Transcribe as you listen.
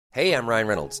Hey, I'm Ryan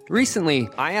Reynolds. Recently,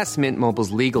 I asked Mint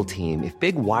Mobile's legal team if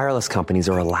big wireless companies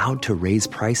are allowed to raise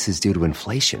prices due to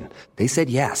inflation. They said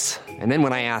yes. And then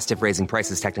when I asked if raising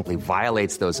prices technically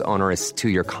violates those onerous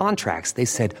two-year contracts, they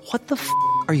said, "What the f***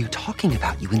 are you talking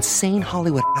about, you insane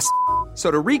Hollywood ass?" So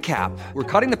to recap, we're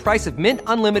cutting the price of Mint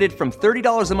Unlimited from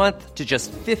 $30 a month to just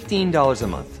 $15 a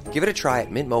month. Give it a try at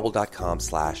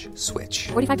mintmobile.com/switch.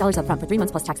 $45 up front for 3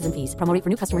 months plus taxes and fees. Promo rate for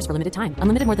new customers for limited time.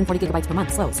 Unlimited more than 40 gigabytes per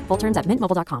month. Slows full terms at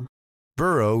mintmobile.com.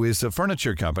 Burrow is a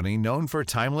furniture company known for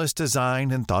timeless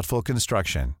design and thoughtful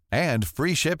construction, and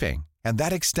free shipping, and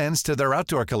that extends to their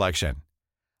outdoor collection.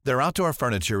 Their outdoor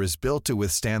furniture is built to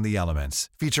withstand the elements,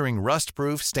 featuring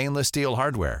rust-proof stainless steel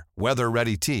hardware,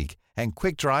 weather-ready teak, and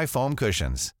quick-dry foam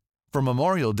cushions. For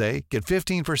Memorial Day, get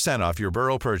 15% off your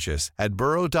Burrow purchase at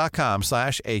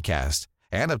burrow.com/acast,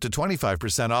 and up to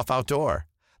 25% off outdoor.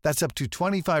 That's up to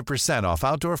 25% off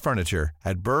outdoor furniture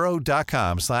at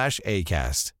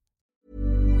burrow.com/acast.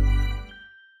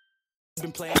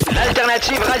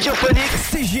 L'alternative radiophonique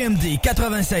CJMD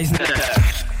 96.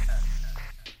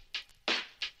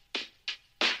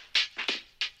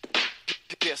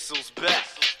 Guess who's back?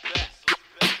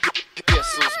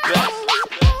 Guess who's back?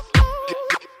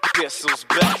 Guess who's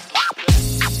back?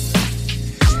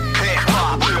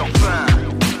 Hip-hop urbain.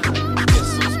 Guess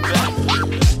who's back?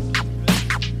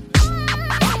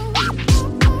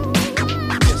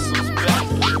 Guess who's back?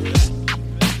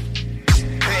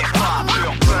 Hip-hop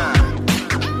urbain.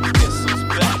 Guess who's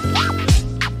back?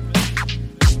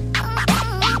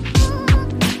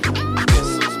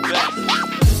 Guess who's back?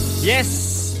 Yes!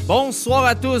 Bonsoir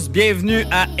à tous, bienvenue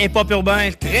à Hip-Hop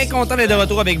Urbain. Très content d'être de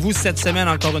retour avec vous cette semaine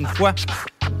encore une fois.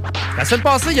 La semaine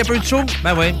passée, il y a peu de show.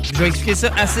 Ben ouais, je vais expliquer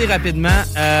ça assez rapidement.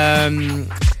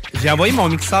 J'ai envoyé mon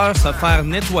mixeur se faire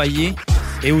nettoyer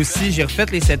et aussi j'ai refait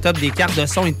les setups des cartes de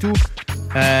son et tout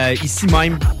ici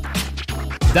même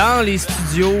dans les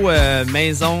studios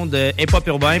maison de Hip-Hop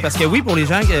Urbain. Parce que oui, pour les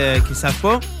gens qui ne savent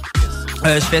pas,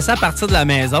 je fais ça à partir de la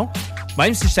maison.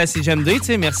 Même si je suis à CJMD, tu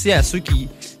sais, merci à ceux qui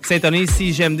s'étonnaient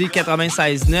CJMD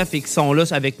 96.9 et qui sont là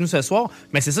avec nous ce soir.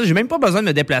 Mais c'est ça, j'ai même pas besoin de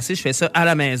me déplacer, je fais ça à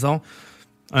la maison.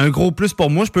 Un gros plus pour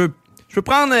moi, je peux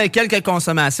prendre quelques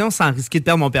consommations sans risquer de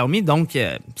perdre mon permis. Donc,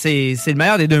 c'est le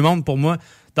meilleur des deux mondes pour moi.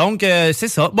 Donc, c'est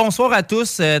ça. Bonsoir à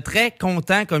tous. Très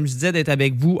content, comme je disais, d'être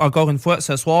avec vous encore une fois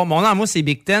ce soir. Mon nom à moi, c'est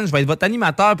Big Ten. Je vais être votre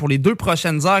animateur pour les 2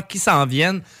 prochaines heures qui s'en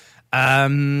viennent.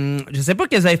 Je sais pas ce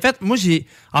que vous avez fait. Moi,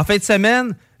 en fin de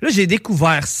semaine, là, j'ai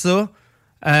découvert ça.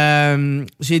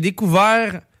 J'ai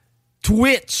découvert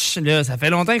Twitch. Là, ça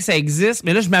fait longtemps que ça existe,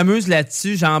 mais là, je m'amuse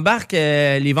là-dessus. J'embarque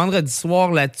les vendredis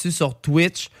soirs là-dessus sur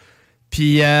Twitch.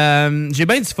 Puis, j'ai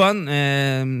bien du fun.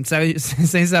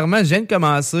 Sincèrement, je viens de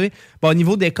commencer. Bon, au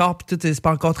niveau décor, puis tout, c'est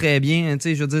pas encore très bien. Tu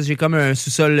sais, je veux dire, j'ai comme un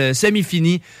sous-sol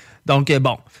semi-fini. Donc,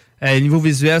 bon. Niveau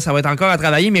visuel, ça va être encore à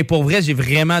travailler, mais pour vrai, j'ai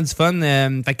vraiment du fun.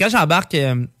 Fait que quand j'embarque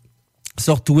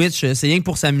sur Twitch, c'est rien que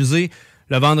pour s'amuser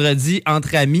le vendredi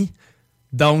entre amis.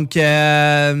 Donc, fait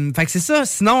que c'est ça.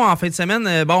 Sinon, en fin de semaine,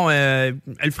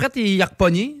 Alfred, il a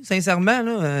repogné, sincèrement.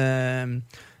 Là,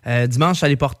 dimanche,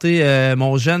 j'allais porter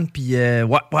mon jeune, puis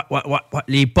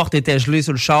les portes étaient gelées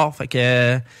sur le char. Fait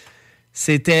que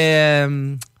c'était...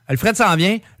 Alfred s'en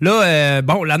vient. Là,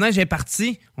 la neige est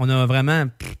partie. On a vraiment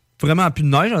plus de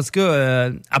neige, en tout cas.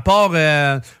 À part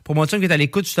pour mon chum qui est à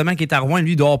l'écoute, justement, qui est à Rouen,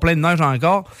 lui, il doit avoir plein de neige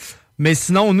encore. Mais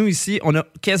sinon, nous, ici, on a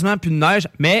quasiment plus de neige.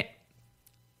 Mais,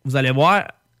 vous allez voir,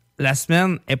 la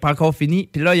semaine n'est pas encore finie.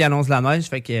 Puis là, il annonce la neige.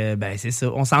 Fait que, c'est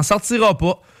ça. On s'en sortira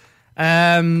pas.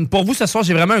 Pour vous, ce soir,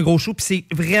 j'ai vraiment un gros show. Puis c'est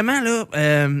vraiment, là,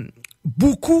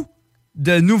 beaucoup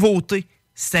de nouveautés.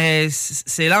 C'est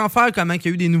l'enfer comment il y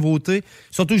a eu des nouveautés.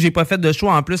 Surtout que j'ai pas fait de show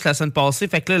en plus la semaine passée.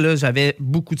 Fait que là j'avais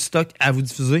beaucoup de stock à vous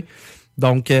diffuser.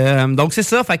 Donc c'est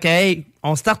ça. Fait que hey,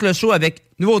 on start le show avec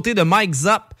nouveauté de Mike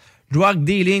Zop. Drug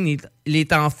Dealing, il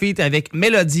est en feat avec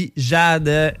Mélodie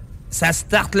Jade. Ça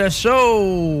start le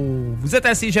show. Vous êtes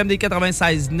à CJMD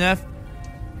 96.9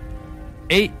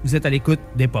 et vous êtes à l'écoute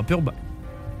des Pop Urbains.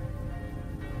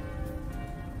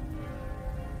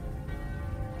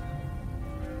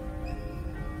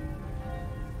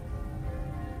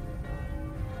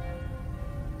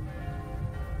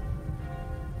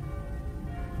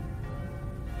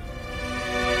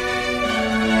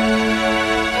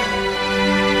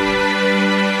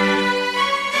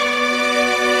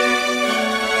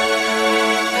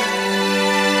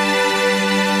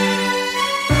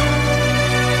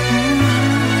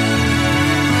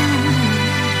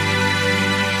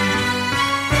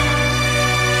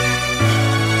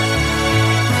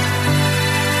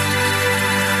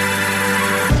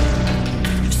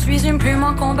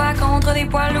 Combat contre des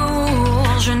poids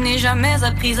lourds, je n'ai jamais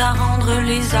appris à rendre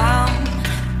les armes.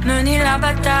 Mener la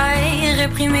bataille,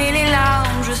 réprimer les larmes.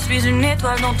 Je suis une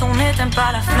étoile dont on n'éteint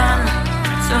pas la flamme.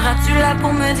 Seras-tu là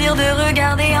pour me dire de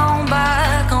regarder en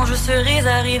bas quand je serai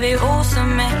arrivé au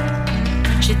sommet?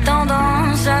 J'ai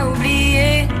tendance à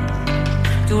oublier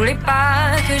tous les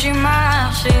pas que j'ai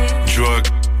marchés. Drug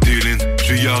dealing,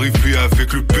 je y arrive plus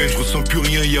avec le pain. Je ressens plus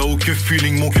rien, y a aucun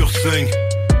feeling, mon cœur saigne.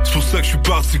 C'est pour ça que je suis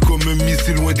parti comme un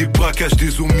missile, loin des braquages,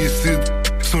 des homicides.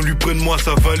 Sans lui près de moi,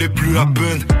 ça valait plus la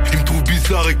peine. Ils me trouvent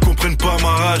bizarre et comprennent pas ma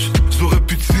rage. J'aurais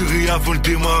pu tirer avant le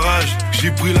démarrage.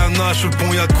 J'ai pris la nage, le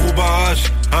pont y'a de gros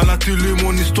barrages. À la télé,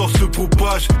 mon histoire se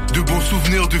propage. De bons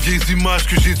souvenirs, de vieilles images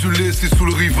que j'ai dû laisser sous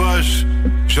le rivage.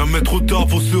 Jamais trop tard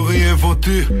pour se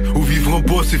réinventer. Ou vivre en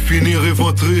boss et finir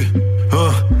éventré.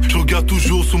 Je regarde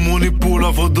toujours sur mon épaule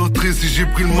avant d'entrer. Si j'ai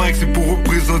pris le mic, c'est pour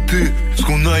représenter ce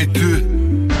qu'on a été.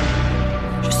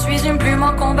 Je suis une plume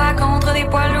en combat contre des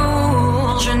poids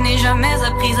lourds. Je n'ai jamais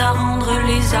appris à rendre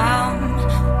les armes.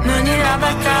 Mener la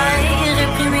bataille,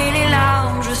 réprimer les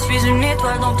larmes. Je suis une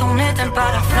étoile dont on n'éteint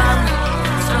pas la flamme.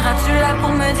 Seras-tu là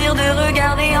pour me dire de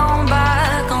regarder en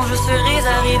bas quand je serai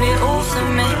arrivé au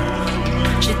sommet?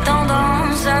 J'ai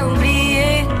tendance à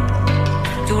oublier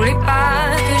tous les pas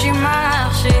que j'ai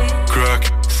marchés.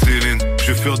 Crack, ceiling,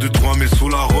 je vais faire 2-3 mais sous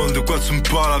la ronde. De quoi tu me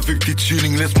parles avec tes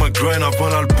chilling? Laisse-moi grind avant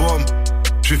l'album.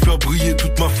 Je vais faire briller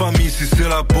toute ma famille si c'est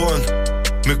la bonne.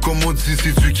 Mais comme on dit,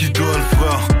 c'est Dieu qui donne,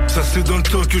 frère. Ça c'est dans le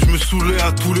temps que je me saoulais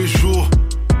à tous les jours.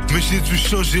 Mais j'ai dû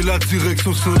changer la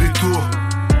direction sans détour.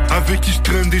 Avec qui je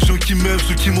traîne, des gens qui m'aiment,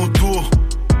 ceux qui m'entourent.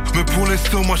 Mais pour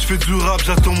l'instant, moi je fais du rap,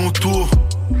 j'attends mon tour.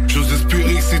 J'ose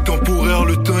espérer que c'est temporaire,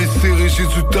 le temps est serré, j'ai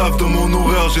du taf dans mon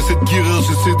horaire. J'essaie de guérir,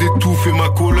 j'essaie d'étouffer ma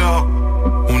colère.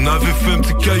 On avait fait un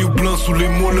petit caillou blanc sous les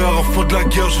molaires. Enfant de la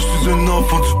guerre, je suis un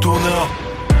enfant du tonnerre.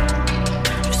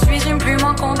 Je suis une plume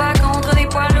en combat contre des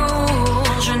poids lourds.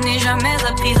 Je n'ai jamais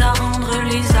appris à rendre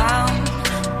les armes.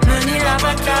 Mener la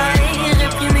bataille,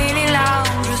 réprimer les larmes.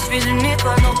 Je suis une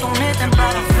étoile dont on n'éteint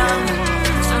pas la flamme.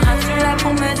 Seras-tu là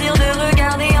pour me dire de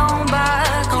regarder en bas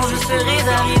quand je serai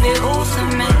arrivé au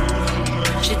sommet?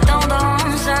 J'ai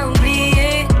tendance à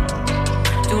oublier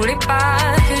tous les pas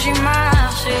que j'ai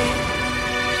marchés.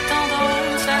 J'ai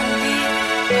tendance à oublier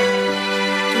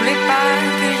tous les pas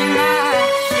que j'ai marchés.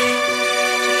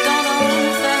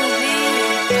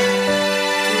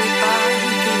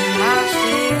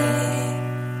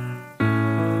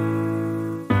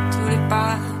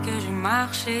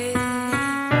 Marcher.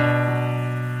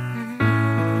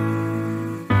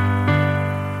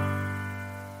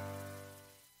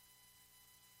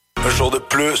 Un jour de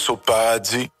plus au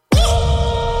paradis.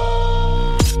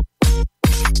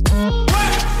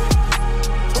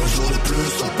 Un jour de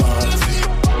plus au paradis.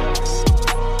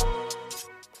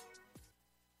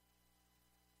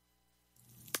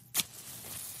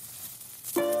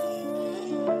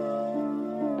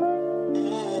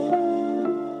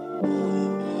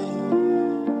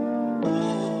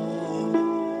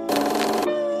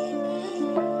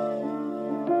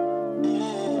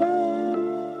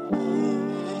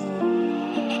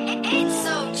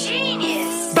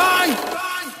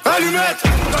 Allumette,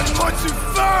 donne-moi du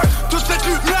feu. Toute cette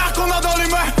lumière qu'on a dans les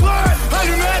mains.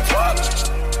 Allumette,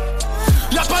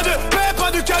 y'a pas de paix,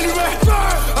 pas de calumet.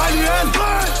 Alien,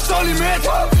 sans limite.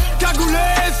 Cagoulé,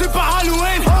 c'est pas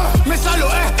Halloween. Mais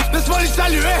saloué, laisse-moi les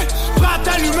saluer. Prêt à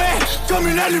t'allumer, comme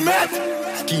une allumette.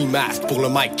 Ski mask pour le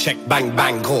mic check, bang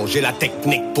bang gros, j'ai la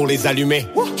technique pour les allumer.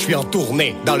 Je suis en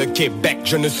tournée dans le Québec,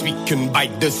 je ne suis qu'une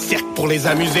bête de cirque pour les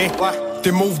amuser.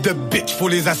 Tes moves de bitch, faut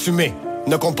les assumer.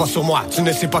 Ne compte pas sur moi, tu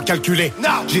ne sais pas calculer.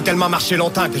 J'ai tellement marché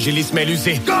longtemps que j'ai les semelles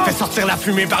usées. Fais sortir la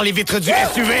fumée par les vitres du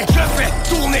SUV. Je fais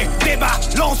tourner des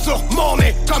ballons sur mon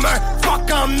nez comme un fuck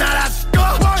en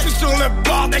Alaska. Je suis sur le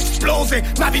bord d'exploser,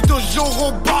 ma vie toujours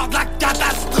au bord de la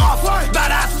catastrophe.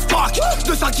 Badass fuck,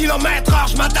 200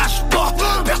 km/h, je m'attache pas.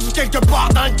 Perdu quelque part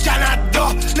dans le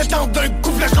Canada. Le temps d'un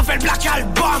couvre, je refais le Black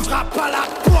Album. Frappe à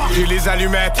la porte. J'ai les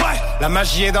allumettes, la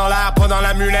magie est dans l'air, pas dans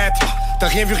l'amulette. T'as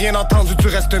rien vu, rien entendu, tu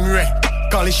restes muet.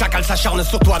 Quand les chacals s'acharnent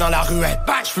sur toi dans la ruelle.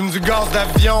 J'fume du gaz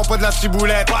d'avion, pas de la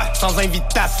ciboulette. Sans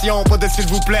invitation, pas de s'il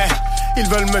vous plaît. Ils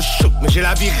veulent me shoot, mais j'ai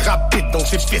la vie rapide. Donc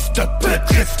c'est fils de pute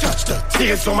risquent de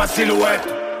tirer sur ma silhouette.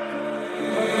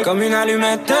 Comme une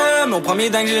allumette, mon premier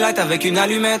dingue j'ai light avec une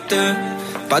allumette.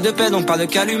 Pas de paix donc pas de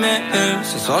calumet.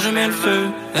 Ce soir je mets le feu,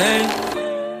 hey.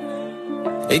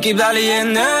 Équipe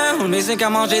d'aliens, on met 5 à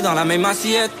manger dans la même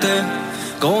assiette.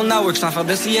 Gros now, j't'en faire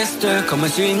de sieste, comme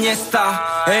monsieur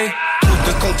Iniesta, hey.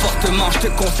 comportement. Je te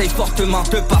conseille fortement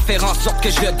de pas faire en sorte que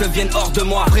je devienne hors de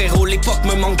moi. Frérot, l'époque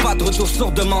me manque pas de retour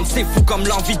sur demande. C'est fou comme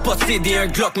l'envie de posséder un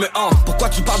Glock me hante. Pourquoi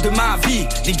tu parles de ma vie?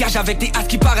 Dégage avec tes as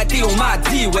qui paraît on m'a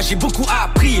dit. Ouais, j'ai beaucoup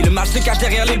appris. Le mal se cache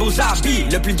derrière les beaux habits.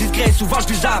 Le plus discret est souvent le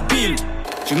plus habile.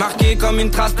 J'suis marqué comme une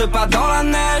trace de pas dans la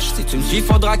neige. Si tu me suis,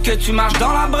 faudra que tu marches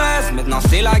dans la braise. Maintenant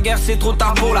c'est la guerre, c'est trop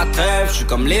tard pour la trêve. J'suis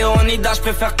comme Léonidas,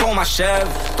 j'préfère qu'on m'achève.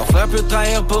 Ton frère peut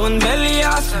trahir pour une belle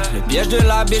liasse. Le piège de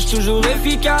la biche toujours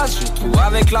efficace. Je trouve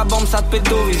avec la bombe ça te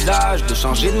pète au visage. De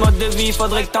changer de mode de vie,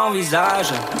 faudrait que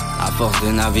t'envisages. À force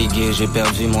de naviguer, j'ai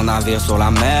perdu mon navire sur la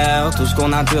mer. Tout ce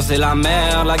qu'on endure c'est la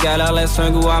mer. La galère laisse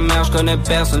un goût amer. J'connais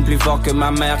personne plus fort que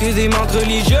ma mère. Les aimantes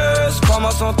religieuses,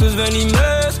 crois-moi sont tous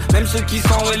venimeuses. Même ceux qui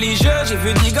sont religieux, j'ai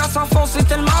vu des gars s'enfoncer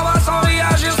tellement bas sans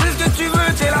réagir. C'est ce que tu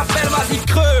veux, t'es la pelle, vas-y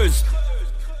creuse.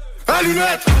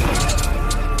 Allumette.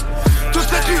 Toute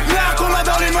cette lumière qu'on a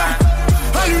dans les mains.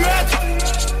 Allumette.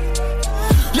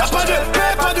 Y'a pas de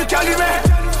paix, pas de calumet.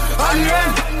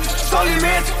 Allume, sans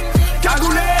limite.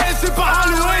 Cagoulé, c'est pas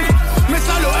Halloween. Mais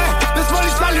salué, laisse-moi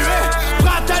les saluer.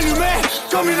 Prêt à t'allumer,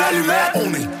 comme une allumette.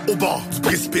 On est au bord du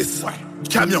précipice.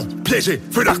 Camion piégé,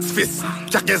 feu d'artifice.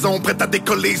 Cargaison prête à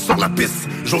décoller sur la piste.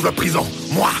 J'ose la prison,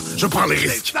 moi, je prends les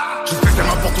risques. J'ai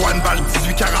spécialement pour toi une balle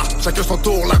 18 carats. Chacun son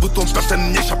tour, la route tourne,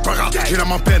 personne n'y échappera. J'ai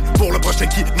l'âme en peine pour le prochain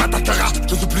qui m'attaquera.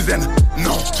 Je suis plus zen,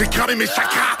 non, j'ai cramé mes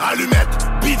chakras. Allumette,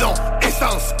 bidon,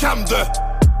 essence, cam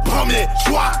de premier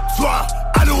choix. Soir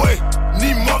alloué,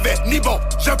 ni mauvais, ni bon.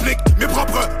 J'applique mes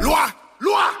propres lois.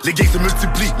 Les gangs se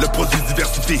multiplient, le produit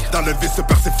diversifie. Dans le vice se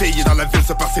perd ses filles et dans la ville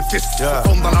se perd ses fils. Se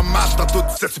fondent dans la masse, dans toute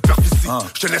cette superficie.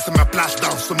 Je te laisse ma place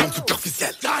dans ce monde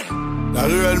superficiel. La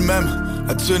rue elle-même,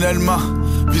 additionnellement.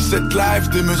 Vis cette life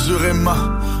démesurément.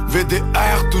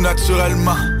 VDR tout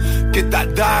naturellement. Qu'état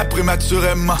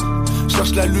prématurément.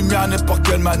 Cherche la lumière n'importe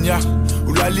quelle manière.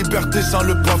 Ou la liberté sans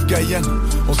le prof Guyenne.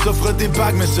 On s'offre des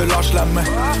bagues mais se lâche la main.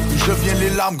 Puis je viens les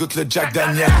larmes, goûte le Jack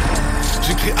Daniel.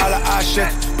 J'écris à la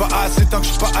hachette, pas assez tant que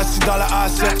j'suis pas assis dans la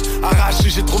A7. Arraché,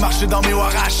 j'ai trop marché dans mes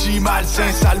warachis.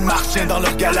 Malsain, sale martien dans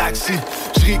leur galaxie.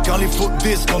 J'ris quand les faux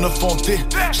disques on a fondé.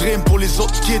 J'rime pour les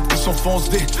autres kids qui sont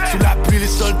foncés. Sous la pluie, les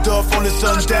soldats font le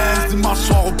Sundance. Dimanche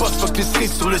soir au poste, fuck les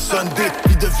cerises sur le Sunday.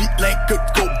 Vie de vilain que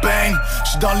Cobain.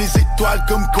 J'suis dans les étoiles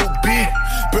comme Kobe.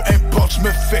 Peu importe,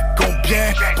 j'me fais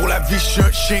combien. Pour la vie, j'suis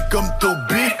un chien comme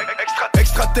Toby.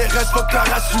 Extraterrestre, fuck la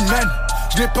race humaine.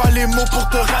 Je n'ai pas les mots pour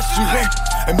te rassurer.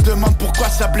 Elle me demande pourquoi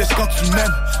ça blesse quand tu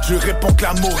m'aimes. Je réponds que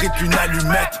l'amour est une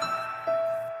allumette.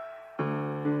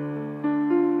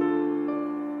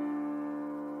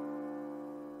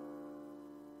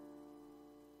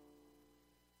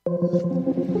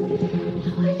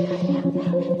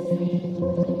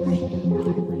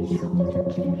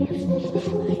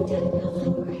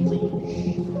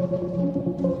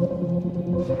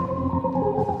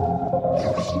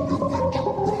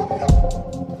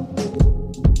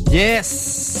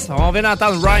 Yes! On vient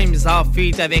d'entendre Rhymes en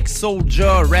feat avec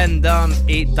Soulja, Random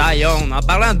et Dion. En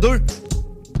parlant d'eux,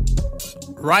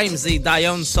 Rhymes et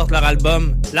Dion sortent leur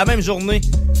album la même journée,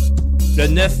 le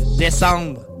 9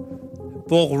 décembre.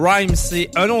 Pour Rhymes, c'est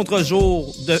un autre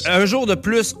jour, un jour de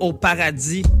plus au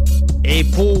paradis. Et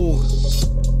pour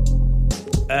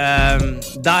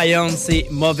Dion, c'est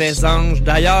Mauvais Ange.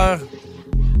 D'ailleurs,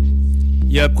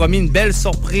 il a promis une belle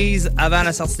surprise avant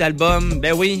la sortie de l'album.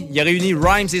 Ben oui, il a réuni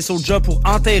Rhymes et Soulja pour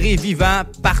Enterrer Vivant,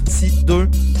 partie 2.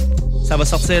 Ça va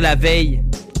sortir la veille,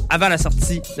 avant la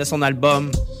sortie de son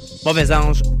album Mauvais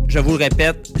Ange. Je vous le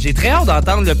répète, j'ai très hâte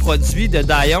d'entendre le produit de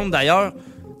Dion. D'ailleurs,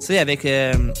 tu sais, avec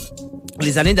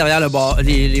les années derrière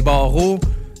les barreaux,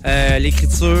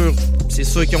 l'écriture, c'est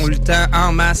ceux qui ont eu le temps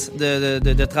en masse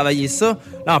de travailler ça.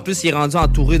 Là, en plus, il est rendu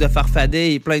entouré de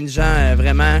farfadets et plein de gens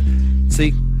vraiment, tu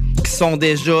sais, qui sont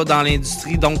déjà dans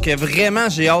l'industrie. Donc, vraiment,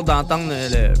 j'ai hâte d'entendre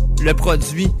le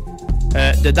produit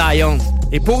de Dion.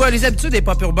 Et pour les habitudes des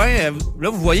pop urbains, là,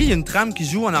 vous voyez, il y a une trame qui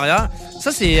joue en arrière.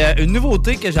 Ça, c'est une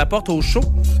nouveauté que j'apporte au show.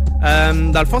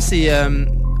 Dans le fond, c'est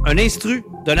un instru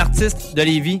d'un artiste de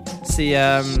Lévis. C'est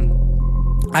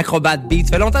Acrobat Beat.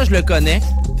 Ça fait longtemps que je le connais.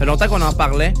 Ça fait longtemps qu'on en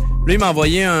parlait. Là, il m'a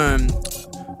envoyé un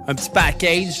petit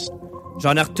package.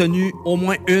 J'en ai retenu au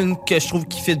moins une que je trouve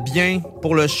qui fit bien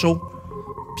pour le show.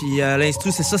 Puis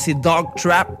l'instru, c'est ça, c'est Dog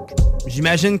Trap.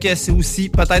 J'imagine que c'est aussi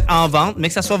peut-être en vente, mais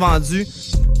que ça soit vendu,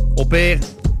 au pire,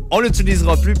 on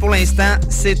l'utilisera plus. Pour l'instant,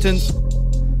 c'est une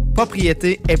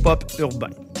propriété hip-hop urbain.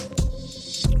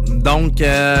 Donc,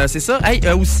 c'est ça. Hey,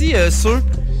 aussi, ceux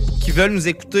qui veulent nous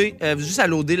écouter, juste à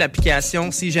loader l'application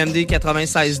CJMD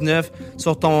 96.9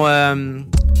 sur ton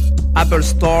Apple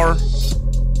Store,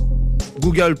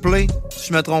 Google Play, si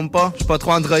je me trompe pas. Je suis pas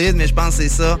trop Android, mais je pense que c'est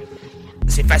ça.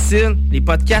 c'est facile, les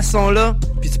podcasts sont là,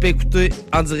 puis tu peux écouter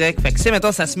en direct. Fait que si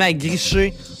maintenant ça se met à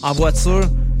gricher en voiture,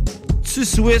 tu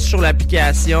switches sur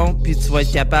l'application, puis tu vas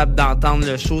être capable d'entendre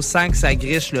le show sans que ça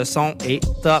griche. Le son est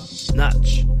top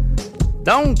notch.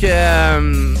 Donc,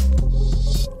 ben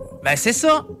c'est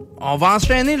ça. On va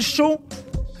enchaîner le show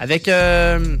avec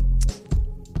le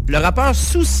rappeur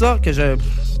Sousa, que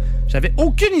j'avais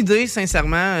aucune idée,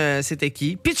 sincèrement, c'était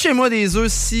qui. Pitchez-moi des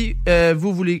œufs si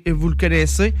vous le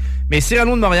connaissez. Mais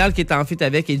Cyrano de Montréal qui est en feat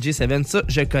avec et J7, ça,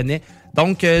 je connais.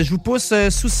 Donc, je vous pousse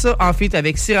Sousa en feat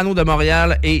avec Cyrano de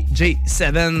Montréal et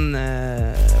J7.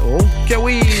 Oh que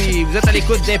oui! Vous êtes à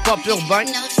l'écoute des Pop Urbain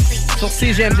sur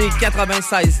CGMD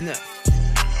 96.9.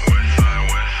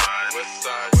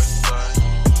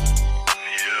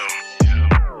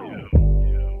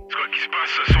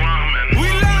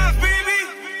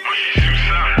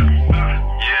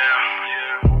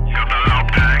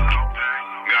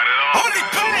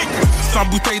 Sans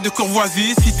bouteille de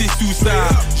courvoisier si t'es sous ça.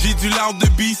 J'ai du lard de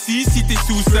BC si t'es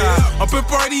sous ça. On peut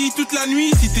party toute la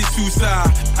nuit si t'es sous ça.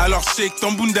 Alors shake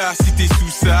ton bunda si t'es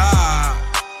sous ça.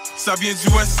 Ça vient du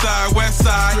West Side, West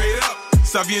Side.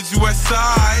 Ça vient du West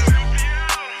Side.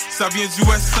 Ça vient du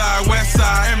West Side, West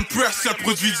Side. Impress, un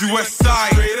produit du West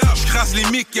Side. J'crase les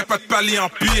mics, y'a pas de palais en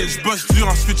pile. J'bosse dur,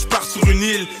 ensuite j'pars sur une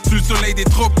île. Sous le soleil des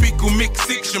tropiques au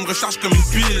Mexique, je me recharge comme une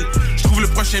pile. J'trouve le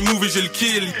prochain move et je le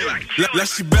kill. Là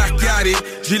j'suis back at it.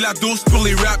 J'ai la dose pour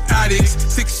les rap addicts.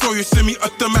 Six Sawyer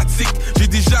semi-automatique. J'ai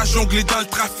déjà jonglé dans le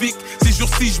trafic. Ces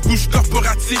jours-ci j'bouge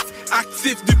corporatif.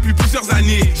 Actif depuis plusieurs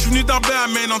années. J'suis venu d'en bas,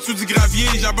 main en dessous du gravier.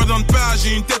 J'abandonne pas,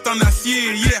 j'ai une tête en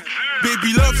acier. Yeah.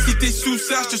 Baby love, si t'es sous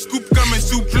ça, j'te scoop comme un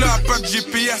soupe-là. Pas de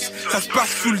GPS, ça se passe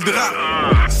sous le drap.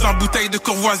 Sans bouteille de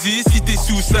courvoisier, si t'es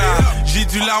sous ça. J'ai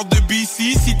du lard de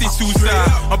BC, si t'es sous ça.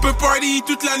 On peut party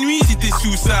toute la nuit, si t'es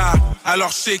sous ça.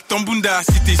 Alors shake ton bunda,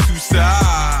 si t'es sous ça.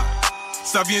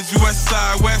 Ça vient du West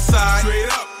Side, West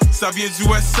Side. Ça vient du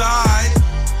West Side.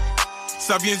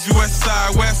 Ça vient du West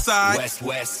Side, West Side. West,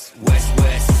 West, West,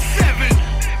 West. 7.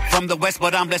 From the West,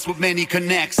 but I'm blessed with many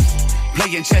connects.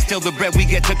 Playing chess till the bread we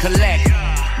get to collect.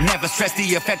 Never stress the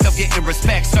effect of getting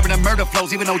respect. Serving the murder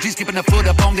flows, even OGs keeping the foot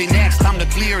up on their necks. Time to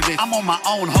clear this. I'm on my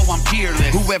own, ho, I'm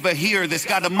peerless. Whoever hear this,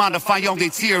 gotta modify on their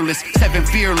tier list. 7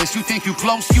 fearless, you think you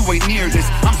close, you ain't near this.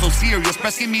 I'm so serious,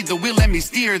 press give me the wheel, let me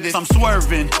steer this. I'm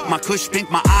swerving, my kush pink,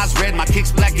 my eyes red. My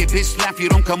kicks black, get bitch slap, you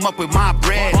don't come up with my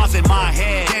bread. Bars in my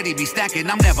head, daddy be stacking,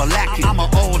 I'm never lacking. I'm an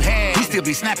old head, he still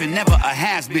be snapping, never a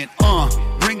has-been.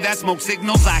 Bring that smoke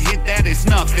signals, I hit that, it's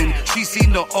nothing. She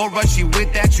seen the aura, she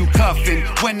with that, you cuffin'.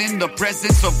 When in the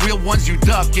presence of real ones, you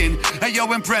duckin'. Hey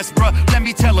yo, impressed, bruh, let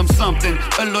me tell him something.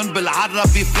 Alun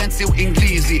بالعربي fancy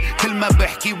وإنجليزي. كلمة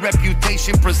بحكي,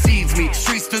 reputation precedes me.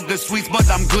 Streets to the sweets, but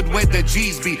I'm good where the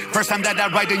G's be. First time that I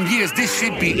write in years, this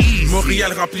shit be easy.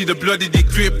 Montréal rempli de blood et des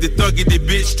crips, des thugs et des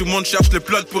bitches. Tout le monde cherche le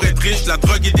plot pour être riche. La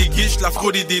drogue et des guiches, la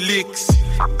fraude et des licks.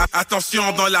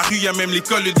 Attention, dans la rue, y'a même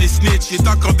l'école des snitch. Et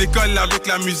tant qu'on décolle avec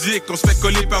la musique, on se fait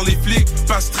coller par les flics.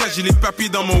 Pas stress, j'ai les papiers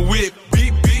dans mon whip.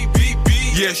 Beep, beep, beep,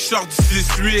 beep. Yeah, short du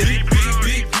 6-8.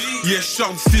 Yeah,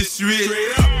 short du 6-8.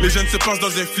 Les jeunes se pensent dans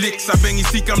un flic. Ça baigne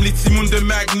ici comme les timounes de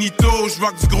Magneto.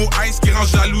 J'vois du gros ice qui rend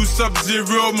jaloux.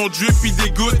 Sub-Zero, mon drip il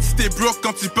dégoûte. Si t'es broke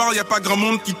quand tu parles, y'a pas grand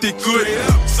monde qui t'écoute.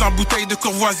 Sans bouteille de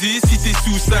courvoisier si t'es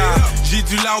sous ça. J'ai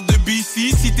du lard de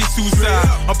BC si t'es sous ça.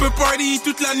 On peut party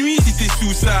toute la nuit si t'es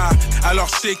sous ça. Alors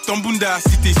shake ton bunda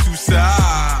si t'es sous ça.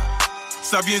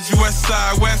 Ça vient du West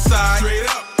Side, West Side.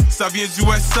 Ça vient du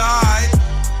West Side.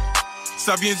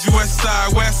 Ça vient du West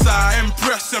Side, West Side.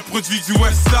 Impress, un produit du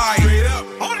West Side.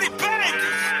 Holy bang!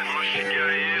 Moi je suis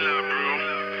gaillé là, bro.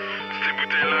 Ces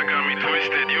bouteilles là, quand ils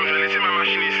twisted, yo, j'ai laissé ma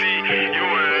machine ici. Yo,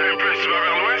 Impress, tu vas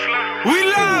vers l'ouest là? Oui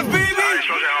là, baby! Ah, je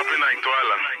change un peu avec toi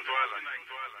là.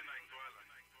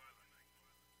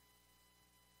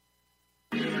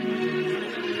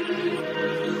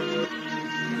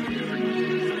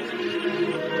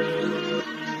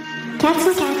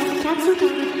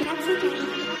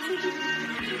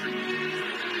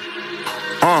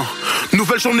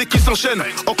 Nouvelle journée qui s'enchaîne,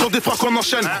 encore des fois qu'on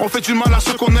enchaîne. On fait du mal à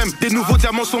ceux qu'on aime, des nouveaux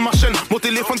diamants sur ma chaîne. Mon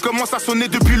téléphone commence à sonner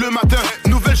depuis le matin.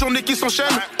 Nouvelle journée qui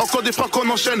s'enchaîne, encore des fois qu'on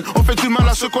enchaîne. On fait du mal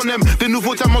à ceux qu'on aime, des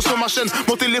nouveaux diamants sur ma chaîne.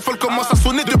 Mon téléphone commence à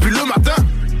sonner depuis le matin.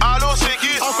 Allô c'est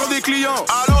qui? Encore des clients.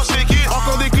 Allô c'est qui?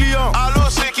 Encore des clients. Allô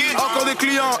c'est qui? Encore des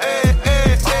clients.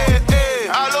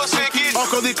 Allô c'est qui?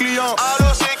 Encore des clients.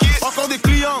 Allô c'est qui? Encore des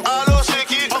clients. Allô c'est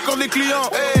qui? Encore des clients.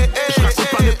 Je raconte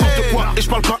pas n'importe quoi et je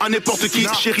parle pas à n'importe qui.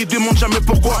 Chérie, demande jamais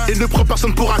pourquoi et ne prends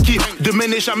personne pour acquis. Demain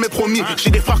n'est jamais promis. J'ai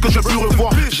des frères que je veux plus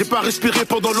revoir. J'ai pas respiré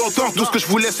pendant longtemps. Tout ce que je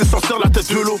voulais, c'est sortir la tête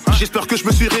de l'eau. J'espère que je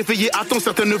me suis réveillé à temps.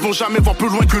 Certains ne vont jamais voir plus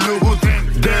loin que le hood.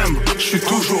 Damn, je suis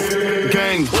toujours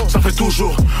gang. Ça fait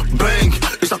toujours bang.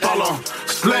 Et ça parle en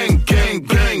slang. Gang,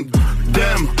 gang.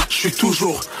 Damn, je suis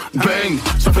toujours bang.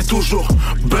 Ça fait toujours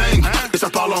bang. Et ça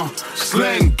parle en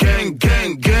slang. Gang,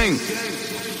 gang, gang.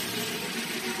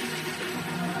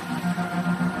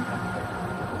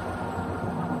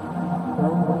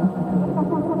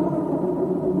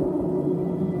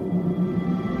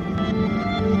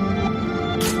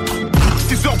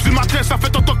 Du matin, ça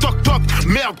fait toc toc toc toc.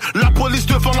 Merde, la police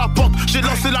devant la porte. J'ai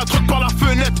lancé la drogue par la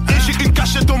fenêtre. Et j'ai une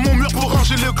cachette dans mon mur pour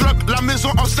ranger le Glock. La maison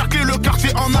encerclée, le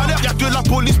quartier en alerte. Y'a de la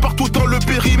police partout dans le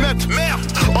périmètre. Merde,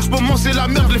 en ce moment c'est la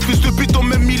merde. Les fils de pute ont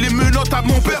même mis les menottes à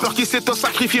mon père. Peur qui s'est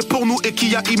sacrifié pour nous et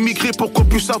qui a immigré pour qu'on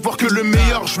puisse savoir que le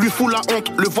meilleur. Je lui fous la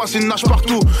honte, le voisinage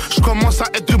partout. Je commence à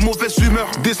être de mauvaise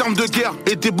humeur. Des armes de guerre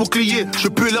et des boucliers. Je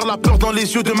peux lire la peur dans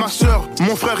les yeux de ma sœur.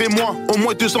 Mon frère et moi, au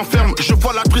moins 2 ans fermes. Je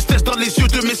vois la tristesse dans les yeux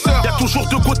de mes sœurs. Y'a toujours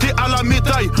 2 côtés à la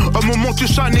médaille. Un moment tu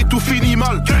chanes et tout finit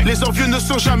mal. Les envieux ne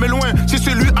sont jamais loin. C'est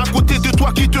celui à côté de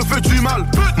toi qui te veut du mal.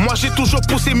 Moi j'ai toujours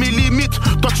poussé mes limites.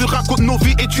 Toi tu racontes nos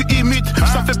vies et tu imites.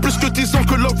 Ça fait plus que 10 ans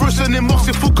que L'Urbain est mort.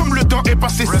 C'est fou comme le temps est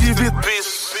passé si vite.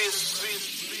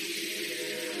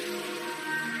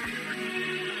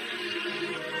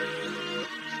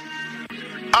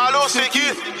 Allô c'est qui?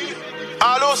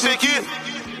 Allô c'est qui?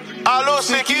 Allô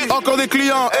c'est qui? Encore des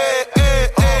clients.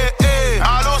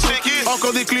 Allô c'est qui?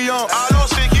 Encore des clients. Allô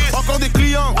c'est qui? Encore des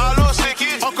clients. Allô c'est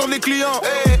qui? Encore des clients.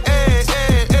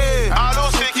 Allô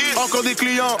c'est qui? Encore des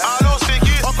clients. Allô c'est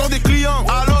qui? Encore des clients.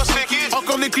 Allô c'est qui?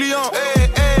 Encore des clients.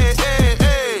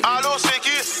 Allô c'est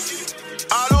qui?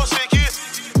 Allô c'est qui?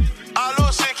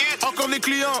 Allô c'est qui? Encore des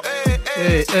clients.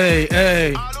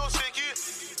 Hey.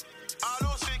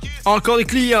 Encore des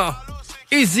clients.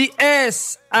 Easy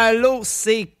S. Allô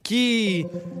c'est qui?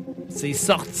 C'est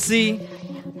sorti.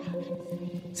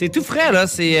 C'est tout frais, là.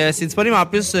 C'est disponible en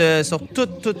plus sur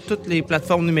toutes les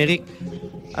plateformes numériques.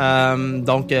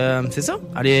 Donc, c'est ça.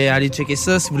 Allez checker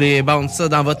ça si vous voulez bounce ça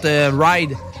dans votre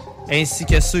ride. Ainsi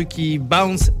que ceux qui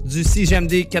bounce du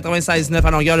CGMD 96.9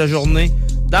 à longueur de journée.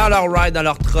 Dans leur ride, dans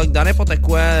leur truck, dans n'importe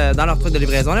quoi. Dans leur truck de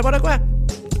livraison, n'importe quoi.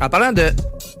 En parlant de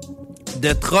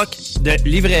truck de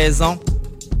livraison.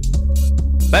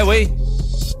 Ben oui.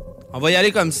 On va y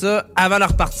aller comme ça avant de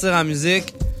repartir en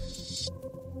musique.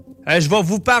 Je vais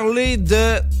vous parler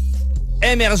de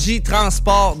MRJ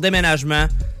Transport Déménagement.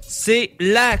 C'est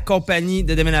la compagnie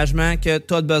de déménagement que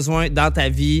tu as besoin dans ta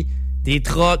vie. Des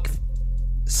trucks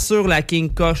sur la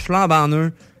King Koch, flambant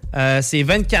neuf. C'est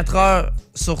 24 heures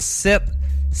sur 7.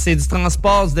 C'est du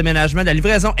transport, du déménagement, de la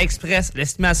livraison express.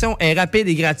 L'estimation est rapide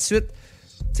et gratuite.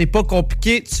 C'est pas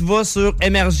compliqué. Tu vas sur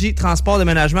MRJ Transport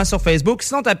Déménagement sur Facebook.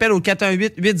 Sinon, t'appelles au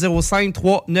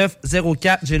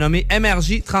 418-805-3904. J'ai nommé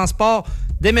MRJ Transport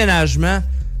Déménagement.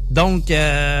 Donc,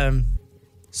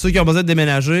 ceux qui ont besoin de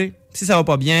déménager, si ça va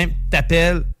pas bien,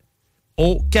 t'appelles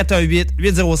au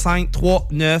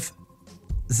 418-805-3904.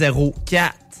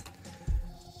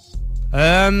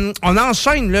 On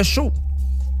enchaîne le show.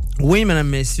 Oui, mesdames,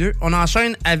 messieurs. On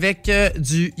enchaîne avec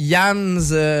du Yams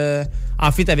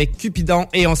en fait avec Cupidon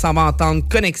et on s'en va entendre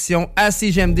Connexion à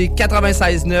CGMD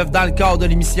 96.9 dans le cadre de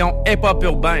l'émission Hip Hop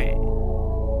Urbain.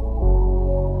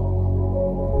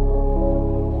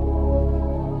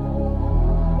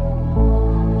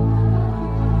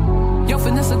 Yo,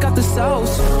 Vanessa got the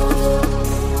sauce.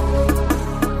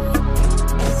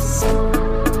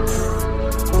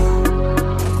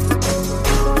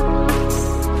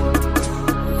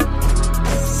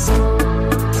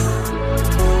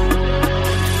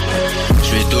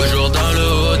 Toujours dans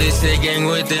le haut des ces gangs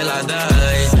où était la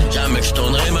daille. Jamais que je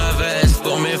tournerai ma veste,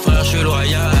 pour mes frères je suis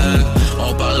loyal.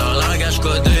 On parle en langage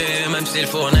codé, même s'il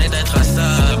faut naître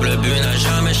intraçable. Le but n'a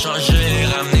jamais changé,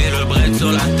 ramener le bread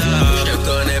sur la table. Je te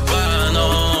connais pas,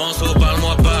 non, so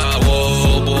parle-moi pas,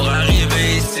 wow. Pour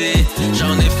arriver ici,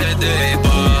 j'en ai fait des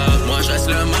pas. Moi je reste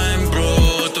le même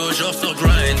bro, toujours sur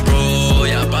grind bro.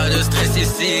 Y'a pas de stress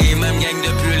ici, même gang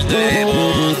depuis le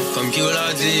début. Comme Q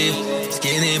l'a dit,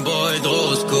 skinny boy,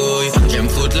 grosse couille. J'aime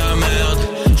foutre la merde,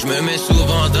 j'me mets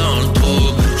souvent dans le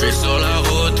trou. J'suis sur la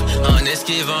route, en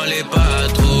esquivant les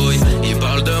patrouilles. Ils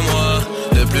parlent de moi,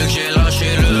 depuis que j'ai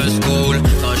lâché le school.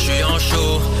 Quand j'suis en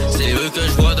show, c'est eux que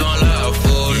j'vois dans la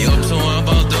foule. Les hops sont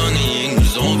abandonnés, ils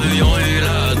nous ont vus, ils ont eu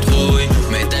la trouille.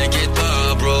 Mais t'inquiète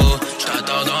pas bro,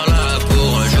 j't'attends dans la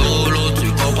cour. Un jour ou l'autre,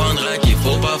 tu comprendras qu'il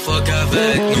faut pas fuck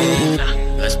avec nous.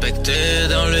 Respecté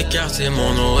dans le quartier,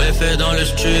 mon nom est fait dans le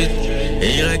street.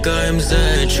 YMZ,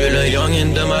 je suis le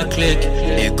youngin de ma clique.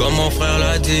 Et comme mon frère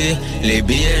l'a dit, les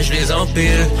billets je les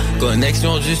empile.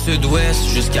 Connexion du sud-ouest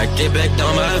jusqu'à Québec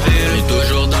dans ma ville. J'suis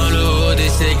toujours dans le haut et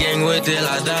ces gangs où était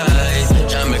la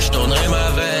die. Jamais que je tournerai ma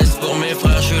veste, pour mes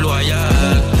frères je suis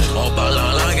loyal. On parle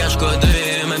en langage codé,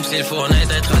 même s'il faut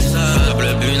naître intraçable.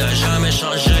 Le but n'a jamais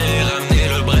changé, ramener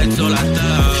le bread sur la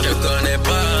table. Je te connais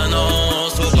pas, non,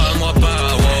 sauf parle-moi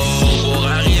pas, wow. Pour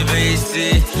arriver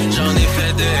ici, j'en ai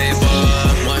fait des bas.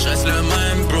 Moi je reste le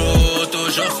même bro,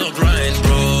 toujours sur grind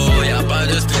bro. Y'a pas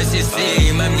de stress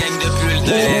ici, même gang depuis le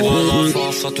début.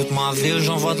 Force à toute ma ville,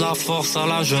 j'envoie de la force à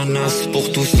la jeunesse.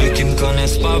 Pour tous ceux qui me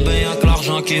connaissent pas, ben y'a que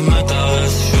l'argent qui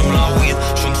m'intéresse. J'fume la weed,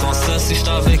 j'fume sans cesse. Si j'étais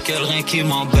avec elle, rien qui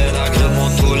m'embête. Agrève mon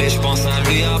tool et j'pense à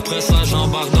lui. Après ça,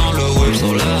 j'embarque dans le whip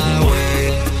sur le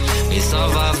highway. Et ça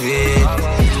va vite.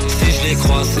 Si je les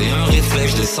croise, c'est un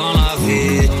réflexe, je descends la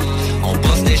vie. On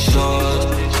passe des shots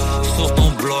sur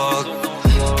ton bloc.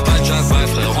 Pas de jack, ouais,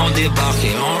 frère, on débarque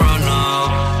et on run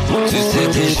out. Tu sais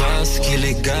déjà ce qu'il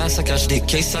est gars, ça cache des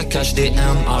cases, ça cache des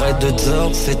M. Arrête de dire,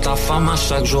 c'est ta femme à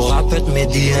chaque jour, répète mes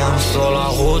DM. Sur la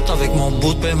route avec mon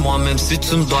bout de paix, moi même si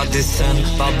tu me dois des scènes.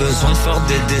 Pas besoin de faire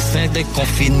des dessins, dès qu'on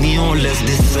finit on laisse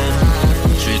des scènes.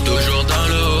 J'suis toujours dans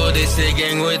le haut et ces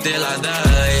gangs où était la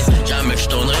die. Jamais que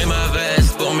j'tournerai ma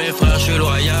veste, pour mes frères j'suis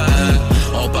loyal.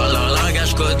 On parle en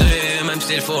langage codé, même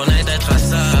s'il faut naître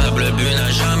intraçable. Le but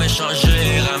n'a jamais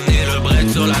changé, ramener le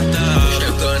bread sur la table.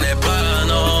 J'te connais pas,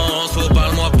 non, so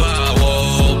parle-moi pas,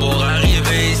 wow. Pour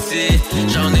arriver ici,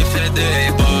 j'en ai fait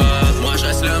des bas. Moi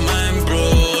j'reste le même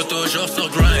bro, toujours sur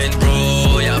grind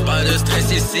bro. Y'a pas de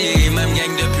stress ici, même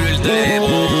gang depuis le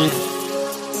début.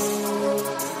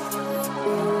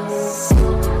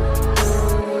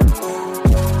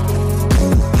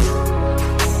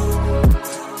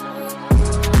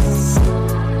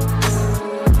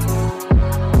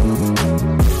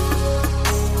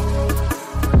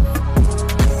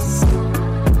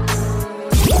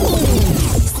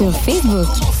 Sur Facebook,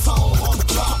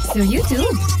 sur YouTube,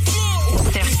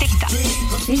 sur TikTok.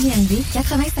 CJMD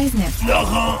 96.9.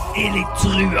 Laurent et les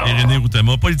truands. Et René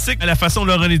Routama, politique à la façon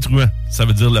Laurent et les truands. Ça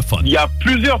veut dire le fun. Il y a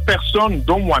plusieurs personnes,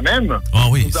 dont moi-même,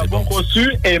 nous avons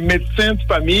reçu un médecin de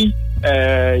famille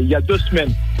il y a 2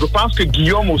 semaines. Je pense que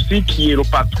Guillaume aussi, qui est le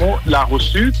patron, l'a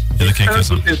reçu. Un de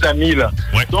ses amis, là.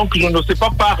 Ouais. Donc, je ne sais pas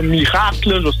par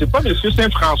miracle, je ne sais pas, M.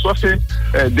 Saint-François fait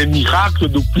des miracles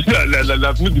depuis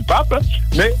la venue du pape.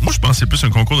 Mais... Moi, je pense que c'est plus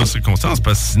un concours de circonstances,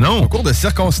 parce que sinon... Un concours de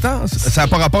circonstances? Ça n'a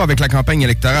pas rapport avec la campagne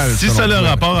électorale. Si ça a le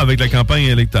rapport avec la campagne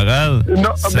électorale,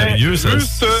 non, sérieux, ça,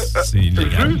 c'est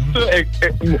illégal.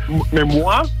 Mais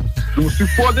moi, je me suis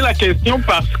posé la question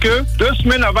parce que 2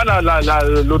 semaines avant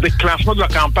le déclenchement de la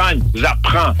campagne,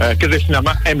 j'apprends que j'ai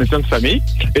finalement un médecin de famille.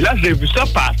 Et là, j'ai vu ça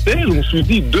passer. Je me suis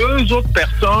dit, 2 autres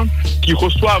personnes qui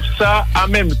reçoivent ça en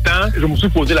même temps. Je me suis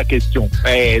posé la question.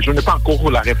 Et je n'ai pas encore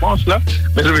la réponse, là.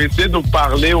 Mais je vais essayer de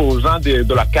parler aux gens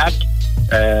de la CAQ.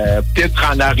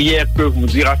 Peut-être en arrière peuvent vous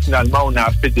dire, finalement, on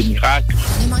a fait des miracles.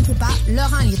 Ne manquez pas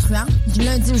Laurent les truands, du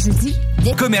lundi au jeudi.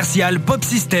 Commercial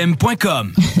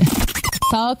popsystem.com.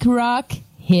 Talk rock,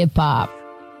 hip-hop.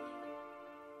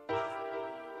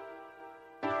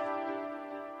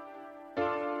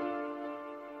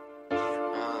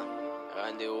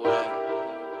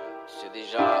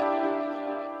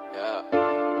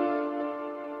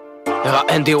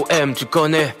 NDOM, tu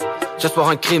connais. Ce soir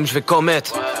un crime je vais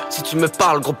commettre. Si tu me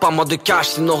parles, gros, pas moi de cash,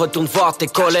 sinon retourne voir tes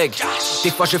collègues.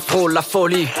 Des fois je frôle la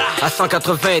folie, à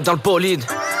 180 dans le bolide.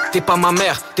 T'es pas ma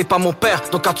mère, t'es pas mon père,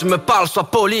 donc quand tu me parles, sois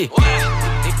poli.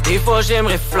 Des fois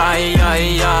j'aimerais fly,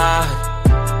 aïe, aïe.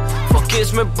 Faut que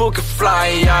je me book a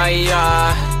fly, aïe,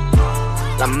 aïe.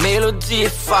 La mélodie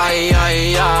est faille,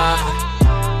 aïe, aïe.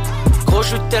 Gros, je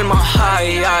suis tellement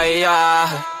high, aïe, aïe.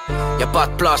 Y'a pas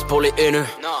de place pour les haineux,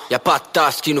 y'a pas de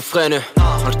tasse qui nous freine.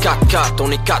 Dans le 4x4,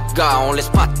 on est 4 gars, on laisse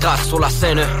pas de traces sur la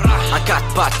scène. À 4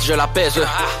 pattes, je la baise,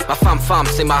 ma femme,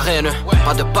 c'est ma reine.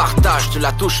 Pas de partage, tu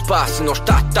la touches pas, sinon je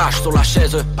t'attache sur la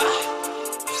chaise.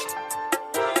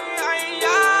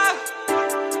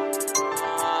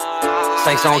 «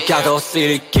 514, c'est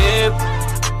l'équipe,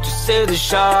 tu sais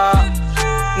déjà.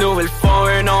 Nouvelle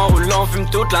fois, un an où l'on fume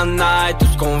toute la night. Tout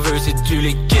ce qu'on veut, c'est du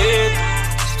liquide.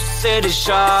 C'est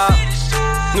déjà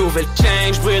nouvelle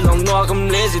change, brille dans le noir comme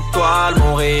les étoiles.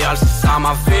 Montréal, c'est ça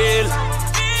ma ville.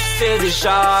 C'est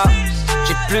déjà,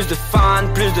 j'ai plus de fans,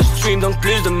 plus de streams, donc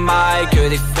plus de mic que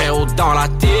des frérots dans la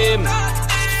team.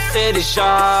 C'est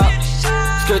déjà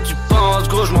ce que tu penses,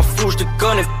 gros, je m'en fous, je te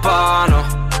connais pas, non.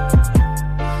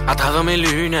 À travers mes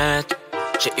lunettes,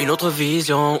 j'ai une autre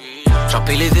vision. J'en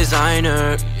paye les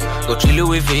designers, Gucci,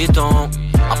 Louis Vuitton.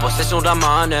 En possession de la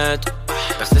manette,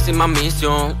 percer c'est ma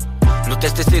mission. Nous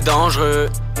tester c'est dangereux,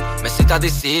 mais c'est ta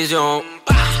décision.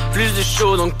 Plus de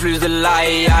show donc plus de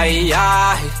light, aïe,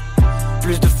 aïe.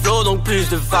 Plus de flow donc plus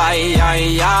de vibe,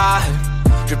 aïe, aïe.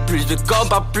 J'ai plus de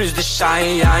combat, plus de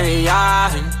shine, aïe,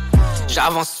 aïe.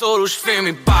 J'avance solo, j'fais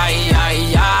mes bails,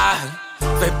 aïe, aïe.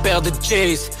 Fais perdre de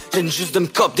chase, j'ai juste de me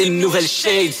cop des nouvelles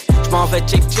shades. J'm'en vais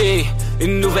checker,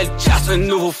 une nouvelle chasse, un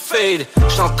nouveau fade.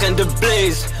 J'suis en train de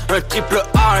blaze, un triple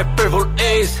A, un purple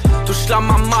ace. Touche la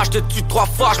maman, j'te tue 3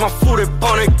 fois, j'm'en fous de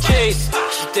prendre un case.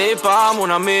 J'étais pas mon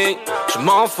ami,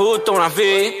 j'm'en fous de ton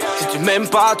avis. Si tu m'aimes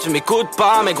pas, tu m'écoutes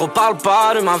pas, mais gros parle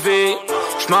pas de ma vie.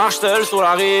 J'marche seul sur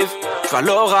la rive, j'vois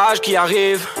l'orage qui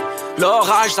arrive.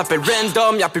 L'orage s'appelle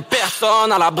random, y'a plus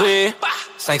personne à l'abri.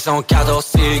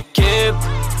 514 équipes,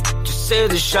 tu sais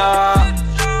déjà.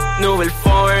 Nouvelle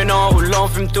fois, un an où l'on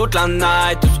fume toute la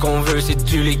night. Tout ce qu'on veut c'est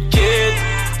du liquide,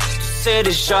 tu sais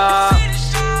déjà.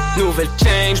 Nouvelle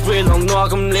change, brille dans le noir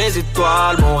comme les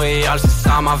étoiles. Montréal c'est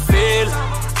ça ma ville,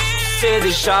 tu sais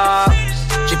déjà.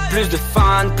 J'ai plus de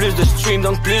fans, plus de streams,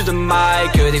 donc plus de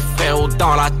mic que des frérots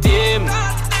dans la team.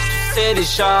 Tu sais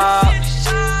déjà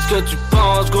ce que tu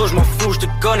penses, gros je m'en fous, je te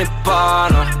connais pas,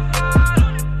 non.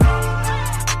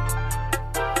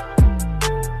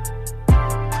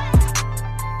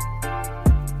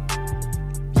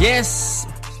 Yes!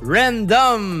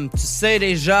 Random, tu sais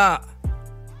déjà.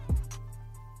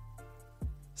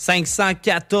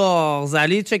 514.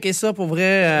 Allez checker ça pour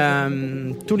vrai.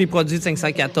 Tous les produits de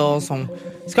 514 sont...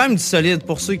 C'est quand même du solide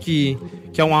pour ceux qui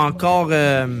ont encore...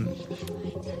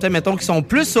 peut-être, mettons, qui sont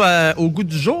plus au goût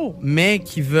du jour, mais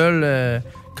qui veulent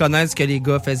connaître ce que les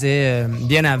gars faisaient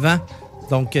bien avant.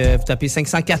 Donc, vous tapez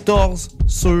 514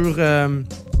 sur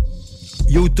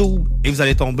YouTube et vous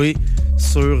allez tomber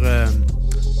sur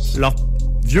leurs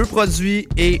vieux produits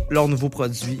et leurs nouveaux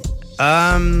produits.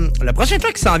 Le prochain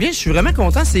track qui s'en vient, je suis vraiment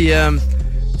content, c'est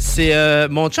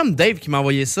mon chum Dave qui m'a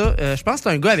envoyé ça. Je pense que c'est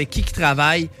un gars avec qui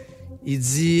travaille. Il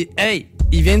dit « Hey,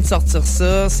 il vient de sortir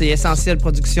ça, c'est Essentiel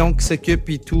Production qui s'occupe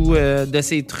et tout de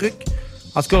ces trucs. »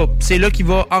 En tout cas, c'est là qu'il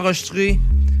va enregistrer.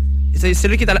 C'est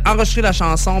là qu'il est allé enregistrer la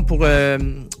chanson pour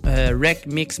Rec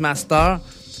Mix Master.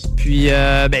 Puis,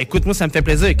 écoute, moi, ça me fait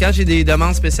plaisir. Quand j'ai des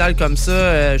demandes spéciales comme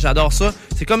ça, j'adore ça.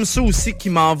 C'est comme ça aussi qui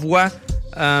m'envoie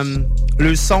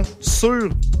le son sur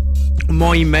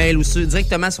mon email ou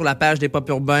directement sur la page des Pop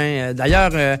Urbain.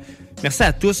 D'ailleurs, merci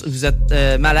à tous. Vous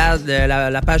êtes malades.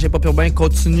 La page des Pop Urbain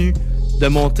continue de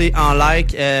monter en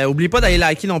like. N'oubliez pas d'aller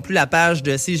liker non plus la page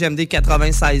de CJMD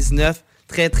 96.9.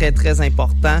 Très, très, très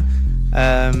important.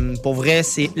 Pour vrai,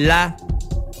 c'est la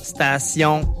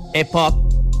station hip-hop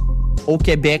au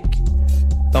Québec.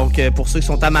 Donc, pour ceux qui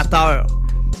sont amateurs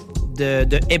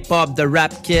de hip-hop, de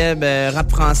rap keb, rap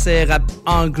français, rap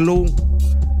anglo,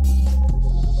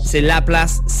 c'est la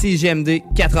place CJMD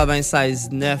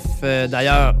 96.9.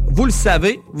 D'ailleurs, vous le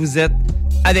savez, vous êtes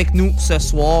avec nous ce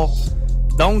soir.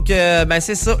 Donc,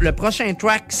 c'est ça. Le prochain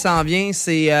track qui s'en vient,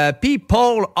 c'est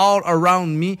People All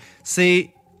Around Me. C'est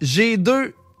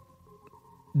G2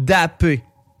 DAP.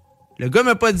 Le gars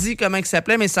m'a pas dit comment il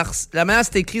s'appelait, mais la manière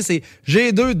c'est écrit, c'est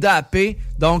G2 DAP.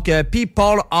 Donc,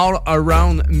 People All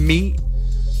Around Me.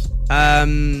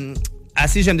 À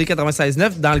CJMD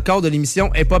 96.9, dans le cadre de l'émission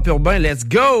Hip Hop Urbain. Let's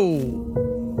go!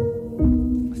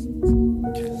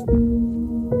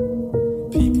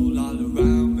 People all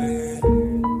around me.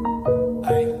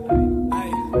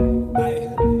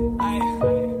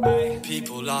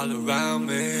 People all around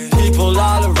me. People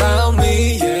all around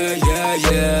me, yeah, yeah,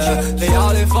 yeah. They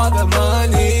all in for the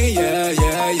money, yeah,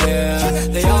 yeah, yeah.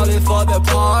 They all in for the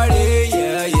party,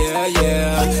 yeah, yeah,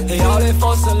 yeah. They all in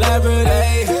for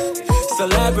celebrity.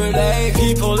 Celebrity,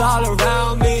 people all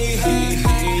around me,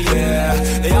 yeah.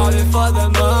 They all in for the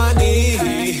money,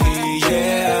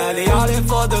 yeah. They all in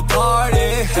for the party,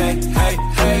 hey, hey,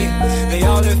 hey. They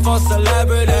all in for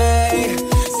celebrity,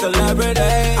 celebrity.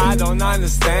 I don't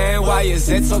understand why is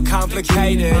it so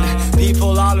complicated.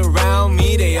 People all around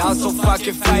me, they all so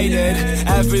fucking faded.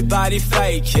 Everybody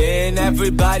faking,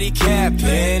 everybody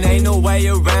capping. Ain't no way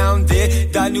around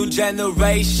it, the new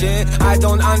generation. I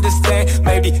don't understand,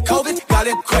 maybe COVID got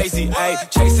it crazy, ayy.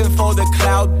 Chasing for the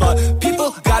cloud, but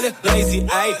people got it lazy,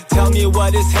 ayy. Tell me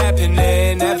what is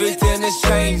happening, everything is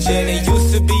changing. It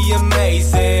used to be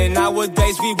amazing,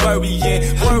 nowadays we worrying,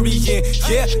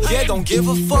 yeah, yeah. Don't give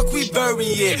a fuck, we bury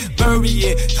it,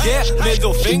 yeah.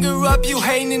 Middle finger up, you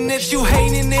hating it,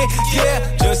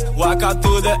 yeah. Just walk out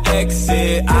through the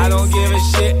exit, I don't give a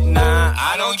shit, nah.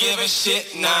 I don't give a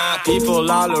shit, nah. People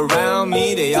all around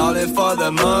me, they all in for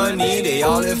the money, they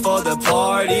all in for the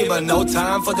party, but no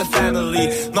time for the family.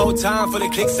 More time for the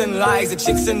clicks and likes, the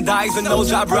chicks and dykes with no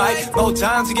job right. More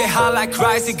time to get high like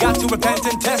Christ, you got to repent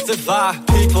and testify.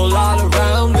 People all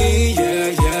around me, yeah,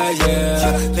 yeah,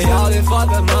 yeah. They all in for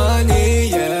the money,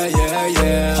 yeah, yeah,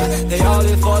 yeah. They all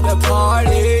in for the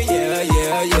party, yeah,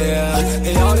 yeah, yeah.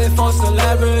 They all in for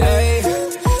celebrity,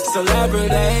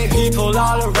 celebrity. People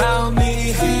all around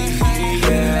me,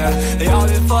 yeah. They all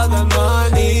in for the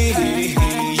money,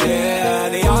 yeah.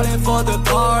 They all in for the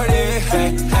party,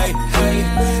 hey, hey, hey.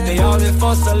 They all in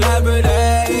for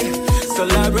celebrity,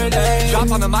 celebrity.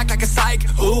 Drop on the mic like a psych.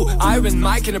 Ooh, Iron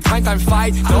Mike in a primetime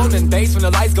fight. Golden bass when the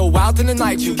lights go out in the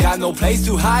night. You got no place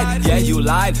to hide. Yeah, you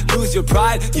lied, lose your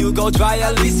pride. You go dry,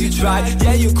 at least you tried.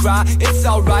 Yeah, you cry, it's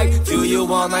alright. Do you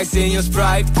want nice in your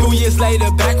Sprite? 2 years later,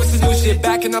 back with some new shit.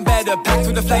 Back and I'm better, packed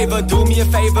with the flavor. Do me a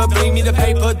favor, bring me the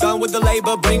paper. Done with the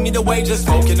labor, bring me the wages.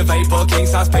 Smoking the vapor, king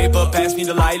size paper. Pass me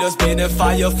the lighter, spin a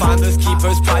fire. Finders,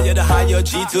 keepers, prior to higher.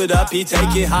 G to the P,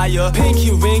 take it higher.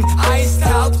 Pinky ring, iced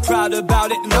out. Proud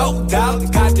about it, no doubt.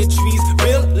 Got the trees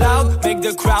real loud, make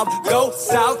the crowd go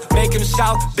south. Make them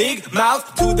shout, big mouth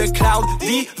to the cloud,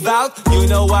 devout. You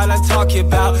know what I'm talking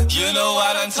about, you know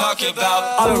what I'm talking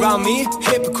about. All around me,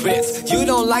 hypocrites. You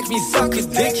don't like me, suck a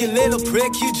dick, you little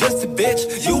prick. You just a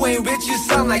bitch, you ain't rich, you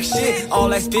sound like shit.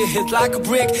 All I spit hits like a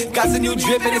brick. Got a new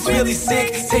drip and it's really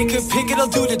sick. Take a pic, it'll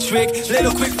do the trick.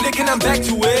 Little quick flick and I'm back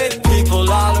to it. People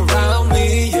all around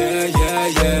me, yeah, yeah,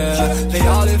 yeah. They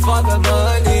all in for the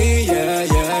money, yeah,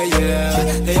 yeah,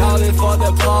 yeah. They all in for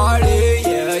the party,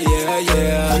 yeah, yeah,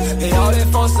 yeah. They all in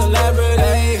for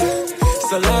celebrity,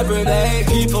 celebrity.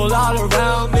 People all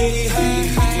around me,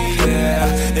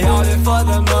 yeah. They all in for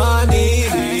the money,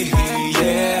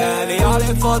 yeah. They all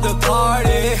in for the party,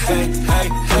 hey, hey,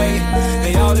 hey.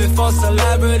 They all in for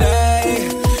celebrity,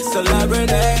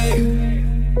 celebrity.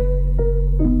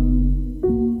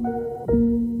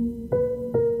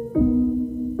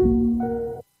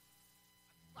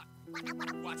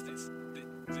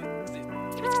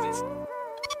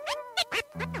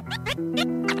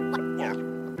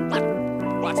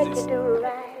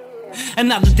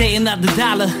 Another day, another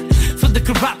dollar. For the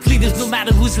corrupt leaders, no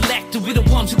matter who's elected, we're the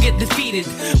ones who get defeated.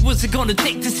 What's it gonna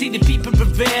take to see the people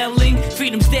prevailing?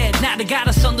 Freedom's dead, now they got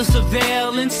us under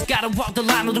surveillance. Gotta walk the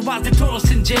line, otherwise they throw us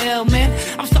in jail, man.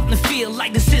 I'm starting to feel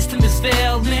like the system is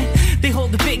failed, man. They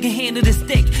hold the bigger hand of the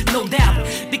stick, no doubt.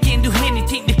 They can't do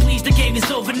anything they please, the game is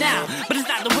over now. But it's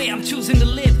not the way I'm choosing to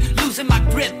live. Losing my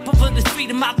grip over this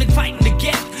freedom I've been fighting to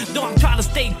get. Though I'm trying to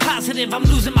stay positive, I'm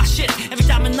losing my shit. Every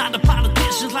time another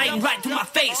politician's lighting right through my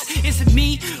face. Is it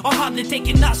me, or are they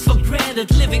taking us for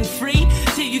granted? Living free,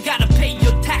 till you gotta pay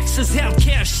your taxes.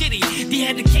 Healthcare shitty, the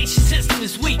education system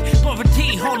is weak.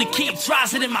 Poverty only keeps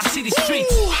rising in my city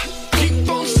streets. Keep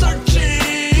on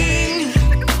searching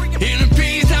in the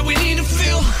peace that we need to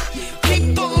feel.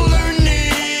 Keep on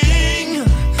learning.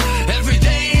 Every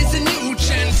day is a new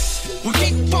chance. We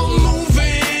keep on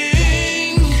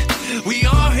moving. We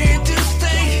are here to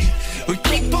stay. We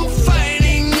keep on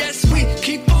fighting. Yes, we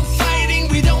keep on fighting.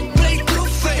 We don't play blue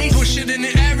face. Push it in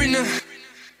the arena.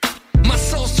 My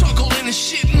soul struggled in the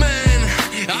shit, man.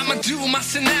 I'ma do my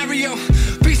scenario.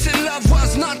 Peace and love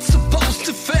was not supposed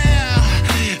to fail.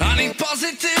 On est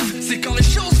positif, c'est quand les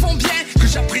choses vont bien que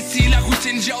j'apprécie la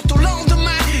routine, j'ai hâte au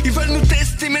lendemain. Ils veulent nous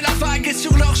tester mais la vague est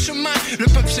sur leur chemin. Le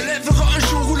peuple se lèvera un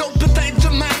jour ou l'autre, peut-être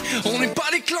demain. On n'est pas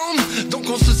des clones, donc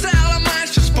on se serre la main.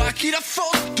 Je sais pas à qui la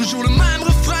faute, toujours le même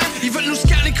refrain. Ils veulent nous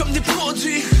scaler comme des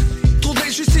produits. Trop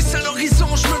d'injustice à l'horizon,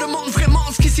 je me demande vraiment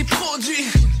ce qui s'y produit.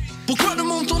 Pourquoi le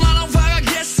monde tourne à l'envers, I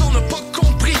guess on n'a pas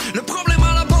compris. Le problème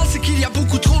à la base c'est qu'il y a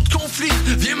beaucoup trop de conflits.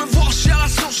 Viens me voir, je suis à la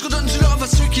source, je redonne du love à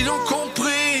ceux qui l'ont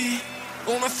compris.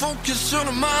 On a focus sur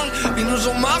le mal, ils nous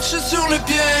ont marché sur les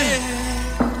pieds.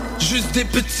 Juste des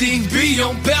petits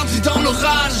billons perdus dans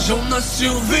l'orage. On a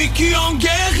survécu en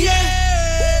guerrier.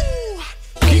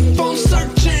 Keep on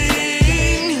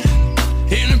searching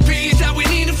in the peace that we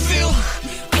need to feel.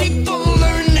 Keep on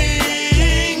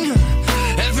learning.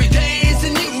 Every day is a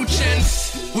new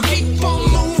chance. We keep on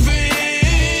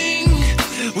moving.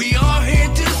 We are here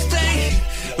to stay.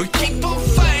 We keep on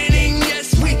fighting.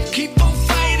 Yes, we keep on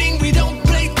fighting. We don't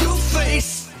play two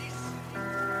face.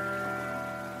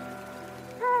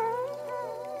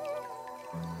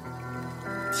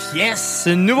 Yes,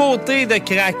 une nouveauté de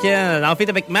Kraken, en fait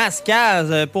avec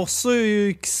Mascaz. Pour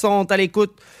ceux qui sont à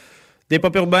l'écoute des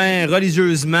pop urbains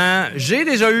religieusement, j'ai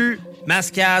déjà eu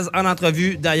Mascaz en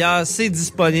entrevue. D'ailleurs, c'est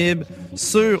disponible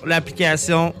sur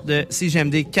l'application de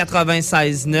CGMD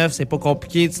 96.9. C'est pas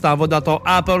compliqué, tu t'en vas dans ton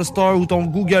Apple Store ou ton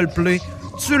Google Play,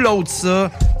 tu loads ça,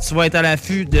 tu vas être à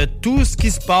l'affût de tout ce qui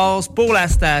se passe pour la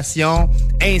station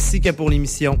ainsi que pour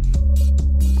l'émission.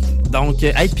 Donc,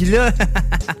 et puis là,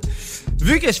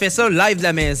 vu que je fais ça live de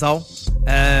la maison,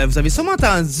 vous avez sûrement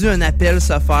entendu un appel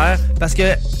se faire. Parce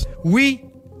que, oui,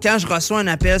 quand je reçois un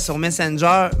appel sur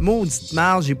Messenger, maudite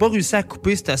marde, j'ai pas réussi à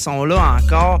couper ce son-là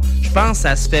encore. Je pense que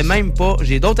ça se fait même pas.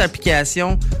 J'ai d'autres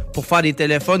applications pour faire des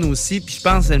téléphones aussi, puis je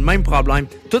pense que c'est le même problème.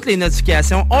 Toutes les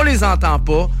notifications, on les entend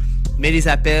pas, mais les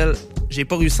appels, j'ai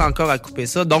pas réussi encore à couper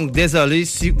ça. Donc, désolé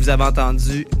si vous avez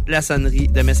entendu la sonnerie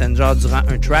de Messenger durant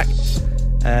un track.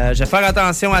 Je vais faire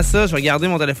attention à ça. Je vais garder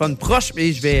mon téléphone proche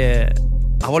et je vais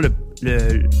avoir le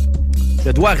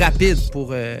doigt rapide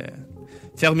pour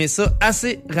fermer ça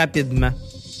assez rapidement.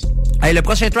 Allez, le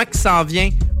prochain track qui s'en vient,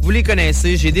 vous les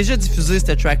connaissez. J'ai déjà diffusé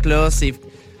ce track-là.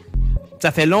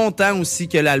 Ça fait longtemps aussi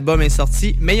que l'album est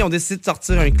sorti, mais ils ont décidé de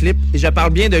sortir un clip. Et je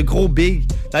parle bien de Gros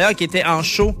Big, d'ailleurs, qui était en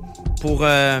show pour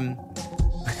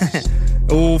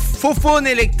au Faux-Foun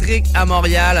électrique à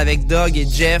Montréal avec Doug et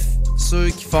Jeff, ceux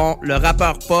qui font le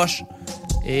rappeur poche.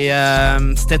 Et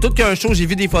c'était tout qu'un show, j'ai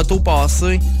vu des photos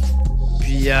passer.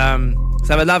 Puis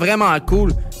ça avait l'air vraiment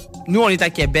cool. Nous, on est à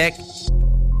Québec.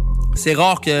 C'est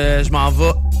rare que je m'en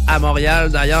vais à Montréal.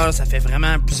 D'ailleurs, ça fait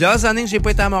vraiment plusieurs années que j'ai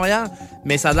pas été à Montréal.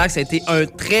 Mais ça a l'air que ça a été un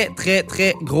très, très,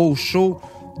 très gros show.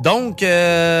 Donc,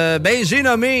 j'ai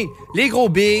nommé les Gros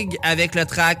Big avec le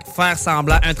track Faire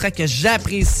Semblant. Un track que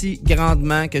j'apprécie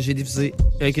grandement, que j'ai diffusé,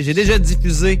 que j'ai déjà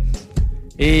diffusé.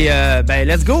 Et,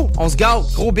 let's go! On se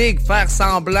gâte. Gros Big, Faire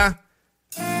Semblant.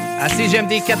 À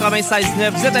CGMD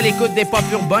 96.9. Vous êtes à l'écoute des pop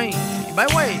urbains. Ben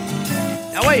ouais!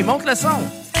 Ah ouais, monte le son!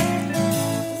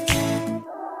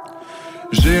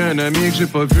 J'ai un ami que j'ai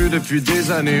pas vu depuis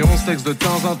des années. On se texte de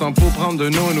temps en temps pour prendre de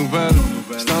nos nouvelles.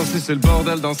 Ce temps-ci c'est le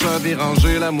bordel dans sa vie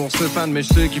rangée. L'amour se fane mais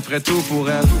je sais qu'il ferait tout pour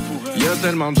elle. Y'a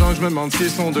tellement de gens que je me demande s'ils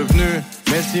sont devenus.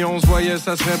 Mais si on se voyait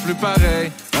ça serait plus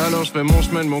pareil. Alors je fais mon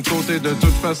chemin de mon côté. De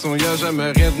toute façon y'a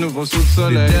jamais rien de nouveau sous le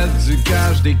soleil. Des dettes, du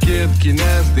cash, des kids qui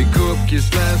naissent, des couples qui se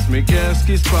laissent. Mais qu'est-ce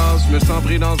qui se passe? Je me sens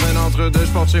pris dans un entre-deux.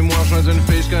 Je porte chez moi, je d'une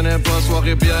fille, je connais pas.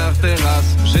 Soirée, bière,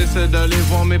 terrasse. J'essaie d'aller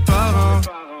voir mes parents.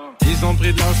 Ils ont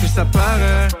pris de l'âge, puis ça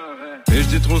paraît. Et je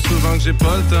dis trop souvent que j'ai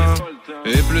pas le temps.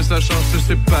 Et plus ça change, plus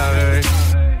c'est pareil.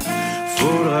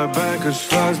 Faudrait bien que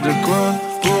je fasse de quoi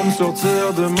pour me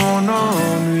sortir de mon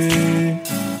ennui.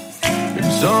 Il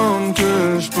me semble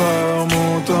que je perds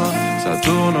mon temps. Ça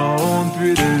tourne en rond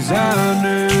depuis des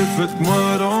années.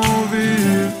 Faites-moi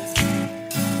d'envie.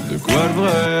 De quoi de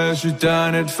vrai, je suis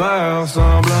tanné de faire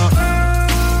semblant.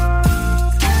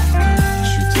 Je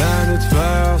suis tanné de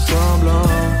faire semblant.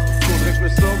 Faudrait que je me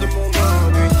sorte de mon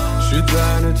ennui. Je suis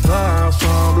tanné de faire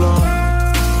semblant.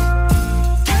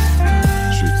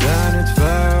 Je suis tanné de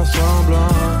faire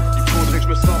semblant. Il faudrait que je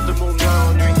me sorte de mon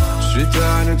ennui. Je suis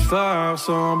tanné de faire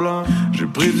semblant. J'ai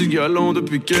pris du galon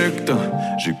depuis quelque temps.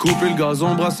 J'ai coupé le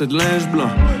gazon, brassé de linge blanc.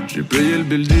 J'ai payé le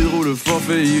bill d'hydro, le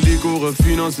forfait illico,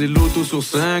 refinancé l'auto sur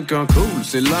 5 ans. Cool,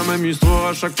 c'est la même histoire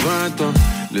à chaque printemps.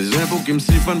 Les impôts qui me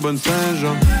siphonnent bonne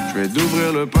Saint-Jean. Je vais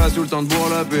d'ouvrir le patio, le temps de boire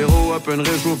l'apéro. À peine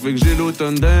réchauffé que j'ai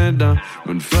l'automne dindin.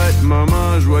 Bonne fête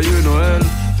maman, joyeux Noël.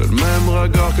 T'as le même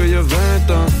regard qu'il y a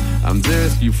 20 ans. À me dire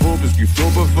ce qu'il faut puis ce qu'il faut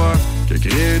pas faire.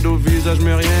 Quelques rides au visage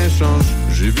mais rien change.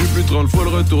 J'ai vu plus de 30 fois le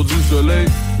retour du soleil.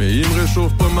 Mais il me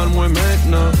réchauffe pas mal moins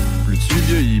maintenant. Plus tu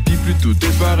vieillis pis plus tout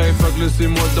est pareil. Fait que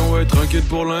laissez-moi donc être tranquille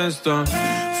pour l'instant.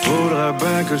 Faudrait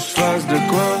bien que je fasse de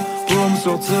quoi pour me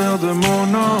sortir de mon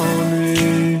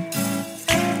ennui.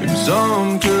 Il me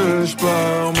semble que je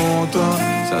perds mon temps.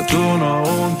 Ça tourne en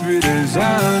rond depuis des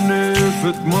années.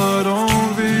 Faites-moi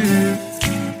d'envie.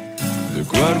 De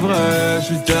quoi de vrai, je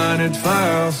suis tanné de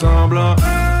faire semblant.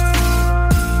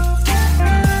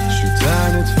 Je suis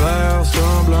tanné de faire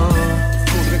semblant.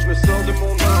 Faudrait que je me sorte de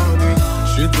mon ennui.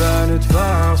 Je suis tanné de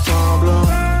faire semblant.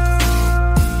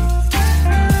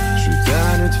 Je suis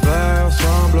tanné de faire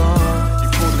semblant. Il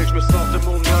faudrait que je me sorte de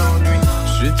mon ennui.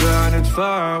 Je suis tanné de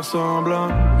faire semblant.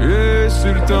 Et si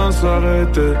le temps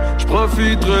s'arrêtait, je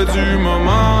profiterais du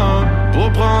moment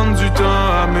pour prendre du temps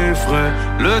à mes frais.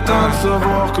 Le temps de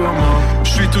savoir comment. Je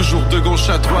suis toujours de gauche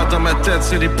à droite dans ma tête.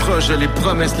 C'est les projets, les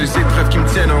promesses, les épreuves qui me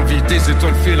tiennent en vie. Des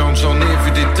étoiles filantes, j'en ai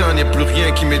vu des tonnes. Y'a plus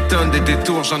rien qui m'étonne, des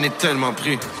détours, j'en ai tellement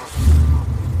pris.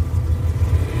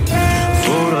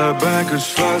 Faudrait bien que je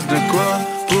fasse de quoi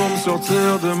pour me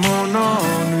sortir de mon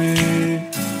ennui.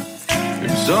 Il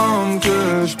me semble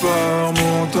que je perds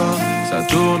mon temps. Ça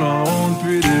tourne en rond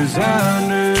depuis des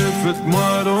années.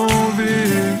 Faites-moi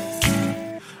d'envie.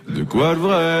 De quoi de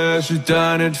vrai, je suis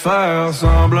tanné de faire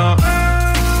semblant.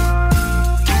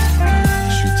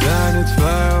 Je suis tanné de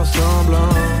faire semblant.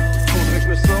 Faudrait que je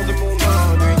me sorte de mon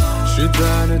ennui. Je suis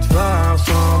tanné de faire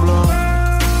semblant.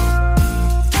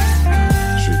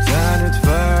 Je suis tanné de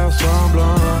faire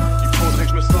semblant. Il faudrait que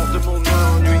je me sorte de mon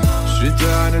ennui. Je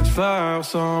faire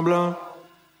semblant.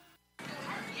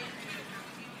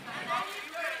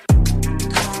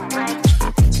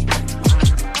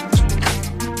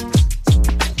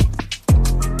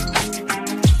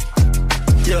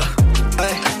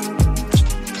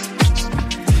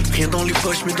 Rien dans les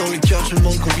poches mais dans le cœur, je me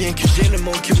demande combien que j'ai. Le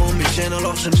manquement me gêne,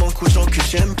 alors je ne manque aux gens que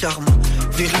j'aime. Car ma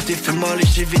vérité fait mal et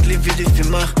j'évite les vides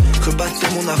éphémères. Rebâtir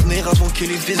mon avenir avant que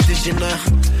les vices dégénèrent.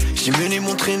 J'ai mené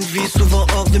mon train de vie souvent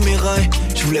hors de mes rails.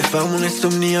 Je voulais faire mon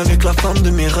insomnie avec la femme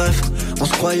de mes rêves. On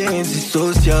se croyait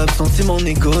indissociable, sentiment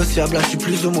négociable. Là je suis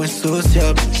plus ou moins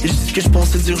sociable. Et je dis ce que je pense,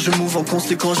 c'est dire je move en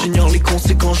conséquence. J'ignore les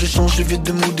conséquences, je change vite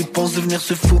de mood et pense devenir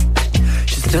ce fou.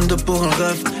 J'ai stand-up pour un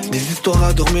rêve, des histoires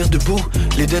à dormir debout.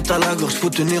 Les dettes à la gorge, faut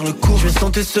tenir le coup. Je me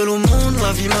sentais seul au monde,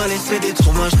 la vie m'a laissé des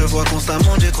traumas. Je revois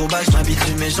constamment, j'ai trop bas, je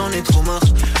m'habitue mais j'en ai trop marre.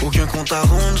 Aucun compte à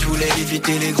rendre, je voulais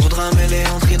éviter les gros drames. Elle est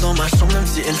entrée dans ma chambre même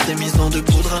si elle s'est mise dans de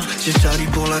beaux draps. J'ai Charlie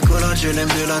pour la collade, je l'aime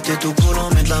de la tête au collant.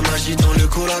 Mets de la magie dans le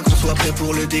cola, qu'on soit prêt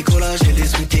pour le décollage. Et les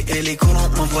sweetés et les collants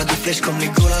m'envoient des flèches comme les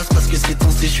golas. Parce que c'est ton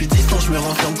si je suis distant, je me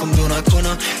renferme comme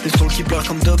Donacona. Le son qui pleure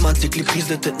comme dogmatique, les prises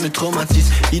de tête me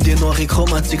traumatisent. Idées noires et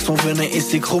chromatiques, son venin et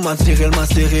ses chromatiques. Elle m'a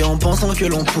serré en pensant que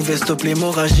l'on pouvait stopper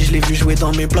l'hémorragie. Je l'ai vu jouer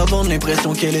dans mes plates-bandes,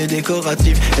 l'impression qu'elle est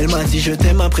décorative. Elle m'a dit je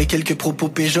t'aime après quelques propos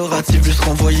péjoratifs. Juste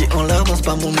renvoyé en l'air, dans ce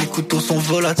pas mon mes couteaux sont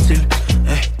volatiles.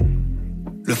 Hey.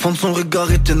 Le fond de son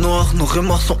regard était noir, nos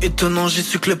remords sont étonnants. J'ai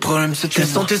su que le problème c'était. Je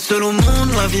me sentais seul au monde,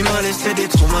 la vie m'a laissé des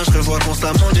traumas. Je revois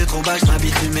constamment, j'ai trop bas, je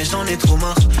m'habitue mais j'en ai trop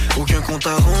marre. Aucun compte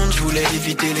à rendre, je voulais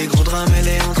éviter les gros drames. Elle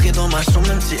est entrée dans ma chambre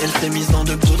même si elle s'est mise dans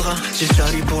de beaux draps. J'ai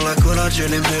Charlie pour la collade, je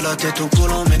l'aime de la tête au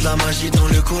collant. Mets de la magie dans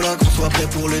le cola, qu'on soit prêt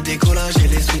pour le décollage. Et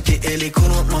les sweetés et les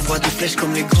collantes m'envoient des flèches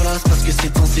comme les golas. Parce que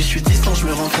c'est temps si je suis distant, je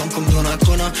me renferme comme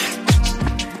Donacona.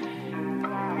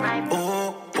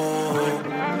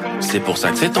 C'est pour ça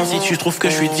que ces temps-ci tu trouves que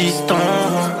je suis distant.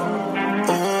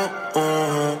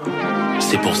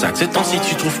 C'est pour ça que ces temps-ci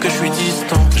tu trouves que je suis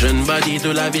distant. Jeune bandit de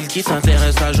la ville qui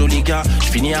s'intéresse à joli gars. Je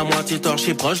finis à moitié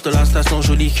torché proche de la station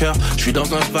Joli Cœur. Je suis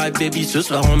dans un vibe baby, ce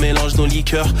soir on mélange nos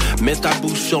liqueurs. Mets ta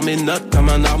bouche sur mes notes comme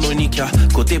un harmonica.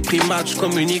 Côté primate, je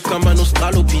communique comme un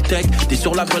australopithèque. T'es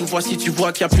sur la bonne voie si tu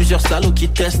vois qu'il y a plusieurs salauds qui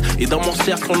testent. Et dans mon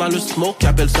cercle on a le smoke,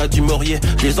 appelle ça du Maurier.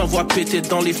 Je les envoie péter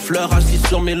dans les fleurs, assis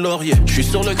sur mes lauriers. Je suis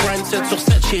sur le grind 7 sur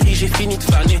 7 chérie, j'ai fini de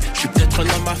faner. Je suis peut-être un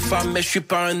homme affamé, mais je suis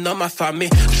pas un homme affamé.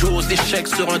 Je joue aux échecs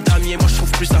sur un damier, moi je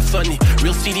trouve plus ça funny.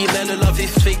 Real city mais le love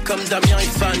est fake comme Damien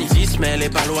et Fanny. 10 mais elle est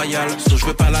pas loyale, so je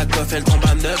veux pas la coiffe. Elle tombe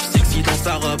à 9, sexy dans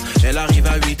sa robe. Elle arrive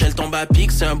à 8, elle tombe à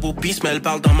pic. C'est un beau pisse mais elle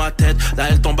parle dans ma tête. Là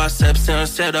elle tombe à 7, c'est un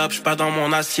setup, je suis pas dans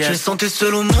mon assiette. Je me sentais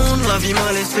seul au monde, la vie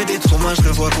m'a laissé des traumas. Je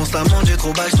revois constamment, j'ai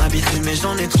trop bas, je m'habitue mais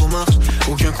j'en ai trop marre.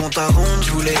 Aucun compte à rendre,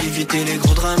 je voulais éviter les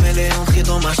gros drames. Elle est entrée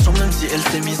dans ma chambre même si elle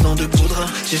s'est mise dans de beaux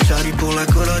draps. J'ai Charlie pour la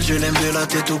collade, je l'aime de la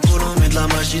tête au collant. Mets de la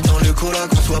magie dans le cola,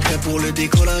 qu'on soit prêt pour le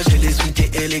décollage. Et les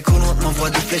sweetés et les collantes m'envoient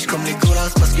des flèches comme les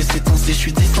golas. Parce que c'est temps si je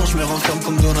suis distant, je me renferme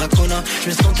comme Donacona. Je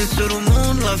me sentais seul au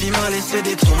monde, la vie m'a laissé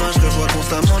des traumas. Je revois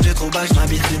constamment, j'ai trop bas, je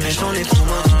m'habitue mais j'en ai trop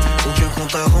marre. Aucun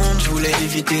compte à rendre, je voulais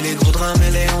éviter les gros drames.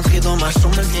 Elle est entrée dans ma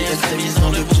chambre même si elle s'est mise dans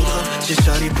de beaux draps. J'ai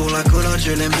Charlie pour la collade,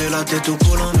 je l'aime de la tête au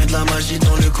collant. Mets de la magie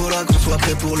dans le cola, qu'on soit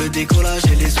prêt pour le décollage.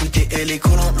 Et les sweetés et les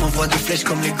collantes m'envoient des flèches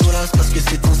comme les golas. Parce que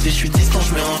c'est temps si je suis distant,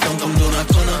 je me renferme comme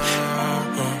Donacona.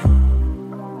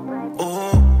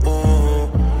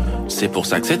 C'est pour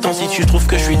ça que ces temps-ci tu trouves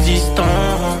que je suis distant.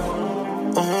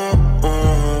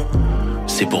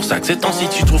 C'est pour ça que ces temps-ci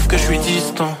tu trouves que je suis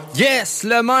distant. Yes,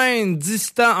 Le Maine,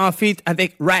 distant en feat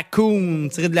avec Raccoon,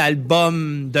 tiré de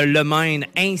l'album de Le Maine,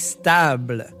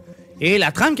 Instable. Et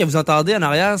la trame que vous entendez en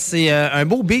arrière, c'est un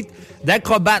beau beat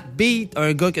d'Acrobat Beat,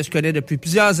 un gars que je connais depuis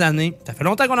plusieurs années. Ça fait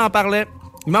longtemps qu'on en parlait.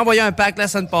 Il m'a envoyé un pack la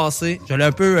semaine passée. Je l'ai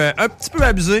un petit peu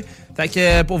abusé. Fait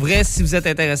que pour vrai, si vous êtes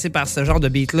intéressé par ce genre de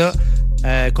beat-là,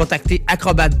 contactez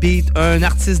Acrobat Beat, un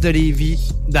artiste de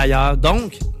Lévis d'ailleurs.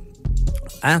 Donc,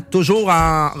 toujours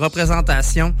en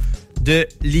représentation de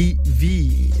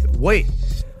Lévis. Oui.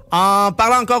 En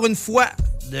parlant encore une fois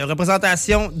de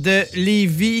représentation de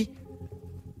Lévis,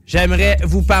 j'aimerais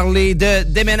vous parler de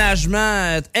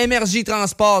déménagement, MRJ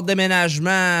Transport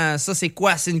Déménagement. Ça, c'est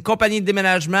quoi? C'est une compagnie de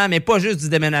déménagement, mais pas juste du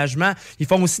déménagement. Ils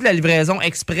font aussi de la livraison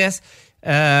express.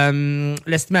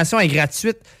 L'estimation est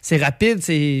gratuite. C'est rapide.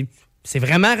 C'est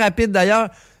vraiment rapide, d'ailleurs.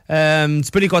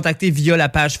 Tu peux les contacter via la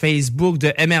page Facebook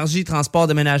de MRJ Transport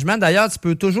Déménagement. D'ailleurs, tu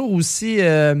peux toujours aussi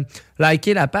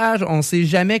liker la page. On ne sait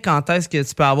jamais quand est-ce que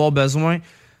tu peux avoir besoin.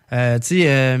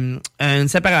 Une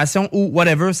séparation ou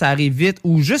whatever, ça arrive vite,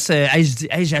 ou juste, je dis,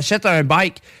 j'achète un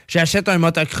bike, j'achète un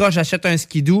motocross, j'achète un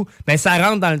skidoo, ben ça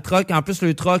rentre dans le truck. En plus,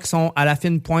 les trucks sont à la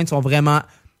fine pointe, sont vraiment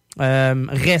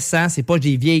récents, c'est pas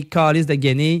des vieilles calices de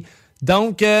guenilles.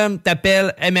 Donc,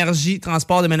 t'appelles MRJ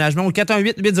Transport Déménagement au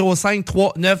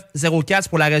 418-805-3904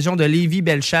 pour la région de Lévis,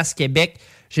 Bellechasse, Québec.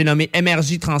 J'ai nommé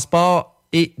MRJ Transport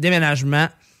et Déménagement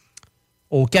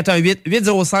au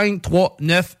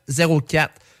 418-805-3904.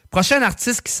 Prochain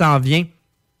artiste qui s'en vient.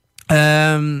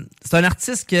 C'est un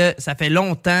artiste que ça fait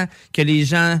longtemps que les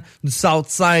gens du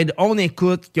Southside, on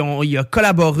écoute, il a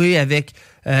collaboré avec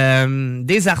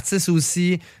des artistes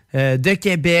aussi de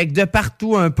Québec, de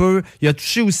partout un peu. Il a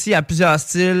touché aussi à plusieurs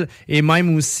styles et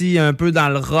même aussi un peu dans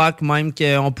le rock, même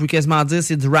qu'on peut quasiment dire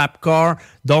c'est du rapcore.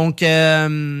 Donc,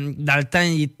 dans le temps,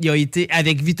 il a été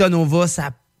avec Vita Nova,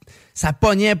 ça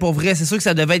pognait pour vrai. C'est sûr que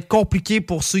ça devait être compliqué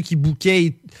pour ceux qui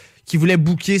bookaient qui voulait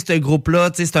booker ce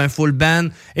groupe-là, c'est un full band.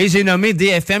 Et j'ai nommé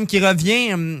DFM qui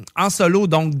revient en solo,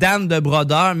 donc Dan de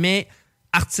Brodeur, mais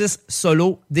artiste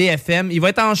solo DFM. Il va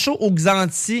être en show au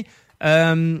Xanthi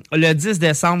le 10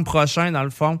 décembre prochain, dans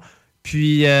le fond.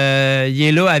 Puis il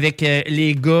est là avec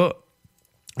les gars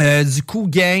du Coup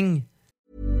Gang.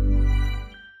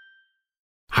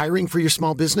 Hiring for your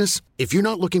small business? If you're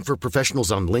not looking for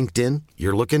professionals on LinkedIn,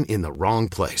 you're looking in the wrong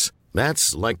place.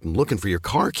 That's like looking for your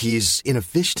car keys in a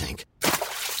fish tank.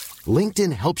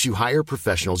 LinkedIn helps you hire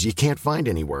professionals you can't find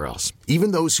anywhere else,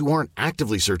 even those who aren't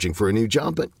actively searching for a new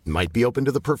job but might be open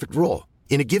to the perfect role.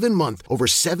 In a given month, over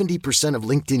 70% of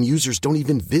LinkedIn users don't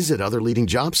even visit other leading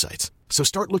job sites. So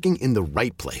start looking in the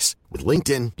right place. With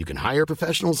LinkedIn, you can hire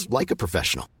professionals like a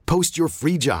professional. Post your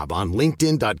free job on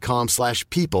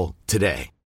linkedin.com/people today.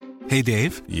 Hey,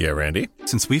 Dave. Yeah, Randy.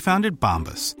 Since we founded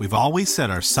Bombas, we've always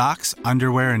said our socks,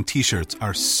 underwear, and T-shirts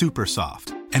are super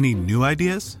soft. Any new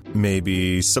ideas?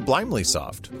 Maybe sublimely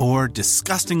soft. Or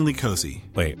disgustingly cozy.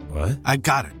 Wait, what? I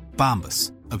got it.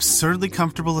 Bombas. Absurdly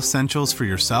comfortable essentials for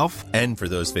yourself and for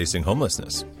those facing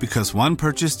homelessness. Because one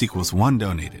purchased equals one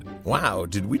donated. Wow,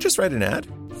 did we just write an ad?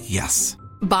 Yes.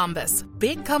 Bombas.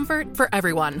 Big comfort for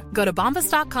everyone. Go to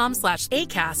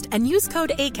bombas.com/ACAST and use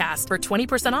code ACAST for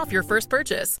 20% off your first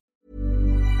purchase.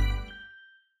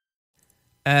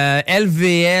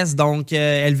 LVS, donc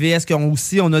LVS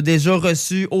on a déjà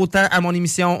reçu autant à mon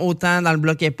émission, autant dans le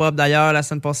bloc hip-hop. D'ailleurs, la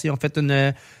semaine passée, on fait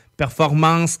une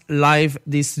performance live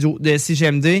des studios de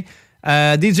CGMD.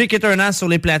 DJ Keturna sur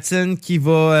les platines qui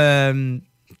va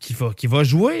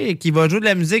jouer de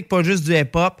la musique, pas juste du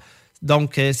hip-hop.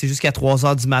 Donc, c'est jusqu'à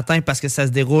 3h du matin parce que ça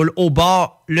se déroule au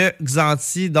bar Le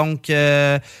Xanthi. Donc,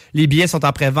 les billets sont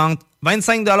en pré-vente.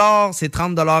 25$, c'est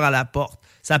 30$ à la porte.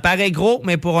 Ça paraît gros,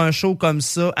 mais pour un show comme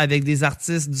ça, avec des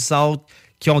artistes du South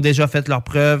qui ont déjà fait leurs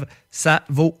preuves, ça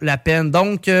vaut la peine.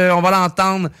 Donc, on va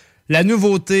l'entendre. La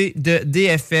nouveauté de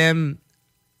DFM,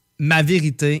 Ma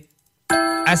Vérité,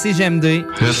 à CGMD.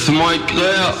 Laisse-moi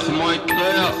écrire,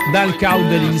 dans le cadre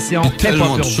de l'émission Hip-Hop Urbain.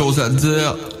 Tellement de choses à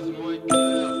dire.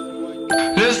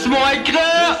 Laisse-moi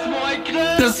écrire,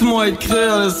 laisse-moi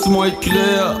écrire, laisse-moi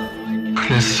écrire.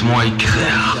 Laisse-moi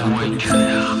écrire.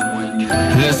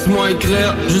 Laisse-moi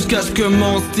écrire jusqu'à ce que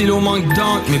mon stylo manque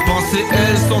d'encre. Mes pensées,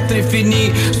 elles, sont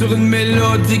infinies sur une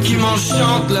mélodie qui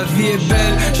m'enchante. La vie est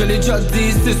belle, je l'ai déjà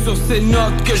dit, c'est sur ces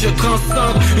notes que je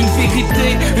transcende. Une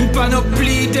vérité, une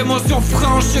panoplie d'émotions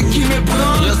franches qui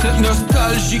m'ébranlent. Y'a cette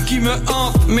nostalgie qui me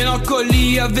hante,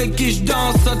 mélancolie avec qui je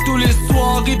danse à tous les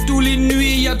soirs et tous les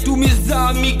nuits. Y'a tous mes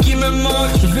amis qui me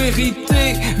manquent.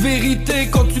 Vérité, vérité,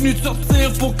 continue de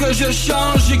sortir pour que je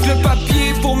change. J'ai que le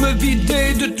papier pour me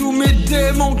vider de tous mes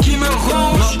démons qui me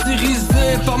rongent.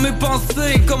 Martyrisé par mes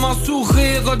pensées, comment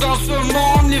sourire dans ce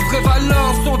monde. Les vraies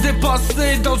valeurs sont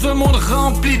dépassées dans un monde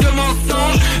rempli de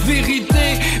mensonges.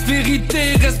 Vérité,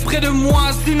 vérité, reste près de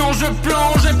moi, sinon je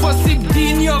plonge. Impossible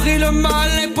d'ignorer le mal,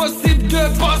 impossible de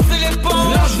passer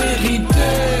l'éponge. La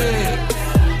vérité,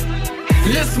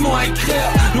 laisse-moi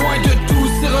écrire, loin de tous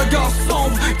ces regards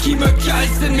sombres qui me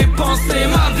calcinent mes pensées.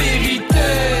 Ma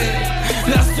vérité,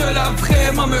 la seule à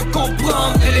vraiment me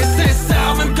comprendre. Elle est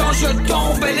sincère même quand je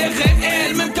tombe. Elle est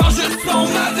réelle même quand je sombre.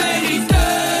 Ma vérité,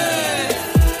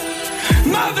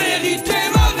 ma vérité,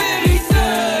 ma vérité.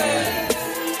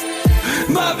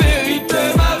 Ma vérité,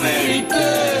 ma vérité.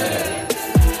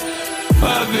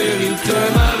 Ma vérité,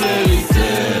 ma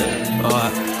vérité.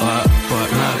 Ouais, ma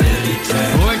vérité.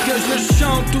 Ouais, que je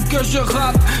chante ou que je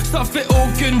rappe, ça fait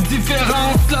aucune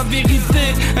différence. La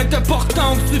vérité est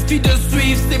importante, suffit de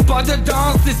suivre, c'est pas de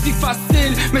danse. C'est si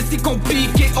facile, mais si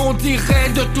compliqué, on dirait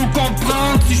de tout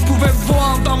comprendre. Si je pouvais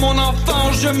voir dans mon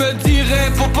enfance, je me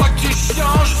dirais, faut pas que tu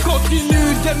changes.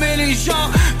 Continue d'aimer les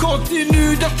gens,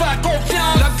 continue de faire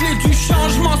confiance. La clé du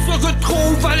changement se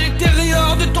retrouve à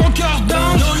l'intérieur de ton cœur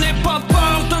d'ange. N'en aie pas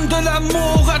peur, donne de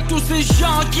l'amour à tous ces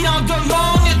gens qui en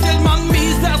demandent. Y'a tellement de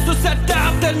misère sur cette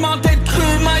terre, tellement d'êtres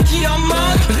humains qui en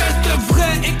manquent. Reste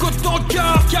vrai, écoute ton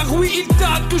cœur, car oui, oui, il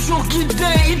t'a toujours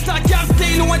guidé. Il t'a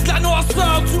gardé loin de la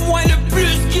noirceur, du moins le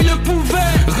plus qu'il le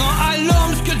pouvait. Rends à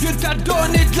l'homme ce que Dieu t'a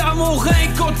donné, de l'amour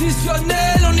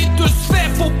inconditionnel. On est tous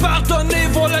faits pour pardonner,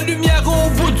 voir la lumière au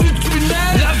bout du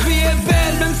tunnel. La vie est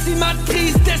belle, même si ma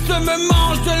tristesse me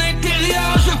mange de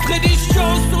l'intérieur. Je ferai des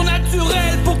choses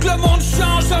surnaturelles pour que le monde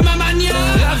change à ma manière.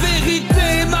 La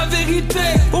vérité, ma vérité,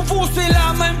 au fond c'est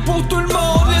la même pour tout le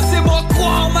monde. Laissez-moi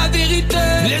croire ma vérité,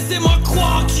 laissez-moi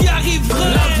croire qu'il arrivera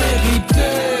la vérité.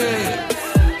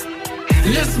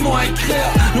 Laisse-moi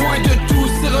écrire, loin de tous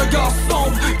ces regards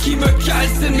sombres qui me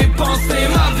calcinent mes pensées,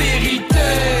 ma vérité.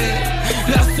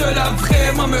 La seule à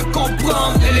vraiment me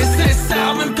comprendre, elle est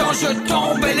sincère même quand je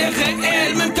tombe, elle est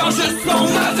réelle même quand je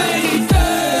sombre, ma vérité.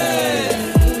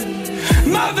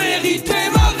 Ma vérité,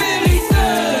 ma vérité.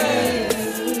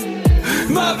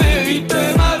 Ma vérité,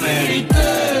 ma vérité.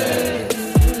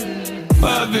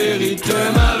 Ma vérité,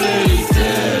 ma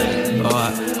vérité.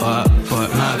 Ouais,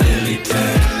 ma vérité.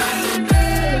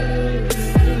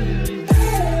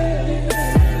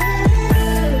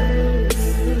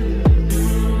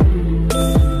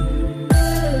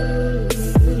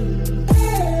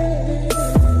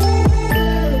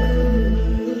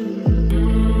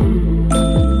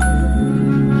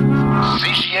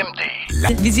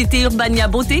 Visitez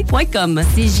urbaniabeauté.com.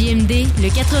 CJMD, le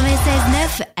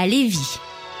 96.9 à Lévis.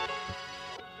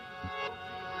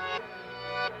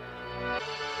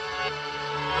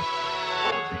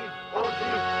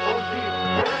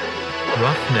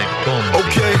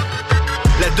 Ok.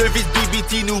 La devise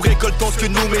BBT, nous récoltons ce que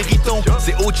nous méritons.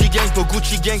 C'est OG Gang, pas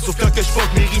Gucci Gang, sauf quand que j'fuck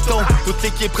méritons. Toute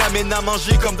l'équipe ramène à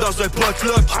manger comme dans un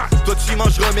potluck. Toi tu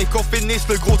mangeras mais qu'on finisse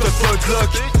le gros t'as pas de luck.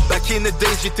 Back in the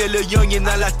days, j'étais le young and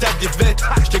à la table des vêtes.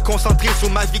 J'étais concentré sur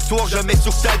ma victoire, jamais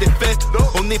sur sa défaite.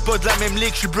 On n'est pas de la même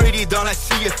ligue, j'suis Brady dans la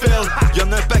CFL.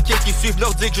 Y'en a un paquet qui suivent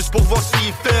Nordique juste pour voir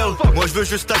s'ils fail. Moi j'veux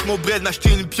juste avec mon bread,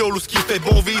 m'acheter une piole ou ce qui fait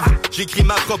bon vivre. J'écris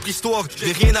ma propre histoire,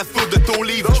 j'ai rien à foutre de ton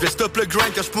livre. J'vais stop le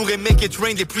grind quand j'pourrais make it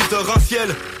rain des pluies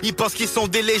torrentielles. Ils pensent qu'ils sont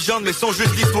des légendes mais sont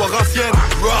juste l'histoire ancienne.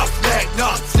 Roughneck,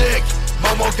 Nordique,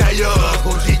 Maman Gaillard,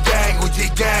 OG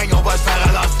Gang, on va le faire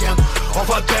à l'ancienne. On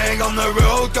va bang on the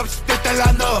road comme si t'étais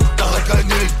Lana. T'as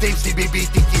reconnu le team, c'est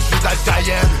BBT qui joue dans le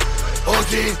Cayenne.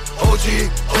 OG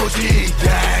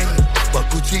Gang, pas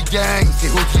Gucci Gang, c'est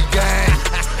OG Gang.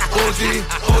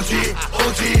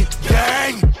 OG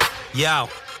Gang. Yo.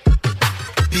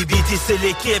 BBT c'est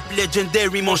l'équipe,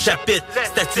 legendary mon chapitre.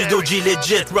 Statut d'OG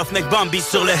legit, Roughneck Bombi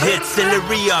sur le hit. C'est le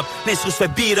re-up, l'instru se fait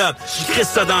beat up. J'écris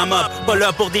ça dans mop, pas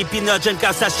là pour des peanuts. J'aime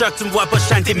quand ça choque, tu me vois pas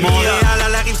chanter Montréal à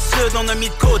la rive sud, on a mis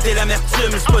de côté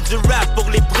l'amertume. C'est pas du rap pour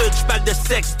les prudes, j'parle de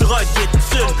sexe, drogue et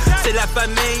thunes. C'est la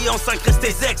famille, on s'encreste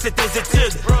tes ex et tes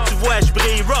études. Tu vois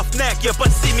j'brille, Roughneck, y'a pas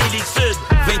de similitude.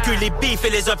 Vaincu les bifs et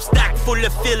les obstacles, faut le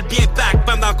fil bien pack.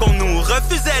 Pendant qu'on nous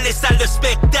refusait les salles de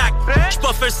spectacle.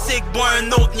 J'puff un cig, bois un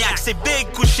autre. C'est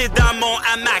big, couché dans mon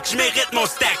hamac, j'mérite mon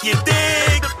stack, il est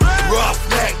dig.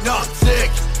 Roughneck,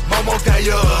 Nordique, Maman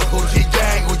Gaillard, OG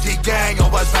Gang, on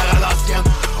va le faire à l'ancienne.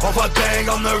 On va bang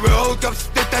on the road comme si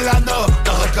t'étais Lana.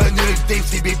 T'as reconnu le team,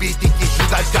 c'est BBT qui joue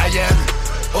dans le Cayenne.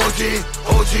 OG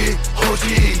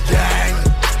Gang,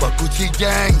 pas Gucci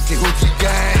Gang, c'est OG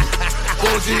Gang.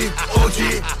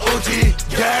 OG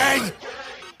Gang.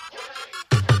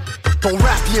 Ton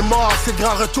rap il est mort, c'est le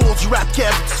grand retour du rap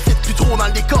kev. Tu fit plus trop dans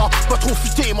le décor, pas trop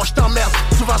futé, moi je t'emmerde.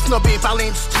 Souvent snobé par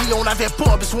l'industrie, on n'avait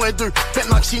pas besoin d'eux.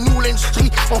 Maintenant que c'est nous l'industrie,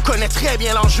 on connaît très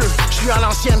bien l'enjeu. Je suis à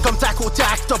l'ancienne comme tac au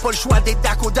tac, t'as pas le choix d'être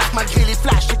dac au dac. Malgré les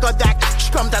flashs et Kodak, je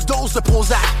suis comme ta dose de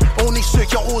Prozac. On est ceux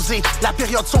qui ont osé, la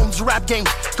période sombre du rap game.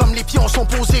 Comme les pions sont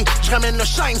posés, je ramène le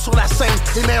shine sur la scène.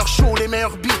 Les meilleurs shows, les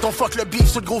meilleurs beats, on fuck le beef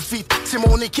sur le gros feat. C'est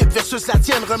mon équipe versus la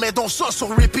tienne, remets donc ça sur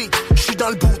repeat. Je suis dans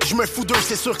le bout, je me fous d'eux,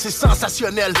 c'est sûr que c'est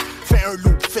sensationnel. Fais un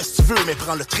loop, fais ce que tu veux, mais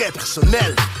prends le trait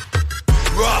personnel.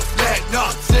 Roughneck,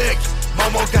 Nordique,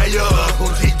 Maman Gaillard,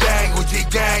 OG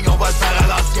Gang, on va le faire à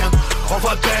l'ancienne. On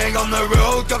va bang on the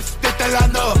road comme si t'étais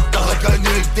Lana. T'as reconnu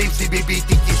le team, c'est BBT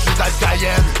qui joue dans le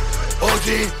Cayenne. OG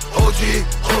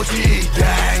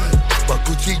Gang, pas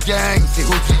Gucci Gang, c'est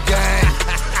OG Gang.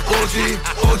 OG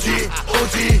Gang.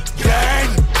 OG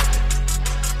Gang.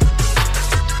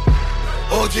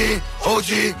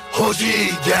 OG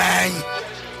Gang.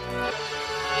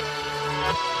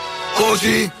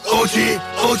 OG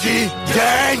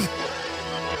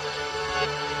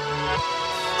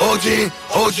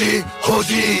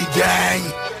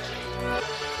Gang.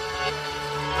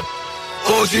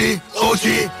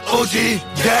 OG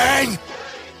Gang.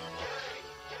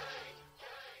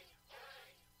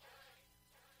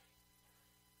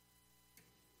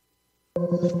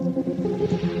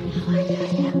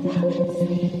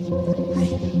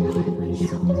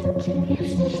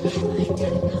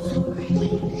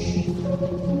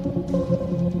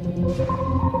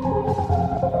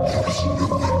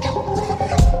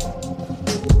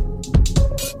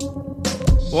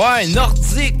 Ouais,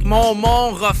 Nordique,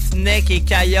 Momon, Roughneck et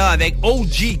Kaya avec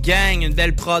OG Gang, une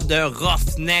belle prod de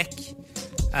Roughneck.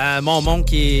 Momon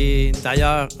qui est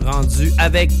d'ailleurs rendu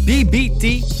avec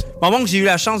BBT. Momon que j'ai eu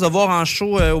la chance de voir en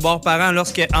show au bar parent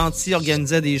lorsque Anti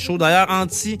organisait des shows. D'ailleurs,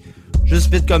 Anti,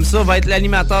 juste vite comme ça, va être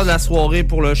l'animateur de la soirée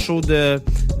pour le show de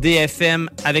DFM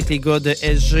avec les gars de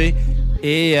SG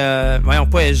et... voyons,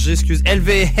 pas SG, excuse,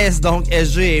 LVS, donc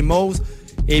SG et Mose.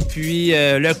 Et puis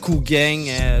le Coup Gang,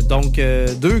 donc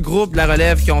deux groupes de la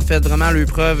relève qui ont fait vraiment leur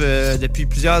preuve depuis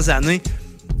plusieurs années.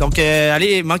 Donc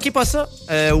allez, manquez pas ça,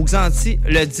 au Xanti,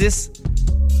 le 10.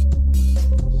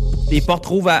 Les portes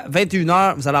rouvrent à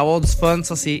 21h, vous allez avoir du fun,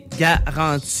 ça c'est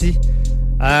garanti.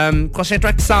 Prochain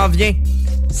track qui s'en vient,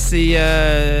 c'est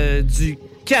du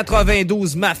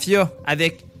 92 Mafia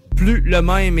avec Plus le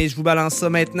même, et je vous balance ça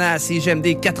maintenant à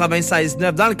CGMD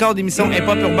 96.9 dans le cadre d'émission Hip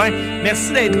Hop Urbain.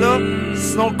 Merci d'être là.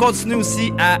 Sinon, continue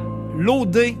aussi à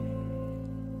loader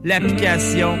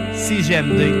l'application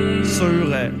CGMD sur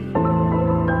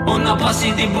On a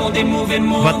passé des bons, des mauvais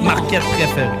moments. Votre marquette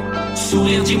préférée.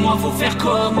 Sourire, dis-moi, faut faire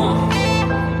comment?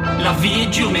 La vie est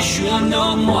dure, mais je suis un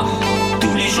homme, moi.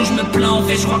 Tous les jours, je me plains, en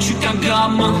fait, je crois que je suis qu'un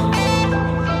gamin.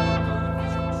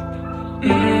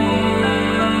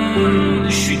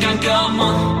 Je suis qu'un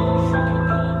gamin.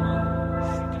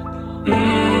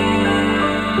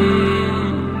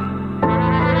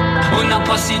 On a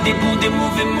passé des bons, des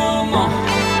mauvais moments.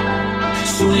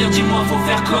 Sourire, dis-moi, faut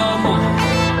faire comment?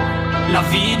 La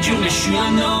vie est dure, mais je suis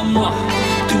un homme, moi.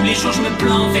 Tous les jours, je me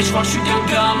plains, en fait, je crois que je suis qu'un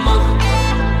gamin.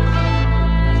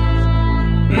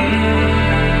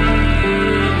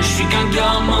 Je suis qu'un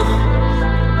gamin.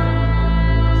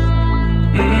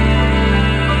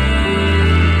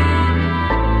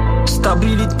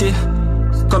 Stabilité,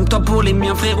 comme toi pour les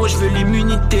miens, frérot, je veux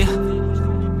l'immunité.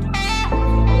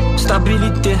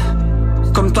 Stabilité,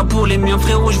 comme toi pour les miens,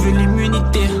 frérot, je veux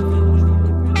l'immunité.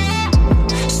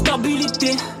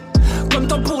 Stabilité, comme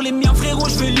toi pour les miens, frérot,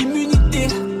 je veux l'immunité.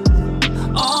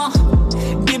 Oh,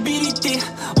 débilité,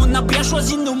 on a bien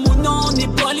choisi nos mots, non, on n'est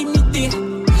pas limité.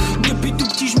 Depuis tout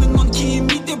petit, je me demande qui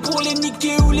imiter pour les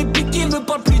niquer ou les piquer. Me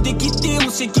parle plus d'équité, on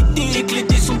s'est quitté. Et que les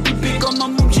dés sont pipés. Comme un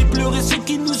môme, j'ai pleuré ceux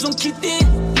qui nous ont quittés.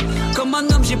 Comme un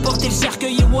homme, j'ai porté le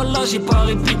cercueil et voilà, j'ai pas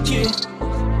répliqué.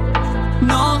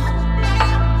 Non.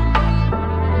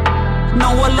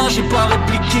 Non, voilà, j'ai pas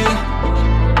répliqué.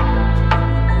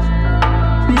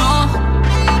 Non.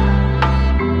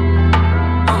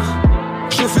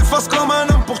 J'ai fait face comme un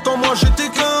homme, pourtant moi j'étais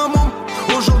qu'un môme.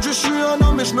 Aujourd'hui je suis un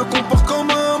homme et je me comporte comme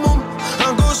un môme.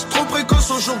 Un gosse trop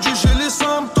précoce, aujourd'hui j'ai les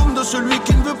symptômes de celui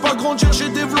qui ne veut pas grandir. J'ai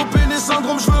développé les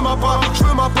syndromes, je veux ma part,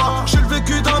 j'ai le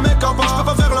vécu d'un mec à part, je peux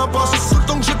pas faire l'impasse. Tout le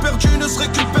temps que j'ai perdu ne se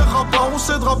récupérera pas, on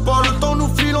cédera pas. Le temps nous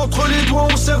file entre les doigts,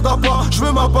 on sert d'appât. Je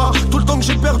veux ma part, tout le temps que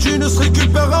j'ai perdu ne se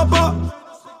récupérera pas.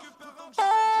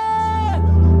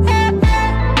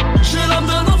 J'ai l'âme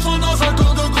d'un enfant dans un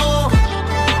corps de grand.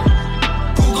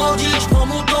 Pour grandir, je prends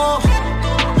mon temps.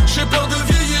 J'ai peur de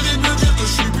vieillir et de me dire que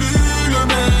je suis plus le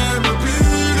même,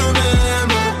 plus le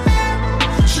même.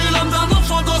 J'ai l'âme d'un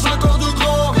enfant dans un corps de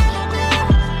grand.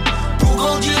 Pour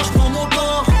grandir, je prends mon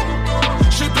temps.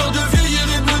 J'ai peur de vieillir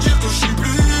et de me dire que je suis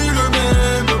plus le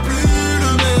même, plus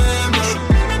le même.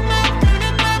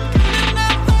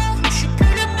 Je suis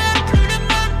plus le même, plus le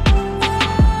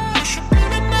même. Je suis plus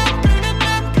le même, plus le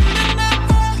même, plus le même.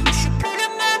 Je suis plus le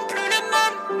même, plus le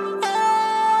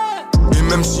même. Et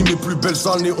même si mes plus belles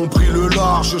années ont pris le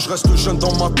large, je reste jeune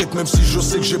dans ma tête même si je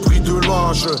sais que j'ai pris de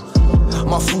l'âge.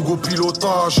 Ma fougue au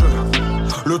pilotage.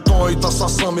 Le temps est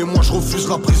assassin mais moi je refuse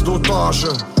la prise d'otage.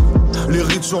 Les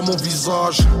rides sur mon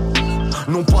visage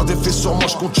n'ont pas d'effet sur moi,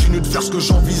 je continue de faire ce que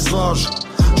j'envisage.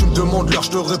 Tu me demandes l'heure, je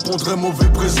te répondrai mauvais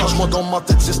présage. Moi dans ma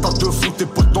tête c'est stade de foot et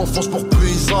potes d'enfance pour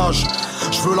paysage.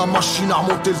 Je veux la machine à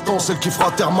remonter le temps, celle qui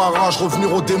fera taire ma rage.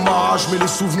 Revenir au démarrage, mais les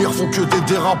souvenirs font que des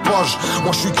dérapages.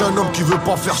 Moi je suis qu'un homme qui veut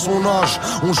pas faire son âge.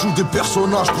 On joue des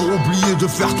personnages pour oublier de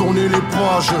faire tourner les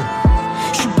pages.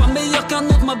 Je suis pas meilleur qu'un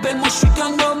autre, ma belle, moi je suis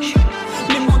qu'un homme.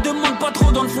 Mais m'en demande pas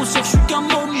trop, dans le fond c'est que je suis qu'un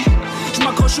môme. Je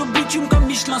m'accroche au bitume comme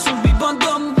Michelin sur le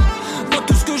bibendum. Dans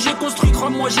tout ce que j'ai construit,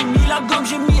 crois-moi j'ai mis la gomme,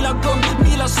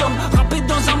 mis la somme. Rappé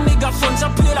dans un mégaphone, ça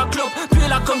puait la clope, puait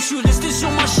la com. Je suis resté sur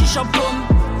ma chicha pomme.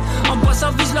 En bas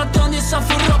ça vise la tonne et ça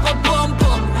fait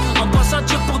rap-a-pom-pom. En bas ça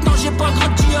tire, pourtant j'ai pas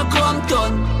grandi à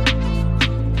Compton.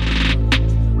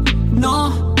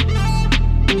 Non,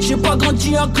 j'ai pas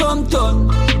grandi à Compton.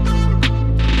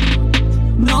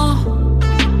 Non,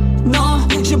 non,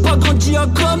 j'ai pas grandi à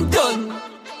Compton.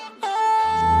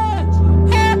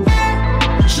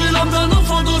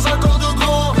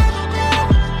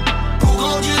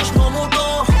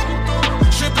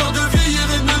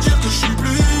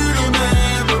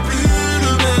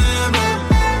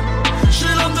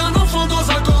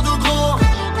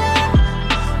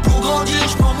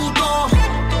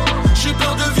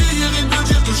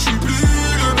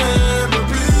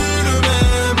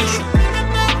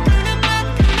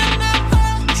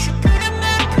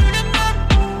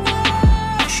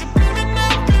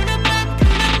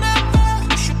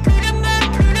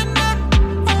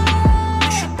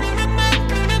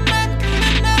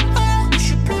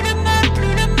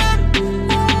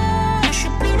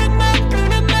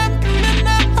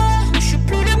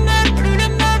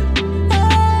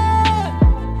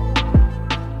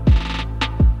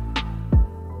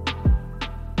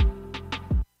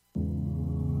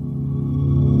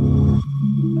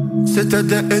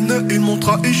 C'était des haineux, ils m'ont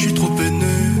trahi, je suis trop peiné.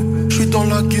 Je suis dans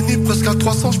la Guinée, presque à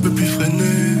 300, je peux plus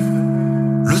freiner.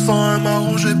 Le sang est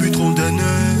marron, j'ai bu trop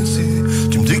d'Hennessy.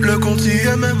 Tu me dis que le compte y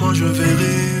est, mais moi je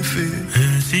vérifie.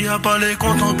 Et s'il y a pas les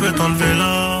comptes, on peut t'enlever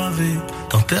la vie.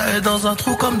 T'enterrer dans un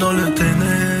trou comme dans le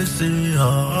Tennessee.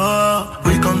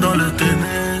 Oui, comme dans le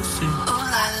Tennessee. Oh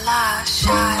là là,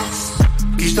 chasse.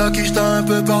 Kishta un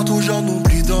peu partout, j'en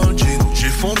oublie dans le jean. J'ai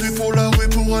fondu pour la rue,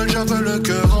 pour elle j'avais le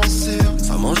cœur en cire.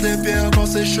 Ça mange des pierres quand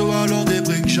c'est chaud, alors des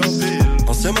briques j'empile.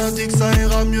 Ancien m'a dit que ça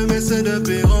ira mieux, mais c'est de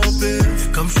pire en pire.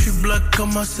 Et comme je suis black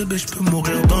comme ACB, je peux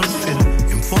mourir dans le film.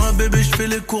 Il me faut un bébé, je fais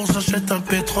les courses, j'achète un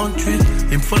P38.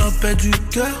 Il me faut la paix du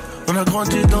cœur, on a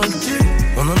grandi dans le tir.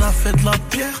 On en a fait de la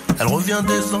pierre, elle revient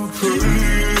des Antilles.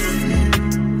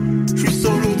 Je suis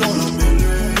solo dans la mêlée.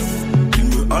 Ils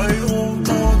me haïront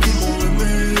tant qu'ils m'ont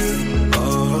aimé.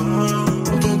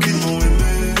 Tant qu'ils m'ont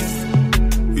aimé.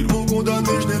 Ils m'ont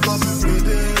condamné, je n'ai pas pu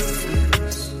plaider.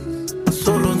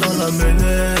 Solo dans la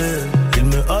mêlée. Ils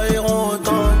me haïront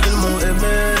autant qu'ils m'ont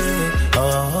aimé.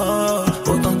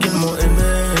 Autant qu'ils m'ont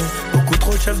aimé. Beaucoup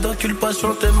trop chef d'inculpation,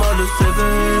 t'es mal le CV.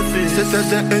 C'était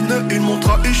des haineux, ils m'ont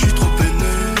trahi, je suis trop peiné.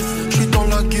 Je suis dans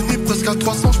la Guinée, presque à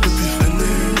 300, je peux plus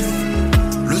freiner.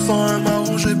 Le sang est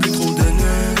marron, j'ai bu trop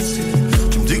d'Hennessy.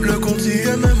 Tu me dis que le compte y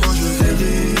est, mais moi je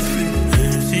vérifie.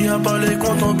 Et s'il y a pas les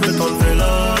comptes, on peut t'enlever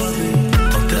la vie.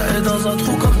 T'enterrer dans un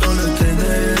trou comme dans le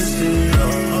Tennessee.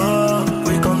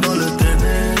 Oui, comme dans le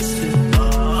Tennessee.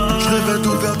 Je rêvais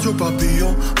d'ouverture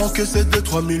papillon. Encaissé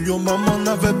 2-3 millions, maman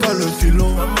n'avait pas le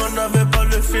filon.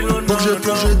 Donc j'ai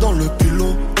plongé dans le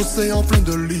pilot. Océan plein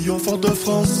de lions, Fort de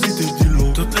France, cité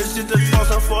d'îlot. Toutes les cités de France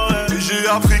enfoirées. Et j'ai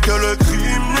appris que le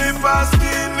crime n'est pas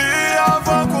fini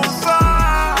avant qu'on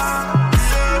fasse.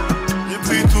 J'ai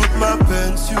pris toute ma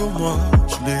peine sur moi,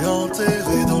 je l'ai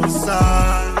enterré dans le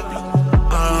sable.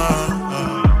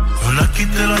 On a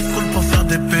quitté la school pour faire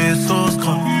des pesos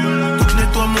grands. Donc je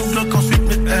nettoie mon bloc, ensuite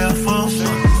mes Air Force.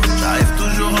 J'arrive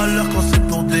toujours à l'heure quand c'est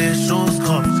pour des choses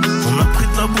graves. On a pris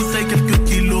de la bouteille, quelques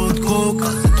kilos de coca,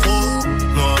 c'est trop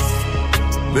noir.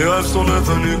 Mes rêves sont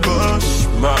devenus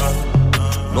cauchemars.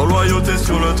 Non loyauté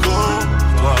sur le trottoir.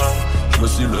 Je me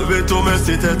suis levé tôt mais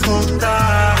c'était trop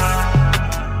tard.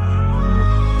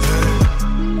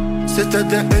 C'était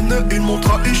des haineux, ils m'ont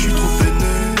trahi, je suis trop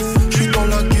peiné. Je suis dans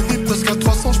la Guinée, presque à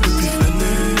 300, je peux plus freiner.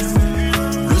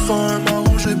 Le sang est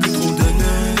marron, j'ai bu trop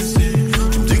d'Hennessy.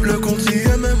 Tu me dis que le compte y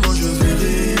est, mais moi je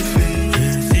vérifie.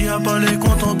 Et s'il y a pas les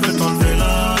comptes, on peut t'enlever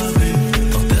la vie.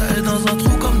 T'enterrer dans un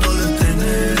trou comme dans le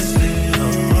Tennessee.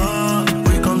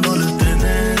 Oui, comme dans le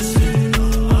Tennessee.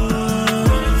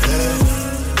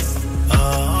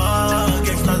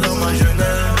 Gangsta dans ma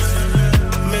jeunesse.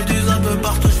 Méduse un peu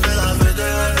partout, je fais la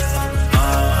vedette.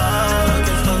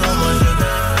 Gangsta dans ma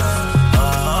jeunesse.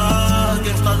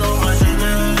 Gangsta dans ma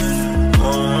jeunesse.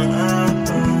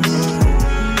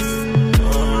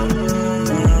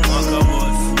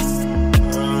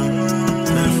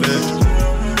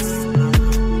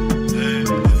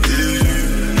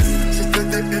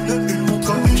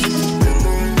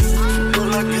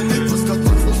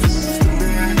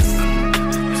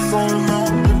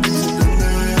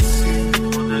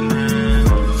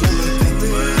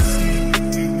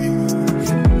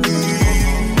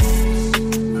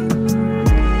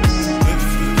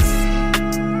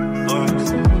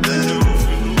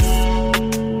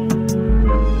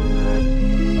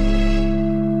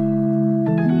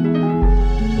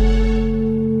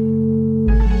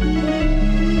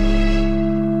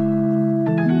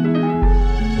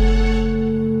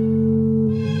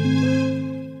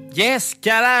 Yes,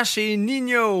 Kalash et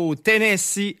Nino,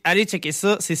 Tennessee. Allez checker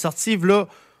ça, c'est sorti là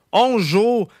 11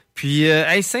 jours. Puis,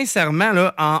 hey, sincèrement,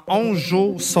 là, en 11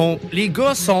 jours, les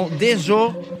gars sont déjà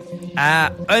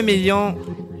à 1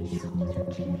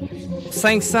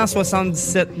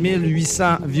 577 800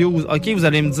 views. OK, vous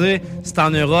allez me dire, c'est en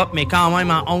Europe, mais quand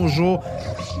même en 11 jours.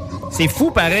 C'est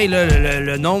fou, pareil, là,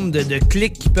 le nombre de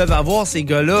clics qu'ils peuvent avoir, ces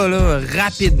gars-là, là,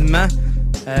 rapidement.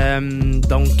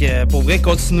 Donc, pour vrai,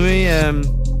 continuer...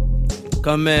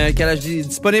 Comme Kalash dit,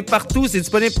 disponible partout, c'est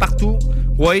disponible partout.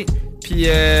 Oui. Puis,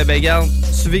 ben, regarde,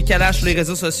 suivez Kalash sur les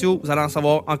réseaux sociaux, vous allez en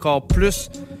savoir encore plus.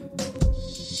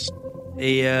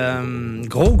 Et,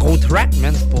 gros track,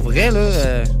 man. Pour vrai,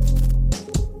 là.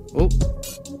 Oh.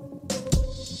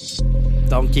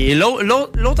 Donc, et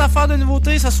l'autre affaire de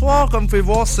nouveauté ce soir, comme vous pouvez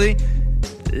voir, c'est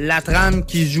la trame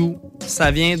qui joue.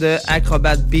 Ça vient de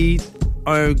Acrobat Beat,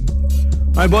 un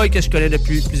boy que je connais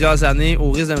depuis plusieurs années. Au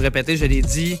risque de me répéter, je l'ai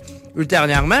dit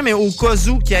ultérieurement, mais au cas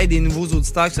où qu'il y ait des nouveaux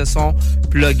auditeurs qui se sont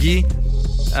plugués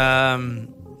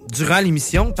durant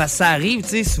l'émission, parce que ça arrive, tu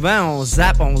sais, souvent on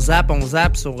zappe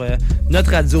sur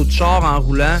notre radio de char en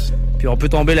roulant, Puis on peut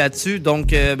tomber là-dessus. Donc,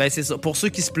 ben c'est ça. Pour ceux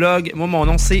qui se pluguent, moi, mon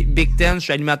nom, c'est Big Ten. Je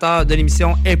suis animateur de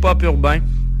l'émission Hip-Hop Urbain.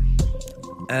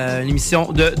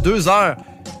 L'émission de 2 heures.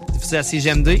 C'est à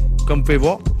CGMD, comme vous pouvez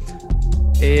voir.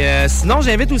 Et sinon,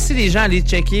 j'invite aussi les gens à aller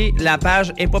checker la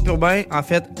page Hip-Hop Urbain. En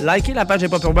fait, likez la page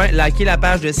Hip-Hop Urbain, likez la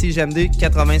page de CGMD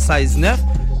 96.9.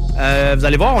 Vous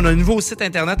allez voir, on a un nouveau site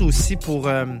internet aussi pour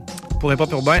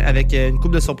Hip-Hop Urbain avec une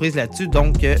couple de surprises là-dessus.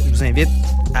 Donc, je vous invite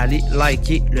à aller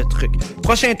liker le truc.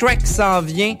 Prochain track qui s'en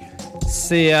vient,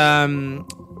 c'est un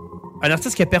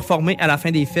artiste qui a performé à la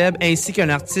fin des Faibles, ainsi qu'un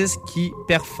artiste qui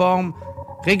performe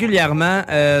régulièrement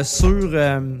sur...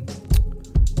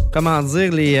 comment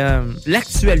dire,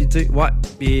 l'actualité. Ouais.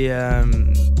 Et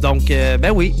donc,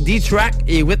 ben oui, D-Track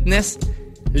et Witness.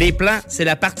 Les plans, c'est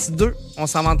la partie 2. On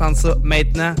s'en va entendre ça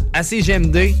maintenant à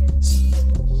CGMD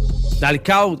dans le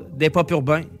cadre des Hip-Hop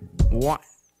Urbains. Ouais.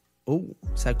 Oh,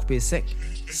 ça a coupé sec.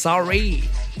 Sorry.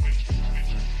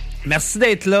 Merci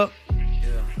d'être là.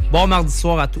 Bon mardi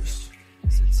soir à tous.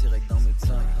 C'est direct dans mes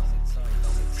temps.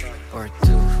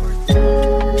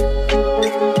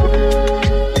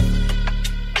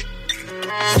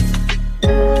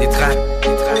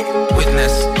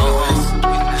 Witness,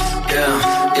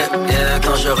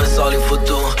 quand je ressors les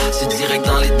photos, c'est direct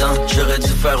dans les dents. J'aurais dû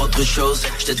faire autre chose,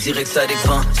 je te dirais que ça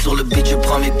dépend. Sur le beat je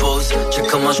prends mes pauses, check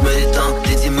comment je me détends.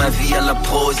 Dédie ma vie à la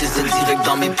prose et c'est direct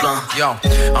dans mes plans. Yo,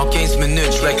 en 15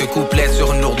 minutes, je vais que couplet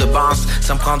sur une lourde basse.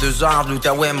 Ça me prend 2 heures de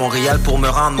l'Outaouais, Montréal pour me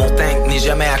rendre. Mon tank n'est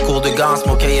jamais à court de gaz,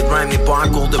 mon cahier de rhyme n'est pas à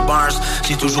court de bars.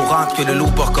 J'ai toujours hâte que le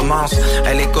loop recommence.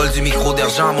 À l'école du micro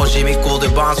d'argent, moi j'ai mes cours de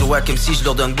base. Ouais, comme si je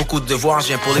leur donne beaucoup de devoirs, je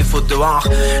viens pour les fautes dehors.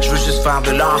 Je veux juste faire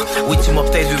de l'art. Oui, tu m'as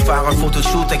peut-être vu faire un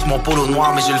photoshoot avec mon polo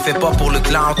noir, mais je le fais pas pour le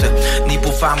clout, ni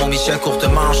pour faire mon Michel courte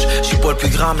manche. Je suis pas le plus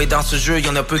grand, mais dans ce jeu,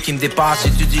 y'en a peu qui me dépassent.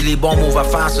 J'étudie les bons moves à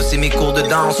faire, ça c'est mes cours de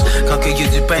danse. Quand qu'il y a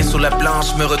du pain sur la planche,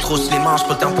 je me retrousse les manches,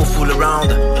 pas le temps pour full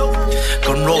around.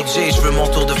 Comme Road J, je veux mon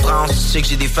tour de France. Je sais que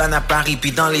j'ai des fans à Paris,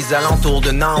 puis dans les alentours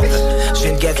de Nantes. Je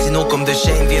viens de Gatineau comme de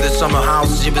Shane, vient de Summer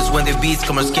House. J'ai besoin de beats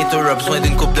comme un skater a besoin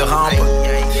d'une coupe de rampe.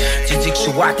 Tu dis que je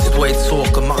suis wack, tu dois être sourd,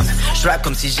 commande. Je rappe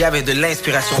comme si j'avais de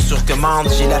l'inspiration sur commande.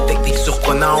 J'ai la technique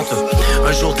surprenante.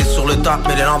 Un jour t'es sur le top,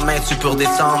 mais le lendemain tu peux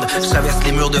redescendre. Je traverse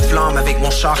les murs de flammes avec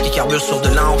mon char qui carbure sur de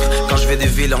l'encre. Quand je vais de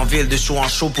ville en ville, de show en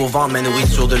show pour vendre ma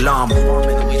nourriture de l'âme.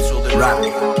 Rap.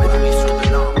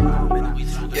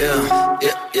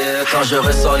 Quand je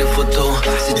ressors les photos,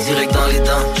 c'est direct dans les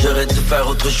dents. J'aurais dû faire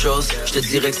autre chose, je te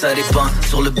dirais que ça dépend.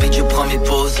 Sur le beat je prends mes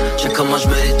pauses, je sais comment je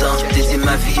me détends. Dédie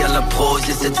ma vie à la prose,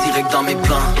 et c'est direct dans mes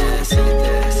plans.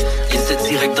 Et c'est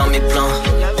direct dans mes plans.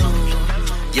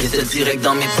 Et c'est direct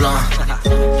dans mes plans.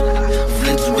 Vous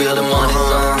voulez du weird de mon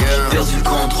dessin. J'ai perdu le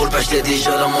contrôle, parce que j'étais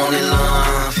déjà dans mon élan.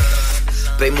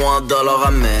 Paye-moi $1 à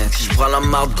mec. Je prends la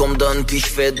marde qu'on me donne puis je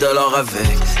fais $,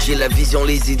 avec. J'ai la vision,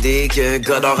 les idées que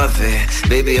Godard avait.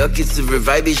 Baby, ok tu veux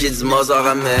vibe et j'ai du Mozart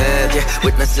à mettre. Yeah.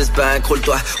 Witness 6 back,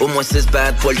 roule-toi, au moins 6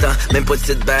 bad. Pas le temps, même pas de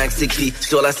 7 back. C'est écrit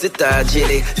sur la citade. J'ai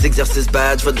les exercices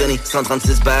bad, je vais te donner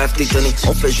 136 baffes. T'es donné,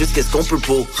 on fait juste qu'est-ce qu'on peut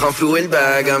pour renflouer le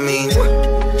bag. I mean,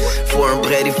 faut un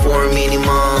bread et faut un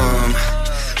minimum.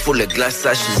 Faut le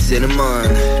glaçage et le cinnamon.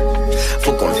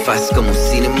 Faut qu'on le fasse comme au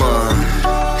cinéma.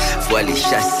 Faut aller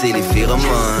chasser les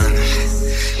phéromones.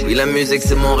 Oui, la musique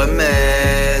c'est mon remède.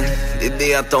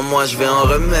 Bébé, attends-moi, je vais en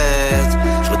remettre.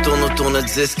 Je retourne au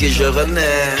tourne-disque et je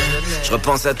renais. Je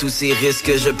repense à tous ces risques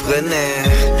que je prenais.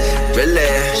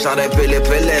 Relais, chandail pelé.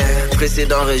 Pressé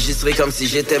d'enregistrer comme si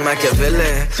j'étais Machiavelli.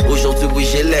 Aujourd'hui, oui,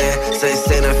 j'ai l'air,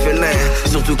 c'est un félin.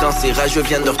 Surtout quand ces rageux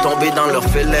viennent de retomber dans leurs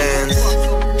félins.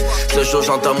 Ce jour,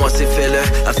 j'entends moi, c'est fait là.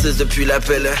 Artiste depuis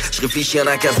l'appel, je réfléchis en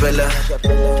acapella.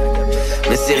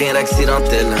 Mais c'est rien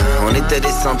d'accidentel, on était des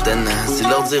centaines. C'est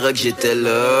leur dira que j'étais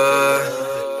là.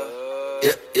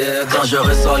 Quand je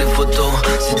ressors les photos,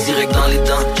 c'est direct dans les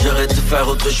dents. J'aurais dû faire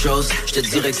autre chose, je te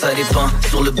dirais que ça dépend.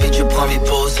 Sur le beat je prends mes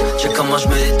pauses, je sais comment je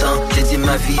me détends. Dédie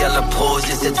ma vie à la prose,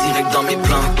 et c'est direct dans mes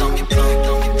plans.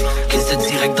 Et c'est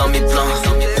direct dans mes plans.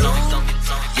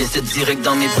 Et c'est direct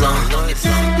dans mes plans.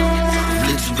 Vous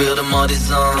voulez du beurre de mon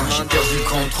dessin. J'ai perdu le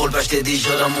contrôle, bah j'étais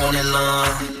déjà dans mon élan.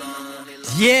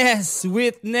 Yes,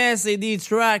 Witness et des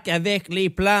tracks avec les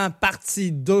plans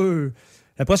partie 2.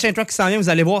 Le prochain track qui s'en vient, vous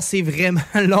allez voir, c'est vraiment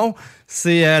long.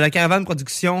 C'est la Caravane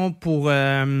Production pour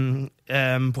un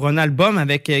album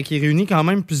avec qui réunit quand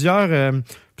même plusieurs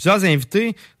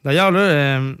invités. D'ailleurs,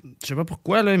 là, je sais pas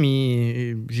pourquoi, là,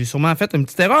 mais j'ai sûrement fait une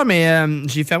petite erreur, mais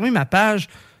j'ai fermé ma page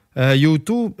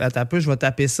YouTube. Attends un peu, je vais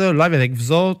taper ça live avec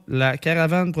vous autres. La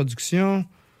Caravane Production.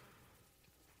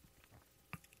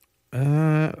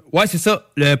 Ouais, c'est ça.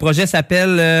 Le projet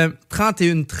s'appelle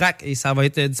 31 tracks et ça va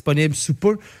être disponible sous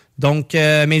peu. Donc,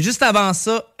 mais juste avant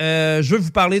ça, je veux vous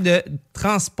parler de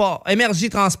transport, Énergie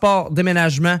Transport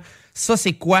Déménagement. Ça,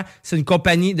 c'est quoi? C'est une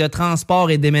compagnie de transport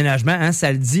et déménagement, hein,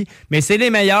 ça le dit. Mais c'est les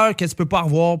meilleurs que tu peux pas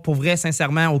avoir, pour vrai,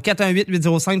 sincèrement. Au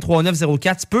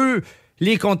 418-805-3904, tu peux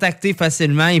les contacter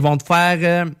facilement. Ils vont te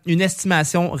faire une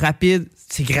estimation rapide.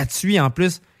 C'est gratuit en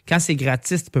plus. Quand c'est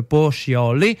gratis, tu peux pas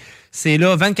chialer. C'est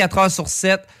là 24 heures sur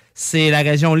 7. C'est la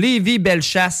région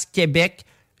Lévis-Bellechasse, Québec.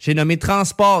 J'ai nommé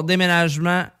Transport,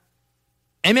 Déménagement,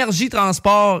 Énergie,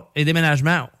 Transport et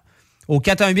Déménagement au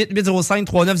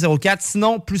 418-805-3904.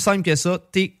 Sinon, plus simple que ça,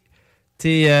 tes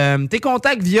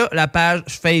contacts via la page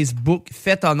Facebook.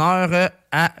 Faites honneur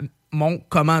à mon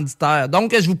commanditaire.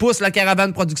 Donc, je vous pousse la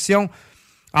Caravane Production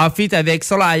en feat avec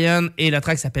Solion et le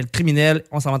track s'appelle Criminel.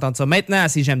 On s'en va entendre ça maintenant à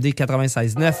CJMD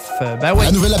 96.9. Ben ouais.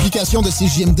 La nouvelle application de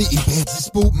CJMD est bien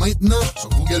dispo maintenant sur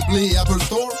Google Play et Apple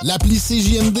Store. L'appli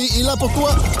CJMD est là pour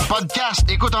toi. Podcast,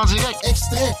 écoute en direct,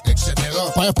 extrait, etc.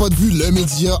 Perds pas de vue, le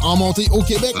média en montée au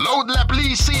Québec. Load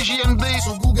l'appli CJMD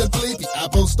sur Google Play et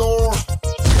Apple Store.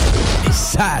 Les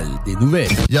salles des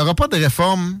nouvelles. Il n'y aura pas de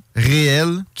réforme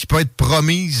réelle qui peut être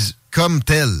promise comme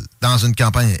telle dans une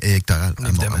campagne électorale,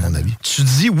 à mon avis. Tu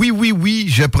dis oui,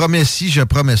 je promets ci, je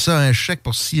promets ça, un chèque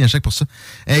pour ci, un chèque pour ça.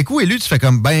 Un coup élu, tu fais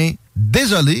comme,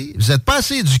 désolé, vous n'êtes pas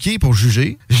assez éduqué pour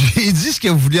juger. J'ai dit ce que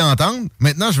vous vouliez entendre.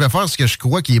 Maintenant, je vais faire ce que je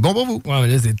crois qui est bon pour vous. Ouais, mais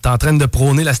là, t'es en train de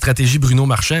prôner la stratégie Bruno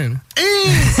Marchand.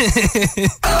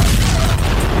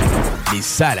 Les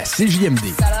salles à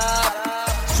CJMD.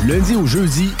 Du lundi au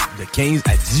jeudi, de 15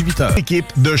 à 18 heures.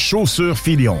 Équipe de chaussures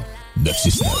Filion.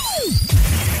 969.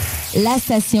 La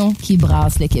station qui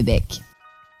brasse le Québec.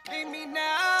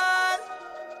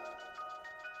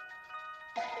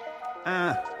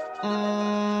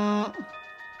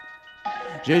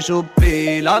 J'ai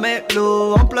chopé la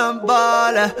mélo en plein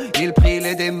bal. Il prie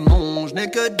les démons, je n'ai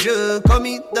que Dieu comme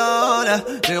idole.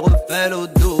 J'ai refait le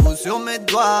dos sur mes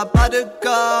doigts, pas de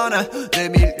cornes. Des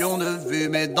millions de vues,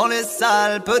 mais dans les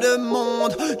salles, peu de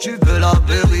monde. Tu veux la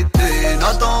vérité,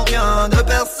 n'attends rien de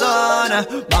personne.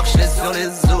 Marcher sur les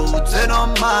autres, c'est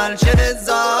normal chez les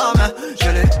hommes. Je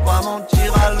les vois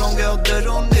mentir à longueur de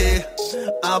journée.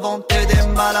 Inventer des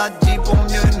maladies pour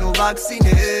mieux nous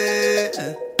vacciner.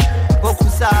 Beaucoup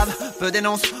savent, peu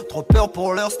dénoncent, trop peur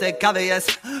pour leur steak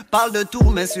AVS. Parlent de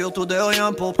tout, mais surtout de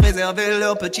rien pour préserver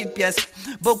leur petite pièce.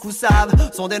 Beaucoup savent,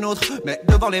 sont des nôtres, mais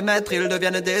devant les maîtres, ils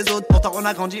deviennent des autres. Pourtant on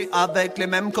a grandi avec les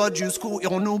mêmes codes, jusqu'où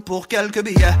irons-nous pour quelques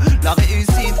billets? La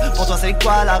réussite, pour toi c'est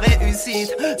quoi la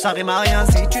réussite? Ça rime à rien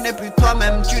si tu n'es plus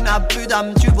toi-même, tu n'as plus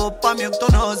d'âme, tu vaux pas mieux que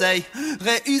ton oseille.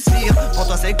 Réussir, pour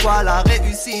toi c'est quoi la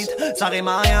réussite? Ça rime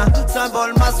à rien,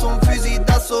 symbole, maçon, fusil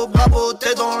d'assaut, bravo,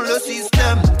 t'es dans le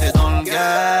système, t'es dans le game.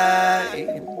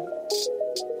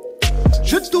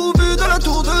 J'ai tout vu de la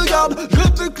tour de garde.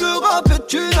 Je veux que le rap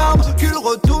est une arme, qu'il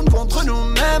retourne contre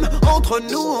nous-mêmes. Entre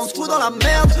nous on se fout dans la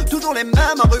merde. Toujours les mêmes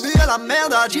à remuer la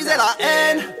merde, à attiser la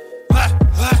haine.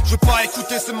 Je veux pas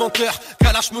écouter ces menteurs.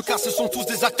 Kalash me casse, ce sont tous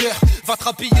des acteurs. Va te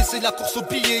rapiller, c'est la course au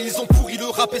billet. Ils ont pourri le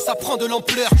rap et ça prend de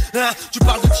l'ampleur. Tu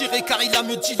parles de tirer car il a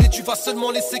me dealé. Tu vas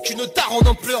seulement laisser qu'une daronne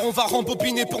en pleurs. On va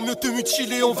rembobiner pour mieux te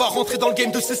mutiler. On va rentrer dans le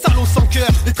game de ces salauds sans cœur.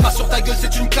 Les traces sur ta gueule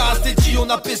c'est une case. T'es dit on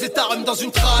a baisé ta rhum dans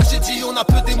une tragédie. On a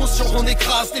peu d'émotions, on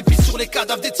écrase. Les pistes sur les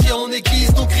cadavres des tiens, on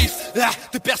aiguise nos griffes.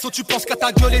 Tes persos tu penses qu'à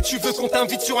ta gueule et tu veux qu'on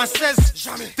t'invite sur un 16.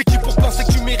 Jamais. T'es qui pour penser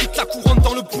que tu mérites la couronne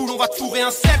dans le pool? On va te fourrer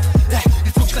un 7.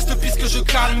 Il faut que je reste piste que je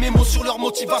calme mes mots sur leur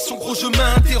motivation, gros je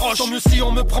m'interroge. Tant mieux si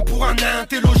on me prend pour un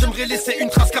intello. J'aimerais laisser une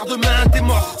trace car demain t'es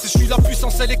mort. Si je suis la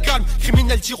puissance elle est calme.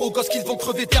 Criminel dire aux gosses qu'ils vont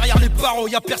crever derrière les barreaux.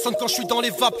 Y'a personne quand je suis dans les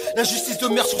vapes. L'injustice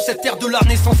demeure sur cette terre de la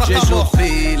naissance à ta mort. J'ai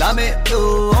chauffé la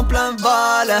mélo en plein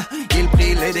vol. Il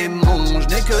prie les démons, je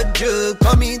n'ai que Dieu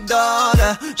comme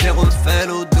idole. J'ai refait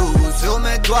l'eau douce sur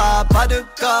mes doigts, pas de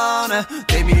cornes.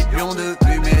 Des millions de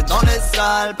vues mais dans les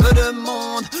salles, peu de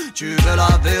monde. Tu veux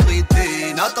la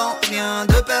vérité, n'attends rien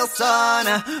de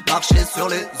personne. Marcher sur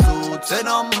les autres, c'est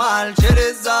normal chez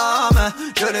les hommes.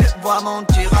 Je les vois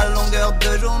mentir à longueur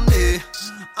de journée.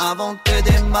 Inventer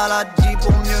des maladies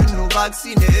pour mieux nous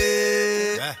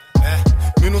vacciner.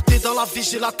 Me noter dans la vie,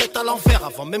 j'ai la tête à l'envers.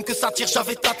 Avant même que ça tire,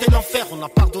 j'avais tâté l'enfer. On a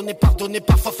pardonné,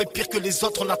 parfois fait pire que les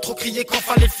autres. On a trop crié quand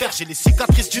fallait le faire. J'ai les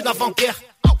cicatrices d'une avant-guerre.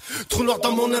 Trou noir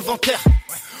dans mon inventaire.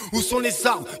 Où sont les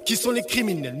armes? Qui sont les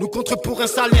criminels? Nous contre pour un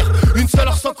salaire. Une seule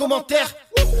heure sans commentaire.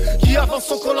 Qui avance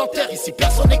son commentaire? Ici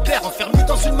personne n'est clair. Enfermé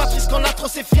dans une matrice quand la trop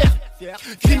c'est fier.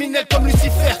 Criminels comme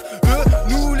Lucifer. Eux,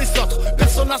 nous les autres.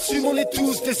 personne assume, on est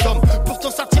tous des hommes.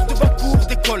 Pourtant ça tire devant cours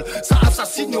d'école, ça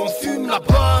assassine, nous on fume la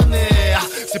bonne. Et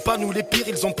c'est pas nous les pires,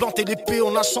 ils ont planté l'épée,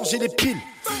 on a changé les piles.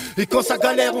 Et quand ça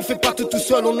galère, on fait pas tout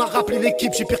seul, on a rappelé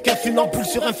l'équipe. J'ai pire qu'un funambule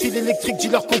sur un fil électrique.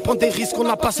 Dis-leur qu'on prend des risques, on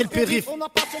a passé le périph'.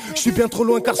 Je suis bien trop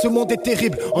loin car ce monde est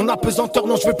terrible. En apesanteur,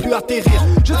 non je veux plus atterrir.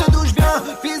 Je sais d'où je viens,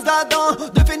 fils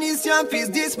d'Adam, de Phénicien,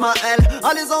 fils d'Ismaël.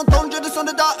 À les entendre, je descends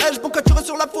de Daesh. Bon quand tu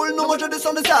sur la foule, non moi je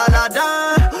descends de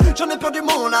Saladin. J'en ai perdu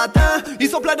mon latin, ils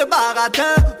sont pleins de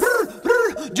baratins.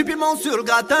 Du piment sur le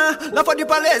gratin, la foi du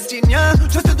palestinien.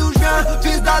 Je sais d'où je viens,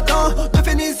 fils d'Adam, de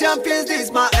Phénicien, fils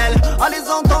d'Ismaël. À les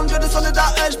entendre, je descends de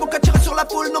Daesh. Pour qu'attirer sur la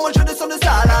foule, non moi je descends de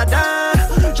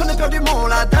Saladin. J'en ai perdu mon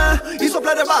latin, ils sont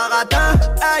pleins de baratins.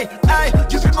 Hey, hey,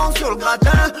 du piment sur le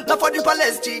gratin, la foi du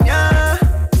palestinien.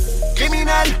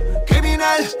 Criminel,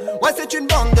 criminel, ouais c'est une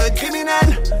bande de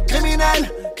criminels.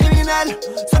 Criminels, criminels,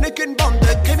 ce n'est qu'une bande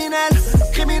de criminels.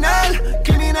 Criminels,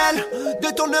 criminels,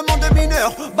 détournement de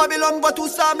mineurs. Babylone voit tout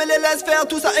ça mais les laisse faire,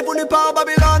 tout ça évolue par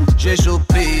Babylone. J'ai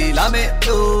chopé la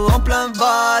météo en plein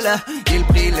vol. Il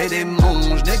prie les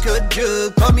démons, je n'ai que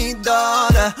Dieu comme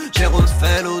idole. J'ai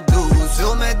refait l'eau douce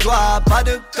sur mes doigts, pas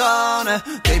de cornes.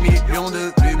 Des millions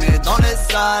de fumées dans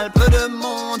les salles, peu de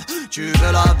monde. Tu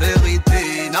veux la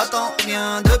vérité, n'attends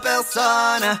rien de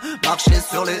personne. Marcher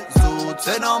sur les autres,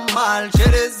 c'est normal chez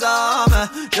les hommes.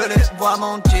 Je les vois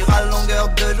mentir à longueur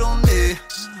de journée,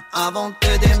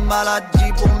 inventer des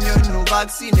maladies pour mieux nous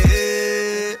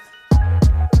vacciner.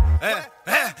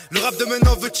 Le rap de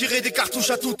maintenant veut tirer des cartouches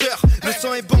à toute heure. Le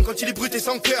sang est bon quand il est brut et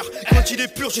sans cœur. Quand il est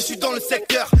pur, je suis dans le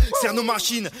secteur. Serre nos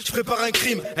machines, je prépare un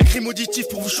crime auditif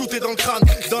pour vous shooter dans le crâne.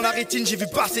 Dans la rétine, j'ai vu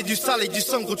passer du sale et du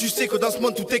sang. Gros, tu sais que dans ce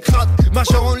monde tout est crade.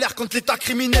 Majeur en l'air contre l'état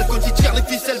criminel. Quand il tire les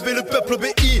ficelles, mais le peuple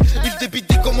obéit. Il débite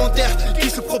des commentaires qui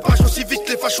se propagent aussi vite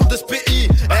que les fachos de ce pays.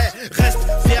 Reste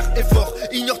fier et fort,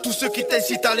 ignore tous ceux qui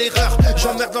t'incitent à l'erreur.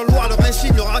 J'emmerde dans le noir, leur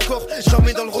insigne, leur accord. J'en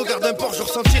mets dans le regard d'un porc, je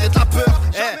ressentirai de la peur.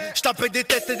 Je tape avec des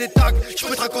têtes et des tags, je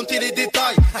peux te raconter les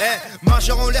détails.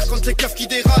 Majeur en l'air contre les keufs qui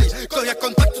déraillent. Quand y'a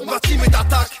contact, toute ma team est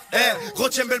attaque.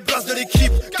 Retiens belle place de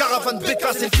l'équipe. Caravane BK,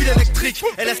 c'est le fil électrique.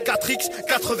 LS4X,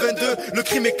 82, le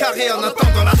crime est carré en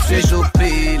attendant la suite. J'ai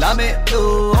chopé la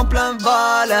météo en plein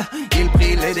vol. Il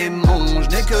prie les démons,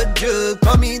 je n'ai que Dieu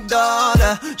comme idole.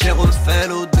 J'ai refait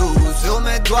l'eau douce sur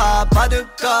mes doigts, pas de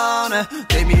cornes.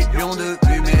 Des millions de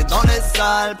fumées dans les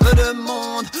salles, peu de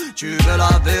monde. Tu veux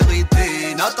la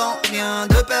vérité, n'attends rien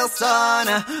de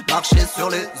personne. Marcher sur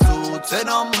les autres, c'est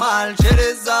normal chez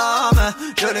les hommes.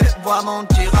 Je les vois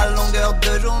mentir à longueur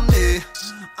de journée,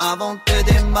 inventer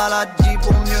des maladies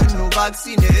pour mieux nous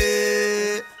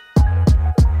vacciner.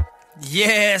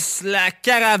 Yes, la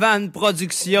Caravane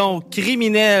Production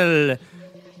Criminelle.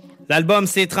 L'album,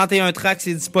 c'est 31 tracks,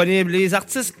 c'est disponible. Les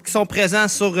artistes qui sont présents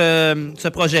sur ce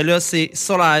projet-là, c'est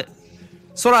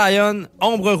Solion,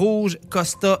 Ombre Rouge,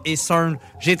 Costa et CERN.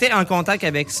 J'étais en contact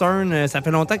avec CERN, ça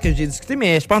fait longtemps que j'ai discuté,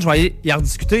 mais je pense que je vais aller y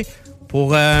rediscuter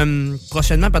pour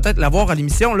prochainement peut-être l'avoir à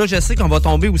l'émission. Là, je sais qu'on va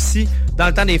tomber aussi dans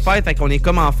le temps des fêtes, fait qu'on est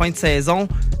comme en fin de saison,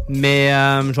 mais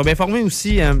je vais m'informer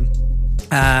aussi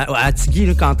à Tiggy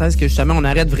là, quand est-ce que justement on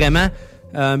arrête vraiment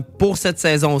pour cette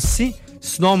saison-ci.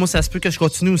 Sinon, moi, ça se peut que je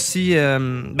continue aussi.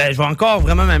 Je vais encore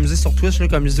vraiment m'amuser sur Twitch, là,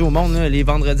 comme je dis au monde. Là, les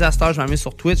vendredis à cette heure, je m'amuse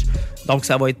sur Twitch. Donc,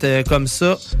 ça va être comme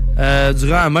ça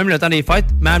durant même le temps des fêtes.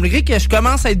 Malgré que je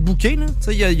commence à être booké,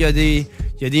 il y a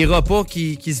des repas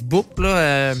qui se bookent.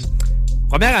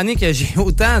 Première année que j'ai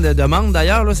autant de demandes,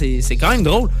 d'ailleurs, là, c'est quand même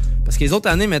drôle. Parce que les autres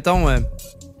années, mettons,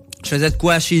 je faisais de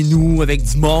quoi chez nous avec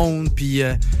du monde, puis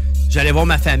j'allais voir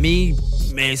ma famille,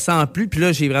 mais sans plus. Puis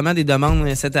là, j'ai vraiment des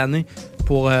demandes cette année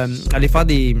pour aller faire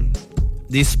des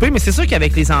soupers. Mais c'est sûr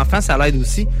qu'avec les enfants, ça l'aide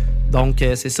aussi. Donc,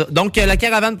 c'est ça. Donc, la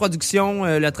Caravane Production,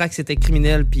 le track, c'était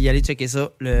Criminel. Puis allez checker ça.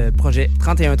 Le projet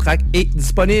 31 tracks est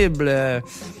disponible. Là,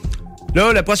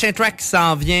 le prochain track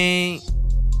s'en vient.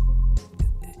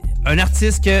 Un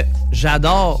artiste que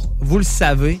j'adore, vous le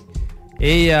savez.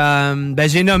 Et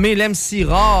j'ai nommé l'MC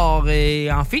Rare. Et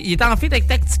en fait, il était en feat avec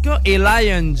Tactica et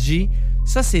Lion G.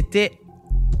 Ça, c'était...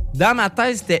 Dans ma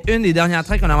tête, c'était une des dernières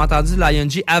tracks qu'on avait entendu de Lion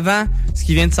G avant ce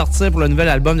qui vient de sortir pour le nouvel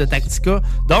album de Tactica.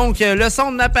 Donc, le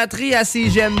son de la patrie à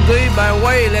CGMD, ben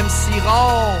ouais, l'MC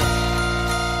Rare.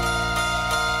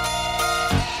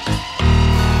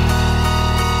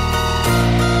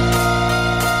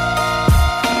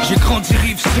 J'ai grandi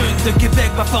rive sud de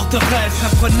Québec, ma forteresse.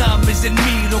 Imprenable, mes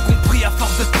ennemis l'ont compris à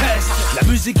force de test. La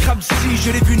musique rap si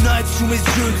je l'ai vu naître sous mes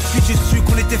yeux. Depuis j'ai su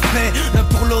qu'on était faits l'un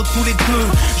pour l'autre tous les deux.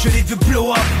 Je l'ai vu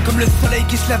blow up comme le soleil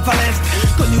qui se lève à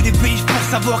l'est. Connu des pays pour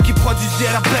savoir qui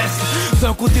produisait la peste.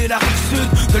 D'un côté la rive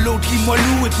sud, de l'autre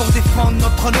l'Imoilou. Et pour défendre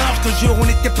notre honneur, je te jure on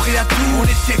était prêts à tout, on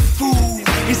était fous.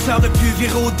 Et ça aurait pu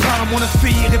virer au drame. On a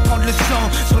failli répandre le sang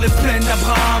sur les plaines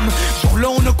d'Abraham. Jour là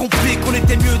on a compris qu'on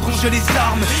était mieux de ranger les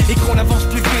armes et qu'on avance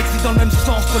plus vite si dans le même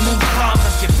sens que le monde rame.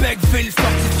 Québecville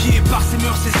fortifié par ses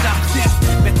murs, ses artistes.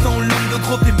 Maintenant l'homme de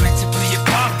groupe est multiplié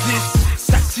par 10.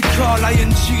 Saxica,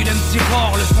 l'ING, l'MC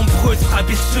rare, le son brut,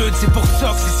 rabisseux, c'est pour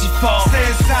ça que c'est si fort.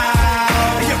 C'est ça,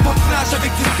 y'a pas de flash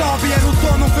avec du sang, bien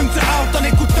automne, on fume du out en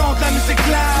écoutant de la musique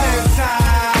loud. C'est ça,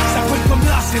 ça brûle comme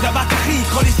là, c'est la batterie,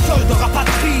 quand les soldats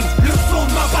rapatrient le son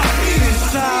de ma batterie.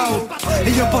 C'est ça,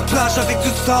 et y'a pas de flash avec du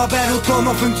sang, bien automne,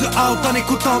 on fume du out en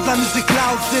écoutant de la musique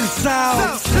loud. C'est le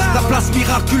sound, la place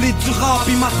miraculée du rap,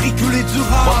 immatriculée du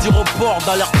rap. Pas du report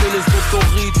d'alerter les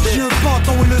autorités. Y'a un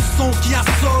bâton et le son qui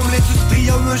assomme l'industrie.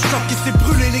 Y'a eu un choc qui s'est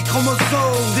brûlé les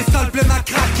chromosomes. Des salles pleines à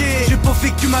craquer. J'ai pas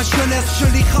vécu ma jeunesse, je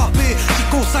l'ai rappé. J'y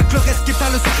consacre le reste qui est à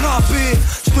le scraper.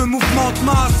 C'est un mouvement de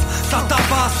masse, ça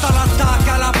tabasse, ça l'attaque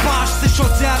à la page. C'est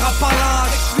chaudière à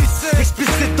palage,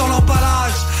 explicite dans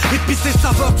l'emballage. Épicé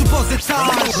saveur du bas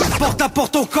étage. Porte à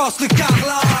porte on casse le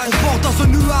carrelage. On porte dans un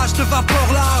nuage de vapeur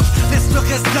large. Laisse le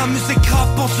reste de la musique rap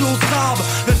pendu au sable.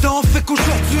 Le temps fait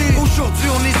qu'aujourd'hui on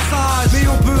est sage. Mais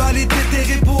on peut aller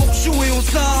déterrer pour jouer aux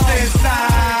armes. C'est ça,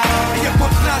 y'a pas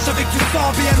de flash avec du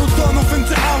sang. Bien automne on fume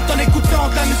du out en écoutant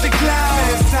de la musique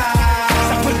loud. C'est ça,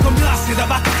 ça brûle comme là, c'est la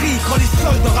batterie. Quand les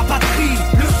soldats rapatrient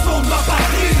le son de ma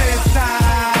patrie. C'est ça,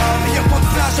 y'a pas de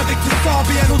flash avec du sang.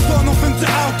 Bien automne on fume du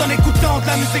out en écoutant de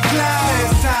la musique loud.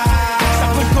 C'est ça, ça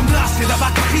brûle comme là, c'est la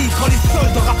batterie. Quand les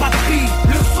soldats rapatrient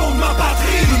le son de ma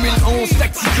patrie. 2011,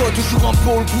 Tactica, toujours en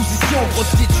pole position.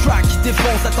 Grosse petite track qui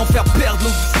défonce à t'en faire perdre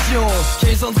l'audition.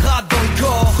 15 ans de rap dans le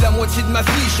corps, la moitié de ma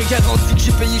vie. Je garantis que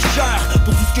j'ai payé cher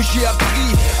pour tout ce que j'ai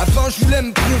appris. Avant je voulais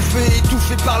me prouver,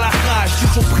 étouffé par la rage.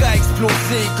 Toujours prêt à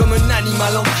exploser comme un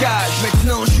animal en cage.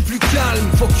 Maintenant je suis plus calme,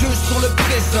 focus sur le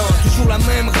présent. Toujours la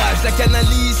même rage, la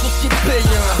canalise sur ce qui est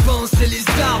payant. Avant c'est les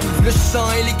armes, le sang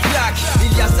et les claques.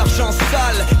 Il y a l'argent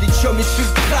sale, les chums et sur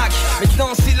le crack.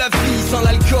 Maintenant c'est la vie, sans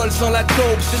l'alcool, sans la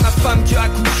dope. C'est ma femme qui a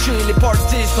accouché, les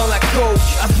parties sans la coke.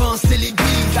 Avant c'est les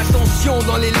beats, l'attention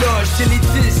dans les loges. C'est les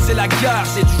disques, c'est la guerre,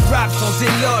 c'est du rap sans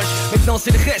éloge. Maintenant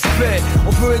c'est le respect,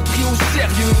 on veut être pris au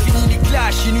sérieux. Fini les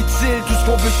clashs inutiles, tout ce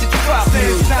qu'on veut c'est de faire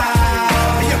mieux. C'est ça,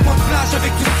 y'a pas de flash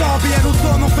avec du sang. Bien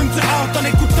automne on fume du out en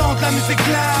écoutant de la musique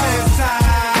loud. C'est ça,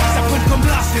 ça brûle comme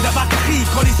là, c'est la batterie.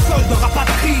 Quand les soldats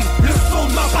rapatrient le son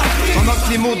de ma patrie. Pendant que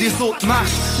les mots des autres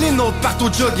marchent, les nôtres partent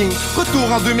au jogging.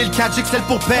 Retour en 2004, j'excelle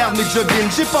pour perdre mes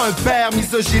joggings. J'ai pas un père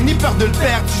misogyne, ni peur de le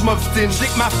perdre, je m'obstine. J'ai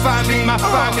que ma famille,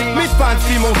 mes fans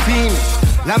fuient mon team.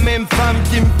 La même femme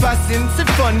qui me fascine, c'est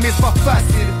fun mais c'est pas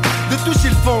facile de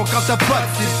toucher le fond quand t'as pas de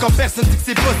cible. Quand personne dit que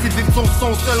c'est possible, vivre son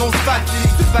son selon se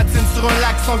fatigue. Tu patines sur un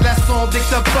lac sans glaçon dès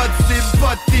que t'as pas de cible.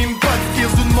 Pas de team, pas de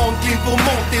skills, tout le monde clean pour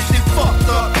monter, c'est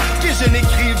fucked up. Ce que les jeunes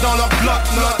écrivent dans leur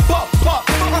bloc-notes. Pop, pop,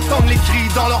 entendre les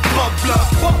cris dans leur propre bloc.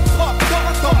 Pop, pop,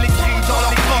 entendre les cris dans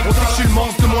leur propre bloc. On sait que je suis le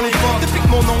monstre de mon époque. Depuis que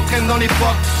mon nom traîne dans les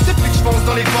portes, depuis que je fonce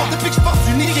dans les portes, depuis que je porte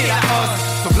du niqué à os.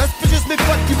 Sauf là c'est juste mes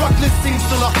potes qui bloquent le signe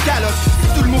sur leur calotte. Si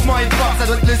tout le mouvement est fort, ça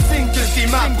doit être le signe que c'est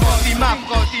ma proche, c'est ma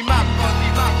proche, c'est ma proche,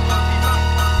 c'est ma proche.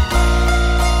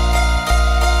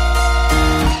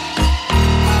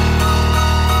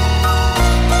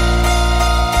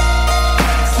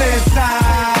 C'est ça,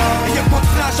 y'a pas de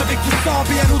flash avec du sang.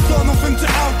 Bien automne on fume du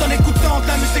out en écoutant de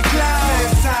la musique loud.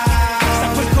 C'est ça, ça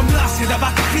brûle comme là, c'est la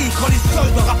batterie. Quand les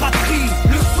soldats rapatrient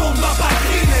le son de ma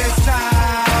patrie. C'est ça,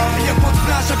 y'a pas de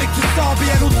flash avec du sang.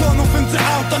 Bien automne on fume du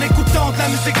out en écoutant de la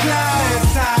musique loud.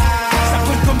 C'est ça, ça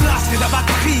brûle comme là, c'est la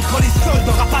batterie. Quand les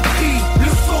soldats rapatrient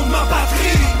le son de ma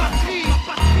patrie.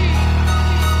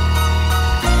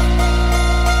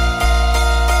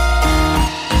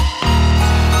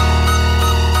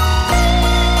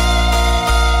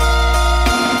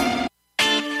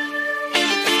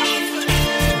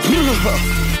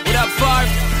 What up, Farf?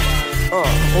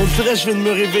 On dirait que je viens de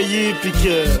me réveiller puis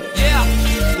que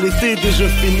l'été est déjà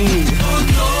fini. Oh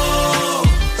no,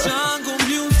 jungle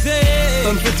music.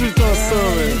 Ça me fait tout le temps ça,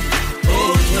 man.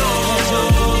 Oh no,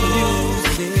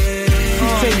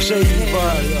 putain que j'ai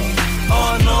l'hiver, là.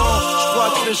 Oh non, je crois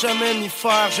que je vais jamais m'y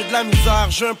faire. J'ai de la misère,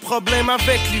 j'ai un problème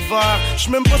avec l'hiver. Je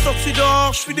suis même pas sorti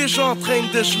dehors, je suis déjà en train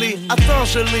de geler. Attends,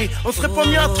 gelé, on serait pas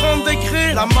mieux à 30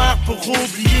 degrés? La mer pour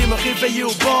oublier, me réveiller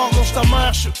au bord. Mange ta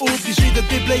mère, je suis obligé de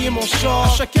déblayer mon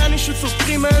char. À chaque année, je suis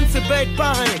surpris, man, c'est bête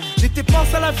pareil. J'étais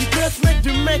passé à la vitesse, mec,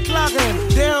 du McLaren.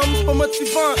 Damn, c'est pas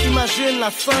motivant, imagine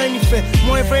la scène. Il fait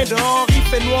moins 20 dehors, il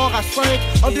fait noir à 5.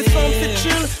 En décembre, c'est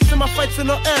chill, c'est ma fête, c'est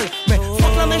Noël. Mais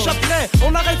fuck la neige après,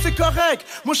 on arrête c'est correct.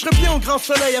 Moi je serais bien au grand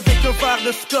soleil avec un verre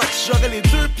de scotch. J'aurais les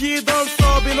deux pieds dans le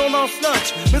sable et non dans le snatch.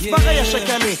 Mais c'est pareil à chaque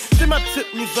année, c'est ma petite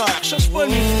misère. Cherche pas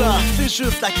le mystère, c'est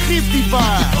juste la crise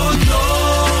d'hiver. Oh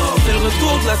non, c'est le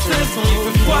retour de la saison. Il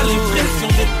fait froid, l'impression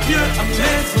d'être vieux à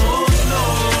maison.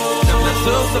 La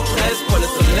température se presse, pas le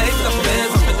soleil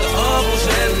s'apaise. En fait dehors on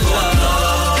gèle là.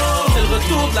 C'est le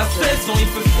retour de la saison. Il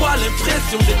fait froid,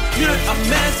 l'impression d'être vieux à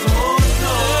maison.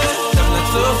 La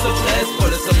température se presse, pas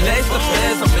le soleil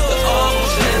s'apaise. En fait dehors on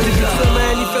gèle là. Cette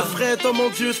semaine il fait frais, oh mon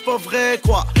Dieu c'est pas vrai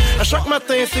quoi. À chaque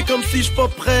matin c'est comme si j'suis pas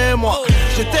prêt moi.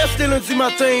 J'ai testé lundi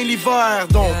matin l'hiver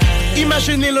donc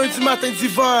imaginez lundi matin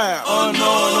d'hiver. Oh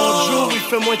non, l'autre jour il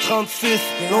fait moins 36.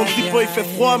 L'on dit pas il fait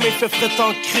froid mais il fait frais tant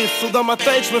que Christ. So, dans ma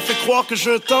tête je me fais croire que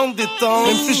j'ai un temps de détente.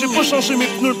 Même si j'ai pas changé mes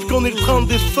pneus puis qu'on est le 30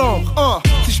 décembre.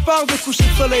 Si je parle de coucher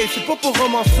de soleil c'est pas pour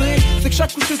romancer. C'est que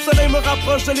chaque coucher de soleil me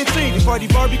rapproche de l'été. Les party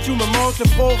barbecue me manquent, le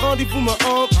froid au rendez-vous me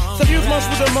hante. Sérieusement je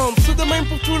vous demande, c'est de même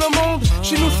pour tout le monde.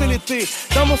 Chez nous c'est l'été,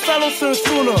 dans mon salon c'est un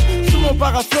sauna. Sous mon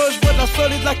parasol je bois de la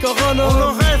sol et de la Corona. On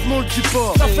en rêve mais on le dit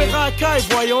pas, ça fait racaille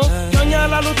voyons. Gagner à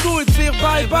la loto et dire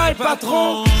bye bye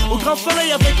patron. Au grand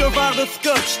soleil avec un verre de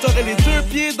scotch. T'aurais les deux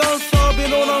pieds dans le sable et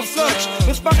non dans le scotch.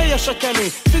 Mais c'est pareil à chaque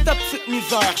année, c'est ta petite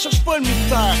misère. Cherche pas le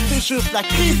mystère, c'est juste la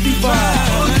crise d'hiver.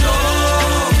 Oh non,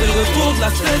 c'est le retour de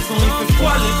la saison. Il fait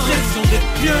froid, l'impression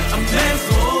d'être vieux à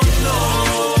maison.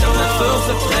 La température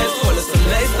se presse, pas le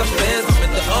soleil s'apaise. En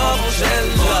fait dehors on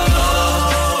gèle là.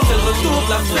 C'est le retour de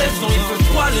la saison. Il fait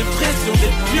froid, l'impression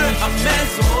d'être vieux à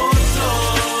maison.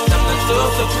 La température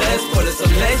se presse, pas le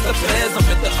soleil s'apaise. En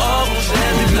fait dehors on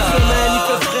gèle là. Cette semaine il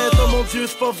fait frais, oh mon Dieu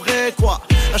c'est pas vrai quoi.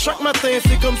 À chaque matin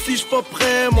c'est comme si j'suis pas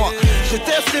prêt moi. J'ai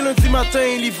testé lundi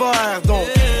matin l'hiver donc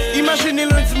imaginez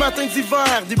lundi matin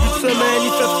d'hiver. Début de semaine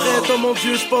il fait frais, oh mon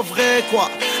Dieu c'est pas vrai quoi.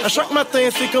 À chaque matin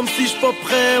c'est comme si j'suis pas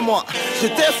prêt moi. J'ai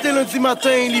testé lundi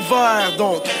matin l'hiver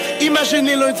donc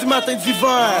imaginez lundi matin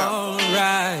d'hiver.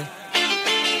 Alright,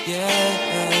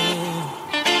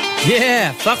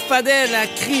 Yeah, Farfadet, la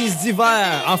crise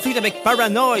d'hiver, en feat avec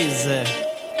Paranoise.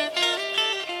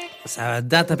 Ça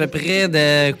date à peu près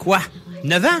de quoi?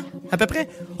 9 ans, à peu près?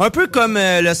 Un peu comme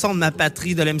le son de ma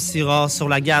patrie de l'MC Raw sur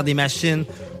la guerre des machines.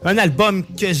 Un album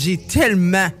que j'ai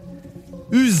tellement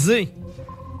usé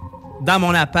dans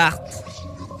mon appart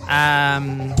à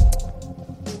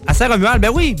Saint-Romuald. Ben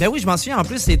oui, je m'en souviens. En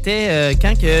plus, c'était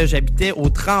quand que j'habitais au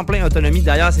Tremplin Autonomie.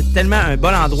 D'ailleurs, c'est tellement un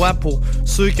bon endroit pour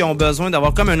ceux qui ont besoin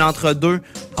d'avoir comme un entre-deux,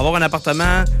 avoir un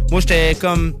appartement. Moi, j'étais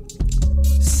comme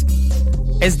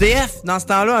SDF dans ce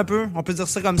temps-là, un peu. On peut dire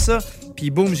ça comme ça. Puis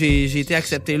boum, j'ai été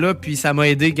accepté là. Puis ça m'a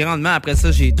aidé grandement. Après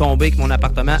ça, j'ai tombé avec mon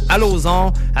appartement à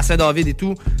Lauson, à Saint-David et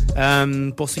tout.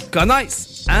 Pour ceux qui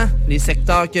connaissent, hein, les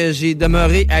secteurs que j'ai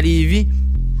demeuré à Lévis.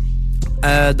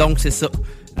 Donc, c'est ça.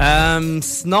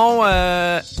 Sinon,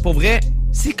 pour vrai,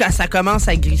 si quand ça commence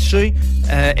à gricher,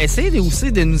 essayez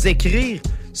aussi de nous écrire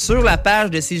sur la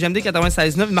page de CJMD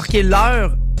 96.9, marquez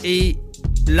l'heure et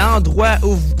l'endroit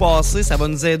où vous passez. Ça va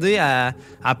nous aider à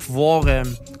pouvoir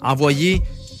envoyer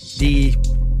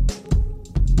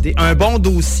un bon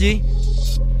dossier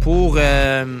pour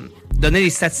donner les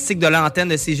statistiques de l'antenne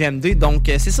de CJMD. Donc,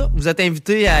 c'est ça. Vous êtes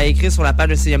invité à écrire sur la page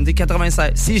de CJMD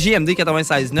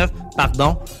 96.9,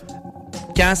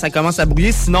 quand ça commence à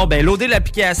brouiller. Sinon, ben loader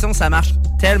l'application, ça marche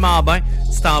tellement bien.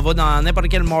 Tu t'en vas dans n'importe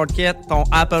quel market, ton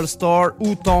Apple Store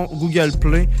ou ton Google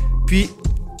Play, puis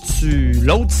tu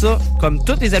loads ça comme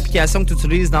toutes les applications que tu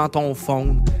utilises dans ton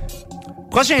phone.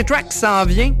 Prochain track qui s'en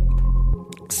vient,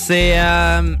 c'est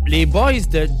les boys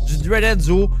du Dreaded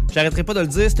Duo. J'arrêterai pas de le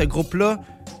dire, ce groupe-là,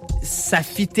 ça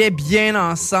fitait bien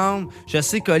ensemble. Je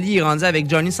sais qu'Oli est rendu avec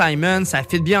Johnny Simon, ça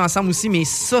fit bien ensemble aussi, mais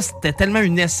ça, c'était tellement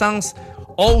une essence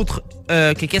autre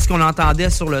que qu'est-ce qu'on entendait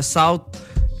sur le South.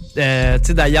 Tu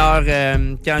sais, d'ailleurs,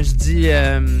 quand je dis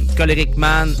Choleric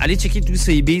Man, allez checker tous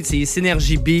ces beats, ces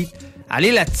Synergy Beats.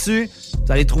 Allez là-dessus,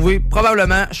 vous allez trouver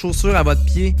probablement chaussures à votre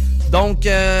pied. Donc,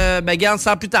 ben garde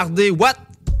sans plus tarder. What?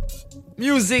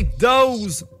 Music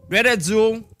Dose, Red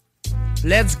Duo,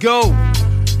 let's go!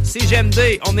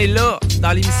 CJMD, on est là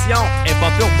dans l'émission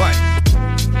Hip-Hop Urbain.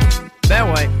 Ben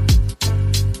ouais.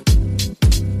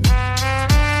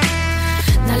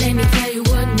 Now let me tell you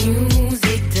what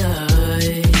music does.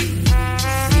 Yeah.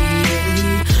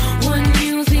 What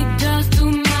music does to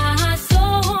my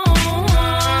soul.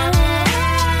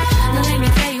 Now let me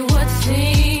tell you what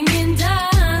singing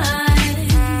does.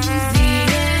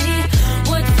 Yeah.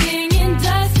 What singing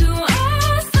does to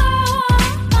our soul.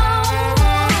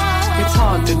 It's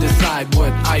hard to decide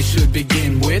what I should begin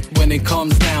begin with when it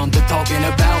comes down to talking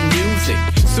about music.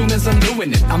 Soon as I'm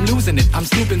doing it, I'm losing it. I'm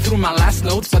snooping through my last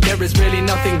notes, but there is really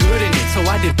nothing good in it. So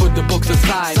I did put the books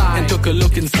aside and took a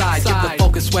look inside. Give the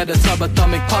focus where the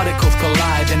subatomic particles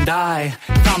collide. And I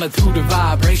found it through the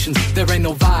vibrations. There ain't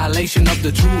no violation of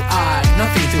the true eye.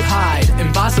 Nothing to hide.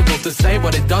 Impossible to say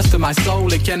what it does to my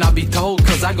soul. It cannot be told,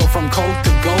 cause I go from cold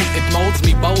to gold. It molds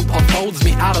me bold, unfolds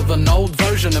me out of an old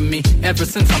version of me. Ever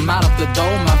since I'm out of the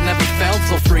dome, I've never felt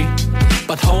so free.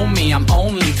 But homie, I'm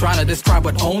only trying to describe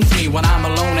what owns me when I'm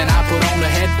alone and I put on the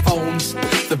headphones.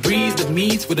 The breeze that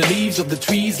meets with the leaves of the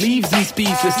trees leaves these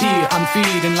pieces here. I'm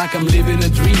feeling like I'm living a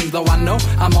dream, though I know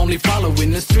I'm only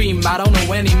following the stream. I don't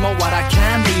know anymore what I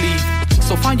can believe.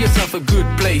 So find yourself a good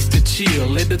place to chill.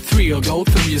 Let the thrill go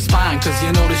through your spine, cause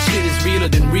you know the shit is realer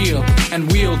than real.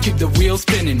 And we'll keep the wheel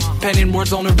spinning, penning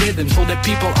words on a rhythm so that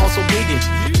people also dig it.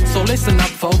 So listen up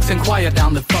folks and quiet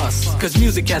down the fuss, cause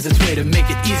music has its way to make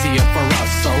it easier for us.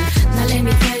 So now let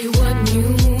me tell you what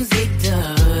music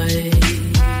does. Yeah.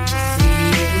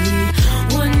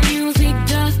 What music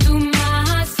does to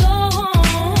my soul.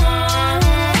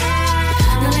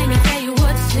 Now let me tell you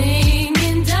what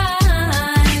singing does.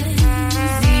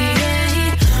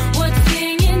 Yeah. What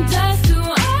singing does to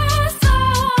our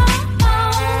soul.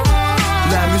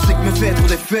 La musique me fait trop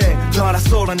d'effets, dans la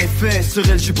soul en effet. Sur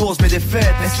elle je pose mes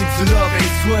défaites, ainsi que du love et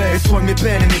les souhaits. Elle soigne mes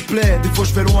peines et mes plaies. Des fois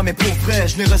je vais loin mais pour vrai,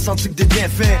 je n'ai ressenti que des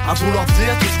bienfaits. À vouloir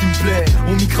dire tout ce qui me plaît.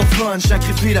 Au microphone, je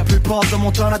sacrifie la plupart de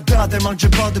mon temps là-dedans. Tellement que j'ai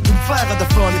peur de plus me faire de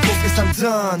fun. Et pour ce que ça me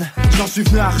donne, j'en suis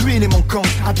venu à ruiner mon compte.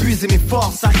 Abuser mes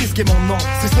forces, à risquer mon nom.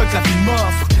 C'est ça que la vie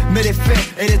m'offre. Mais les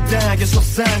faits, elle est dingue sur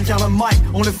scène. Car le mic,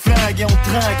 on le flingue et on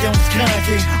trinque et on se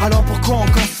crinque. Alors pourquoi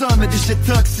on consomme des shit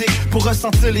toxiques? Pour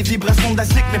ressentir les vibrations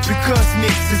d'asique mais plus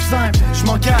cosmiques. C'est simple, je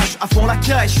m'engage à fond la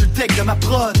caisse. Je suis le tech de ma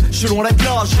prod. Je suis loin la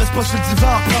gorge, je reste pas sur le divan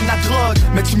à prendre la drogue.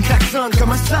 Mais tu me klaxonnes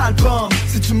comme un sale bombe.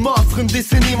 Si tu m'offres une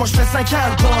décennie, moi je fais 5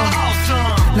 albums.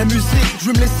 La musique, je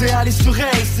veux me laisser aller sur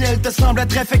elle. Si elle te semble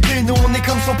être infectée, nous on est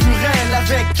comme son pluriel.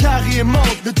 Avec Carrie et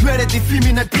Maud, le duel est des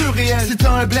féminines plus réel. Si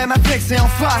t'as un blême avec, c'est en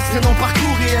face, c'est non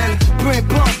parcours réel. Peu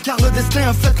importe, car le destin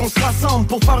a fait qu'on se rassemble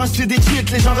pour faire un CD hit,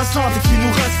 les gens ressentent et qui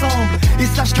nous ressemblent. Et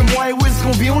sache que moi et Will, ce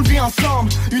qu'on vit, on le vit ensemble.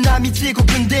 Une amitié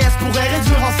qu'aucune déesse pourrait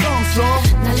réduire ensemble, so.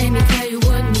 Now let me tell you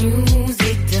what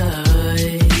music does.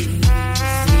 Yeah.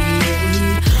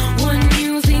 What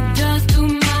music does to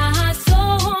my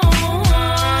soul.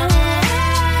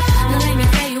 Now let me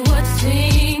tell you what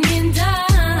singing does.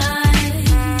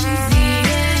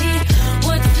 Yeah.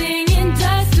 What singing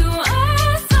does to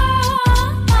our soul.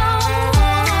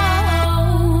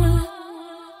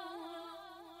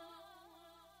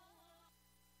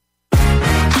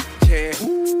 Yeah.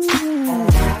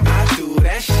 I do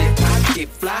that shit, I get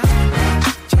fly.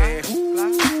 Yeah.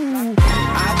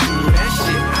 I do that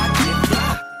shit, I get fly.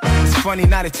 It's funny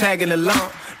now they tagging along.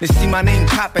 They see my name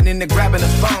popping and they're grabbing the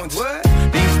phones. What?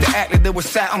 They used to act like they were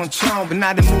sat on a throne, but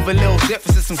now they move a little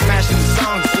different since I'm smashing the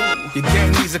songs. Your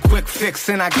game needs a quick fix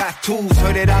and I got tools.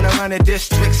 Heard it all around the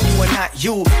districts, you are not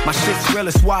you. My shit's real,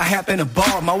 it's why I happen to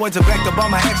ball. My words are backed up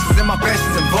on my exes and my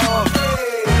passions involved.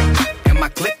 And my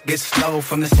click gets slow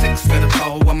from the 6 to the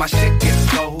pole when my shit gets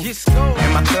slow.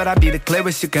 And my thought I be the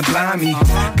clearest, you can blind me.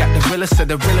 Got the realest of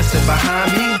the realest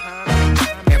behind me.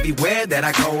 Everywhere that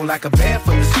I go, like a bed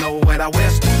full of snow, and I wear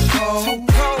too cold.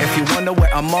 If you wonder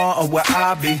where I'm on or where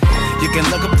I be, you can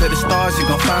look up to the stars, you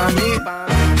gon' find me.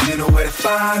 You know where to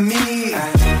find me,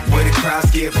 where the crowds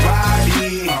get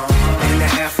rowdy, in the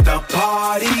after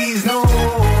parties. No,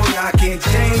 I can't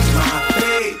change my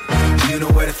fate. You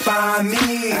know where to find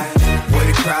me, where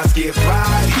the crowds get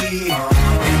rowdy,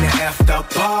 in the after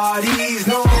parties.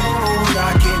 No,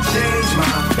 I can't change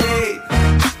my fate.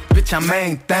 Bitch, I'm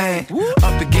main thing.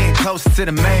 Up to getting close to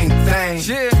the main thing.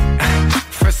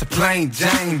 First a plain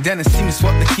Jane, then I see me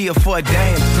swap the Kia for a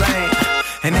damn plane.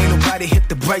 And ain't nobody hit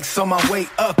the brakes on my way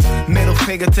up. Middle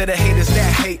finger to the haters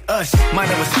that hate us. Mine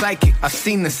was psychic, I've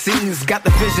seen the scenes. Got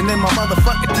the vision in my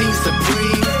motherfucking team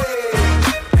supreme.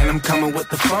 And I'm coming with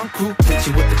the funk crew, hit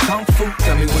you with the kung fu.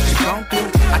 Tell me what you gon' do.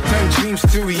 I turn dreams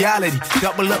to reality.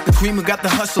 Double up the cream, we got the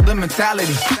hustle, the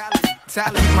mentality. I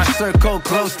keep my circle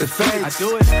close to fate. I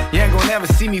do it. You ain't gon' never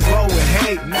see me roll with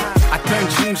hate. I turn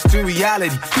dreams to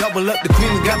reality. Double up the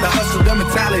cream, we got the hustle, the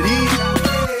mentality.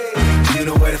 You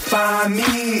know where to find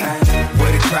me,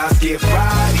 where the crowds get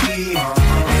rowdy,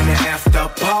 in the after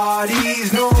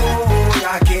parties. No,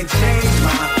 I can't change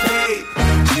my fate.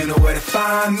 You know where to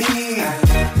find me,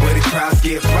 where the crowds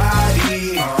get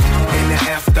rowdy, in the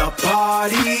after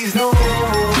parties. No,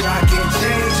 I can't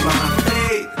change my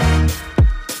fate.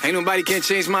 Ain't nobody can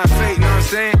change my fate, know what I'm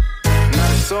saying?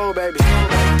 Not a soul, baby.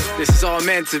 This is all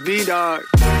meant to be, dog.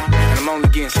 And I'm only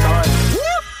getting started.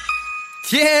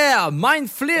 Yeah!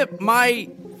 Mind Flip, my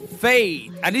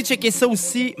fate. Allez checker ça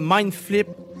aussi, Mind Flip,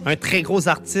 un très gros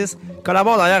artiste.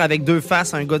 Collabore d'ailleurs avec Deux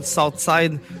Faces, un gars du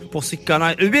Southside, pour ceux qui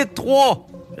connaissent. Le 8-3!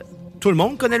 Tout le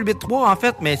monde connaît le 8-3 en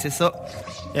fait, mais c'est ça.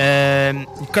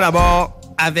 Il collabore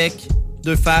avec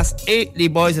Deux Faces et les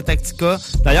Boys de Tactica.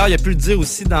 D'ailleurs, il a pu le dire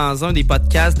aussi dans un des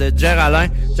podcasts de Jer Alain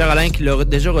qui l'a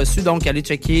déjà reçu. Donc, allez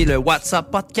checker le WhatsApp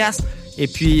podcast et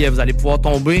puis vous allez pouvoir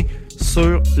tomber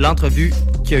sur l'entrevue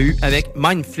qu'il y a eu avec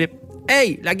Mindflip.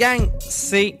 Hey, la gang,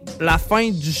 c'est la fin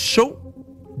du show.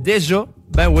 Déjà,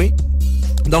 ben oui.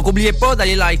 Donc, n'oubliez pas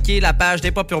d'aller liker la page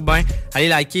des Pop Urbain, allez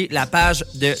liker la page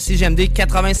de CJMD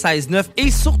 96.9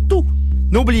 et surtout,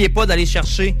 n'oubliez pas d'aller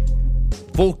chercher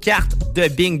vos cartes de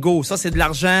bingo. Ça, c'est de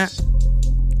l'argent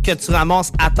que tu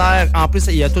ramasses à terre. En plus,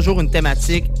 il y a toujours une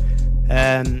thématique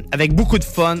avec beaucoup de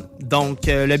fun. Donc,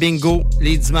 le bingo,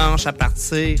 les dimanches à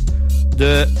partir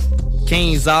de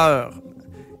 15h.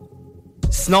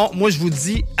 Sinon, moi, je vous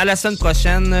dis à la semaine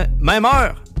prochaine. Même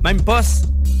heure, même poste.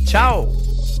 Ciao!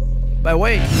 Ben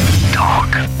oui. Talk,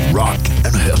 rock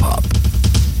and hip-hop.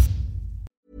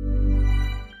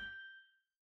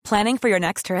 Planning for your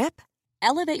next trip?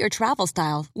 Elevate your travel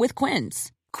style with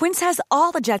Quince. Quince has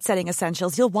all the jet-setting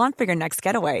essentials you'll want for your next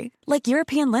getaway, like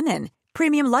European linen,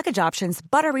 premium luggage options,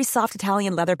 buttery soft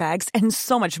Italian leather bags, and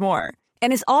so much more.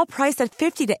 And is all priced at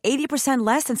 50 to 80%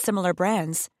 less than similar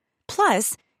brands.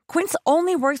 Plus, Quince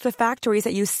only works with factories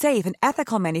that use safe and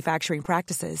ethical manufacturing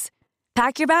practices.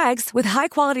 Pack your bags with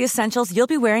high-quality essentials you'll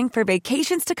be wearing for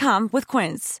vacations to come with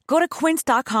Quince. Go to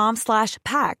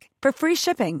quince.com/pack for free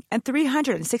shipping and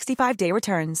 365-day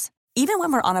returns. Even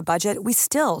when we're on a budget, we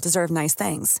still deserve nice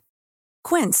things.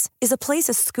 Quince is a place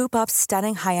to scoop up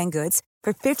stunning high-end goods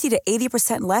for 50 to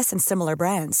 80% less than similar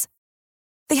brands.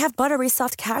 They have buttery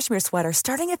soft cashmere sweaters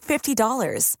starting at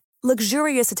 $50,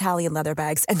 luxurious Italian leather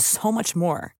bags, and so much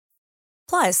more.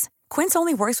 Plus, Quince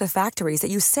only works with factories that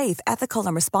use safe, ethical,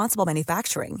 and responsible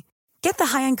manufacturing. Get the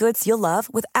high-end goods you'll love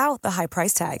without the high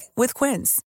price tag with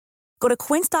Quince. Go to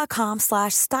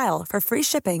quince.com/style for free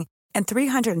shipping and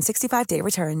 365-day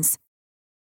returns.